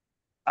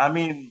 I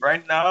mean,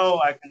 right now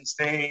I can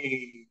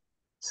stay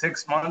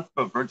 6 months,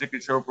 but Braja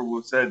Kishore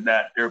Prabhu said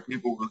that there are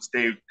people who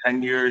stay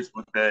 10 years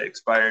with the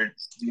expired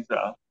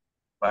visa,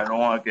 but I don't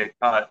want to get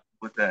caught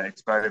with the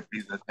expired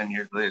visa 10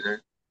 years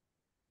later.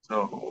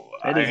 So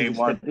I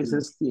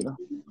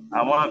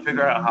want to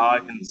figure out how I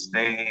can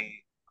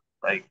stay,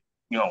 like,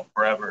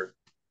 forever.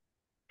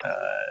 You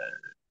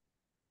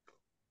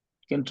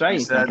can try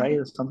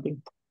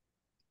something.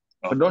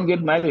 But don't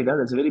get married.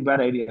 That's a very bad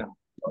idea.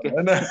 Okay.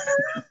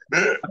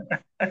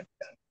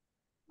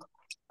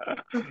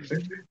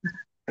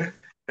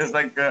 It's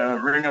like a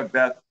ring of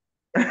death.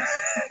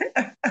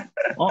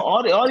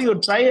 or you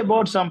try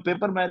about some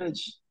paper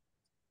marriage.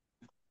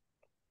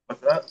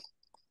 What's that?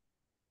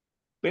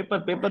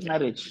 Paper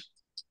marriage.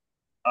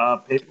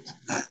 Paper.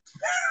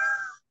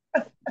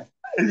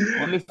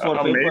 Only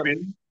for paper.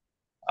 Maybe.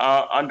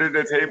 Under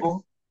the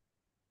table.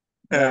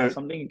 Yeah,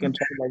 something you can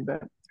try like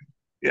that.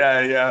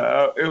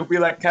 Yeah. It'll be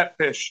like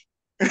catfish.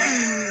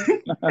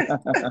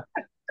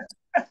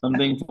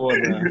 Something for.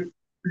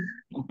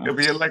 It'll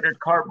be like a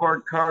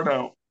cardboard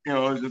cutout.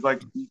 It's just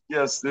like,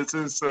 yes, this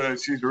is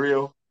she's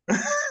real.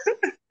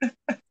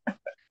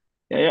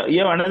 You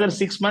have another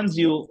 6 months.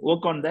 You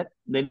work on that.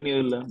 Then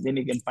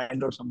you can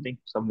find out something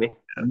some way.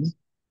 Yes.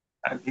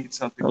 I need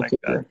something Okay.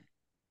 like that.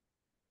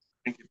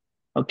 Thank you.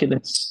 Okay,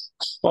 that's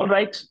all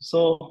right.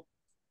 So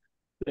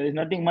there is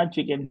nothing much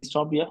we can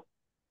stop here.